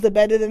and who's the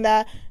better than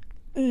that,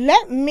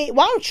 why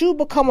don't you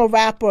become a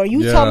rapper?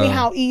 You tell me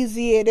how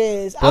easy it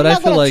is. But I'm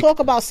not going to talk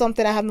about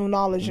something I have no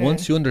knowledge in.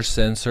 Once you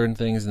understand certain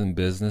things in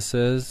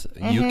businesses,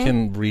 you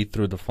can read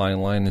through the fine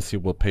line and see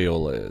what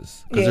payola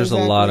is. Because there's a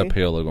lot of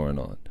payola going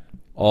on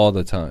all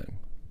the time,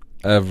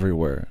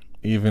 everywhere,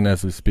 even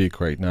as we speak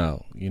right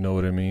now. You know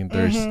what I mean?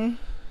 There's,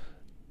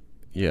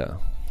 yeah.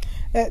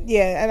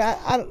 And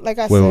I like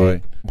I said.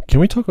 Wait.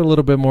 Can we talk a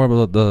little bit more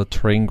about the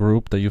Torain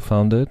group that you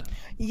founded?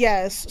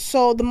 Yes.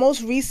 So the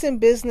most recent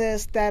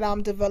business that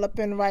I'm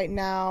developing right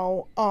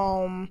now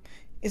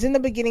is in the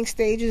beginning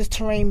stages,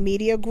 Torain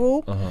Media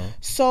Group.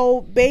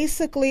 So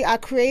basically, I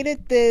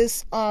created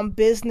this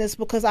business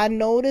because I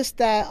noticed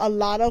that a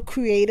lot of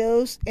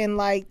creatives in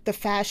like the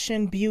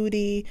fashion,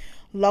 beauty,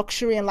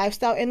 luxury, and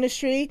lifestyle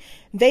industry,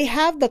 they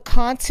have the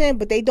content,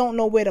 but they don't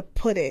know where to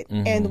put it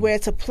and where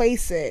to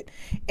place it.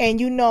 And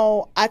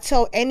I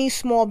tell any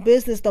small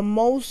business the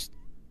most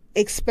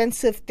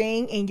expensive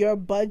thing in your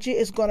budget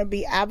is going to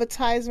be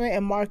advertisement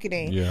and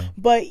marketing,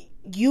 but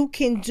you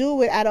can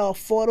do it at an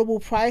affordable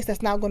price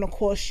that's not going to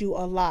cost you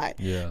a lot,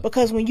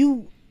 because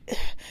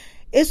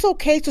it's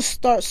okay to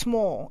start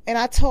small. And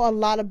I tell a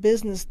lot of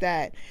business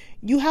that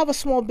you have a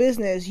small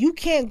business, you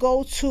can't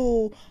go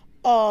to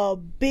a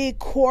big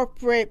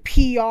corporate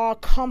PR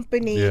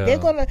company. They're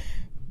gonna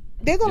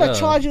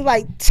charge you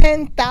like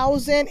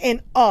 $10,000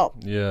 and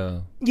up.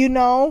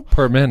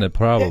 Per minute,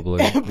 probably.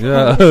 That's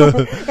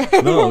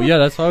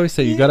why I always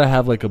say you gotta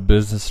have like a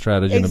business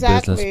strategy and a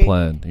business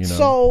plan.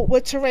 So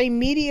with Torain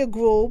Media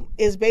Group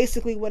is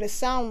basically what it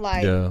sounds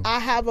like. I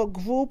have a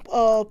group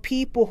of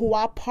people who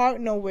I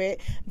partner with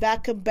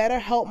that could better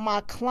help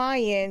my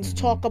clients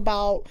talk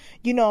about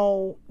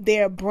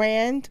their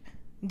brand,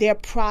 their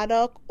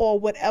product, or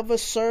whatever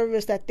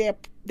service that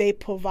they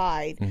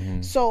provide.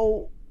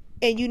 So,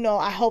 and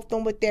I help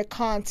them with their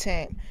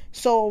content.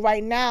 So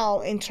right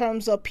now, in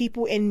terms of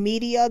people in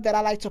media that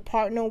I like to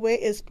partner with,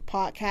 is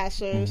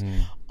podcasters,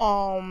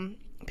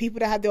 people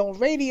that have their own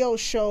radio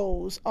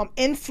shows,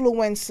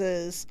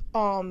 influencers,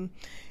 and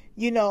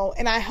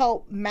I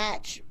help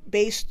match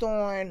based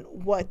on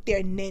what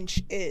their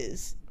niche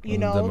is.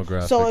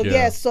 So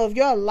if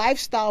you're a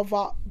lifestyle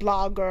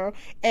blogger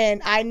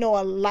and I know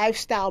a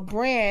lifestyle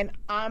brand,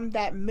 I'm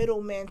that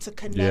middleman to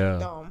connect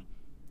them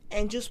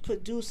and just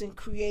produce and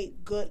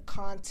create good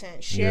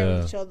content,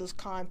 share each other's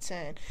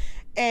content.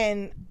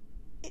 And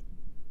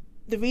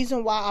the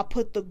reason why I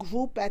put the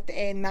group at the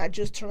end, not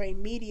just Torain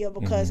Media,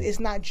 because it's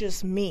not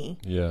just me.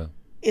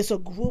 It's a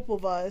group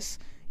of us.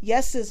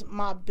 Yes, it's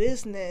my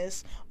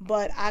business,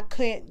 but I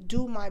couldn't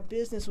do my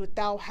business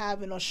without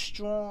having a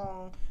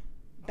strong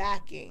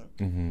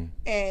backing.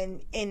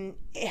 And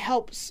it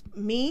helps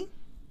me,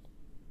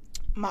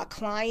 my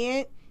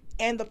client,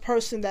 and the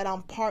person that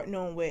I'm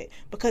partnering with,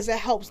 because it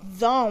helps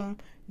them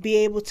be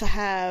able to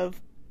have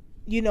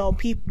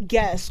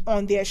guests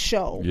on their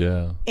show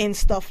and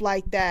stuff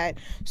like that.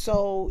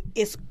 So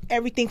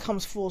everything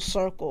comes full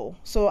circle.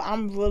 So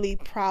I'm really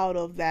proud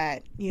of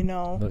that.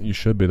 You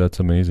should be. That's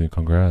amazing.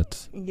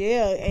 Congrats.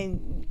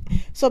 And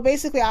so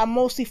basically I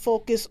mostly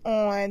focus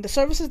on the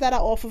services that I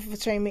offer for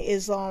Torain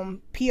is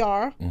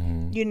PR,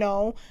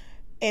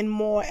 and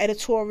more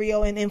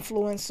editorial and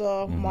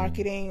influencer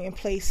marketing and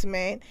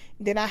placement.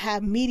 Then I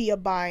have media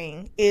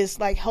buying, is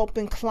like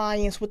helping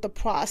clients with the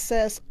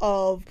process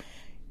of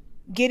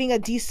getting a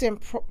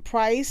decent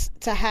price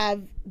to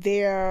have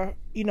their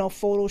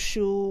photo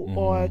shoot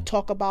or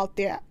talk about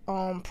their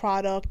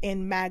product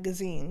in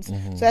magazines.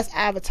 So that's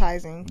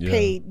advertising,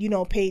 paid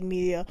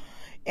media.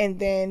 And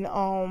then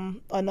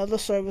another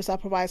service I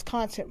provide is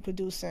content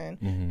producing.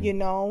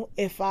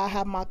 If I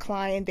have my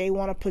client, they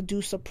want to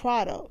produce a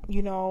product,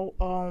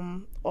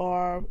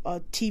 or a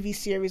TV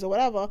series or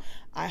whatever,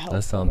 I help.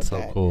 That sounds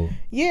so cool.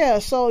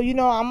 So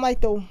I'm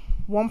like the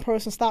one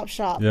person stop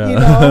shop.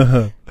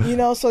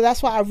 So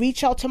that's why I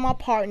reach out to my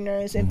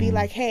partners and be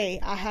like,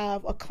 hey, I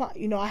have a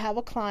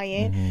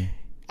client.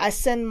 I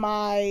send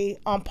my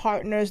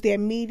partners their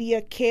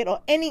media kit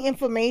or any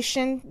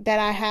information that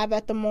I have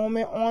at the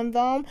moment on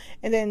them,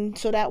 and then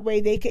so that way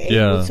they can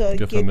able to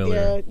get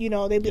familiar.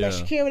 Their, they be like,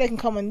 Shakirra, they can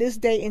come on this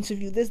day,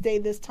 interview this day,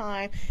 this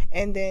time,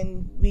 and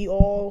then we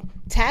all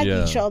tag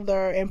each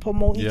other and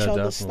promote each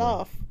other's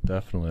stuff.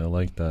 Definitely, I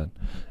like that.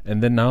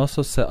 And then I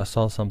also I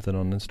saw something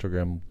on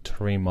Instagram,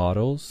 Torain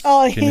Models.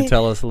 Can you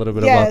tell us a little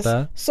bit about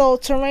that? So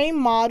Torain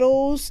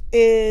Models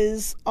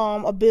is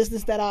a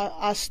business that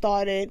I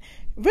started.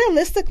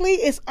 Realistically,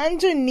 it's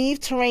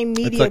underneath Torain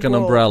Media Group. It's like an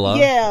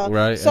umbrella.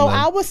 Right? So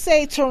I would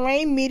say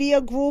Torain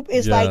Media Group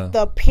is like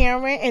the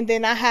parent, and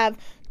then I have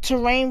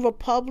Torain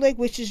Republic,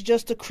 which is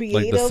just the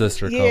creative, like the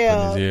sister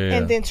companies,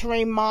 and then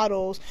Torain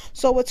Models.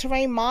 So with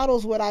Torain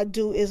Models, what I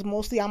do is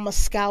mostly I'm a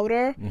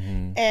scouter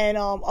and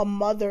a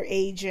mother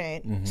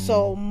agent.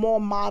 So more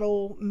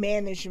model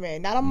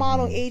management, not a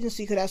model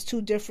agency, because that's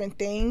two different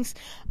things.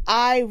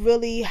 I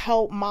really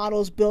help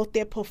models build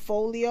their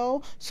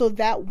portfolio so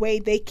that way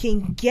they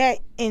can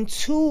get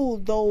into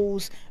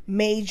those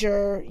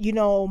major,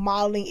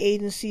 modeling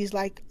agencies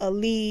like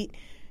Elite,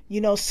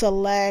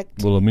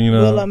 Select,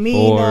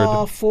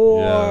 Wilhelmina,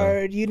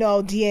 Ford,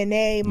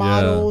 DNA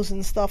models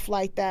and stuff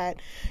like that.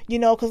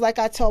 Because like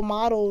I tell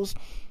models,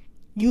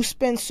 you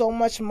spend so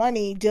much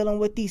money dealing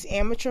with these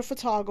amateur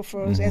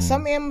photographers, and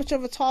some amateur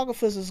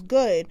photographers is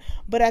good,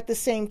 but at the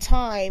same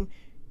time,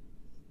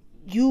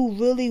 you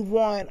really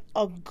want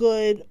a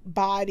good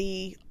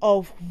body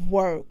of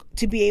work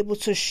to be able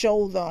to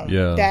show them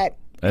that.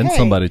 And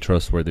somebody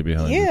trustworthy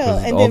behind you.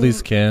 And all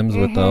these scams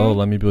with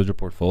let me build your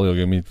portfolio,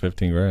 give me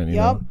 15 grand. You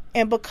know?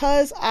 And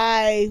because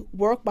I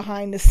work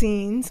behind the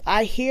scenes,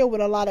 I hear what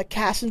a lot of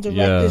casting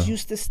directors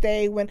used to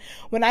say. When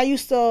I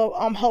used to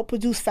help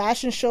produce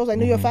fashion shows,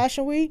 New York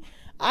Fashion Week,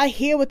 I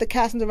hear what the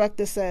casting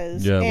director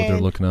says. Yeah, what they're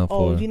looking out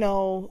for.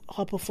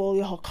 Her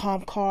portfolio, her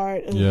comp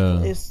card.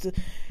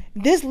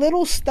 This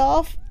little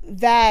stuff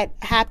that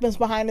happens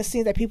behind the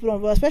scenes that people don't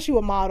realize, especially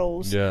with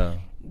models.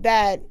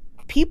 That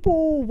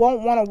people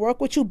won't want to work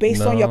with you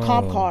based on your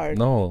comp card.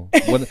 No.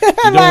 When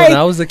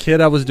I was a kid,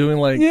 I was doing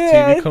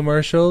TV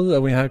commercials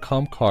and we had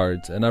comp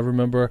cards. And I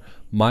remember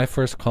my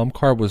first comp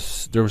card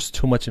there was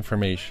too much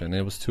information.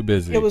 It was too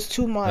busy. It was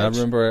too much. And I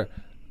remember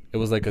it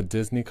was like a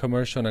Disney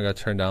commercial and I got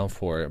turned down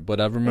for it. But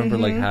I remember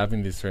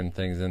having these certain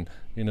things and,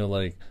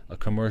 like a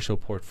commercial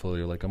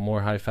portfolio, like a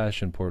more high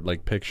fashion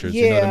pictures.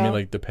 You know what I mean?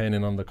 Like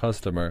depending on the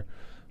customer.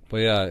 But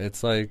yeah,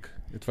 it's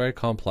very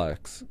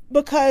complex.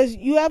 Because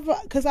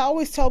I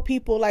always tell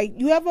people,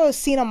 you ever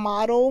seen a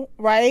model,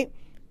 right?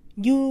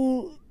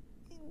 When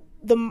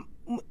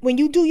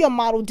you do your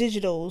model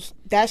digitals,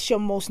 that's your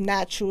most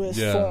naturalist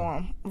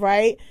form,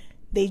 right?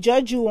 They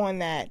judge you on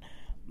that.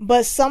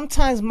 But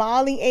sometimes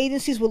modeling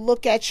agencies will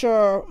look at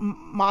your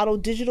model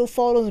digital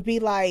photos and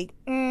be like,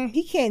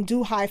 he can't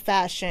do high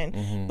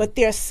fashion. But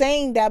they're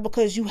saying that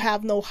because you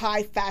have no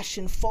high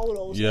fashion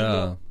photos.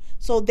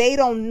 So they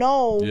don't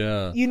know,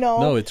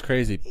 No, it's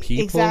crazy.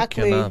 People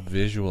cannot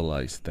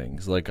visualize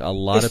things. Like a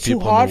lot of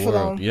people too hard in the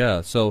world. For them.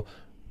 Yeah, so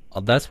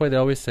that's why they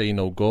always say,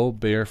 go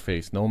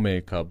bareface, no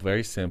makeup,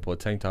 very simple, a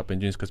tank top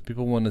and jeans, because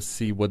people want to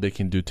see what they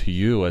can do to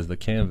you as the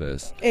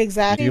canvas.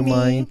 Exactly. Do you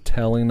mind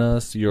telling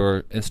us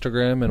your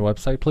Instagram and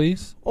website,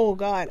 please? Oh,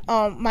 God.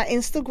 My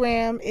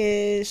Instagram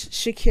is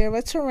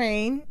Shakirra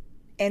Torain,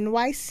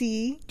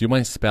 NYC. Do you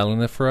mind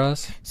spelling it for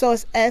us? So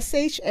it's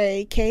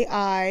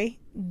SHAKIRRATORAIN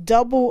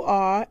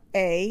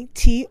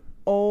NYC.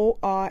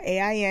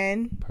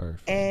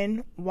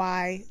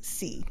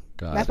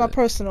 That's my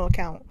personal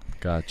account.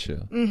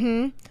 Gotcha.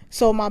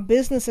 So my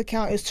business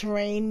account is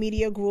Torain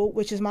Media Group,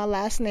 which is my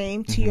last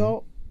name,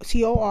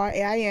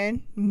 TORAIN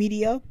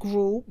Media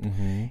Group.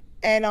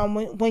 And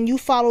when you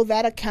follow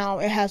that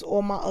account, it has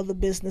all my other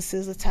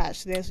businesses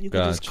attached there. So you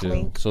can just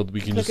click. So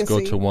we can just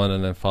go to one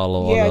and then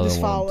follow all the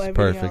other ones.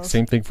 Perfect. Else.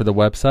 Same thing for the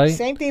website?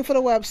 Same thing for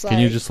the website. Can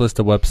you just list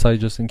the website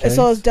just in case?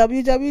 So it's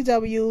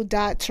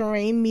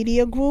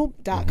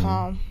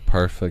www.torainmediagroup.com.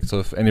 Perfect. So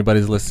if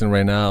anybody's listening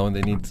right now and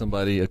they need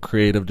somebody, a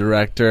creative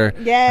director,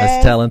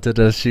 as talented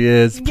as she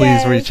is,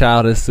 please reach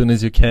out as soon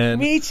as you can.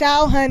 Reach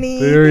out, honey.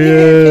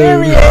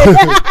 Period.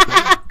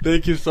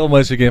 Thank you so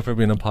much again for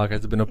being on the podcast.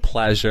 It's been a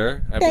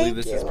pleasure. I believe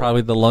this is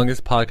probably the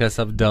longest podcast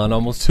I've done,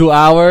 almost 2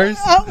 hours.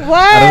 What?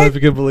 I don't know if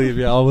you can believe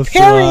it. Almost 2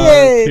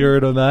 hours.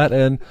 Period on that.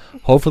 And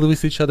hopefully we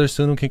see each other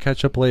soon and can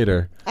catch up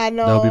later. I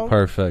know. That'll be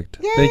perfect.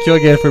 Yay. Thank you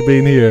again for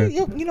being here.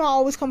 I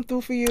always come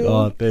through for you.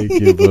 Oh, thank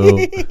you,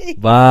 boo.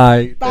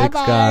 Bye. Thanks,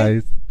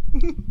 guys.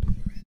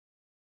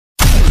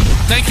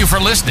 Thank you for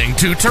listening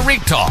to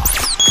Tariq Talk.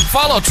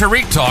 Follow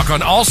Tariq Talk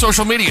on all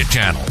social media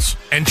channels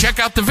and check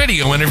out the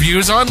video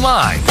interviews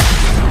online.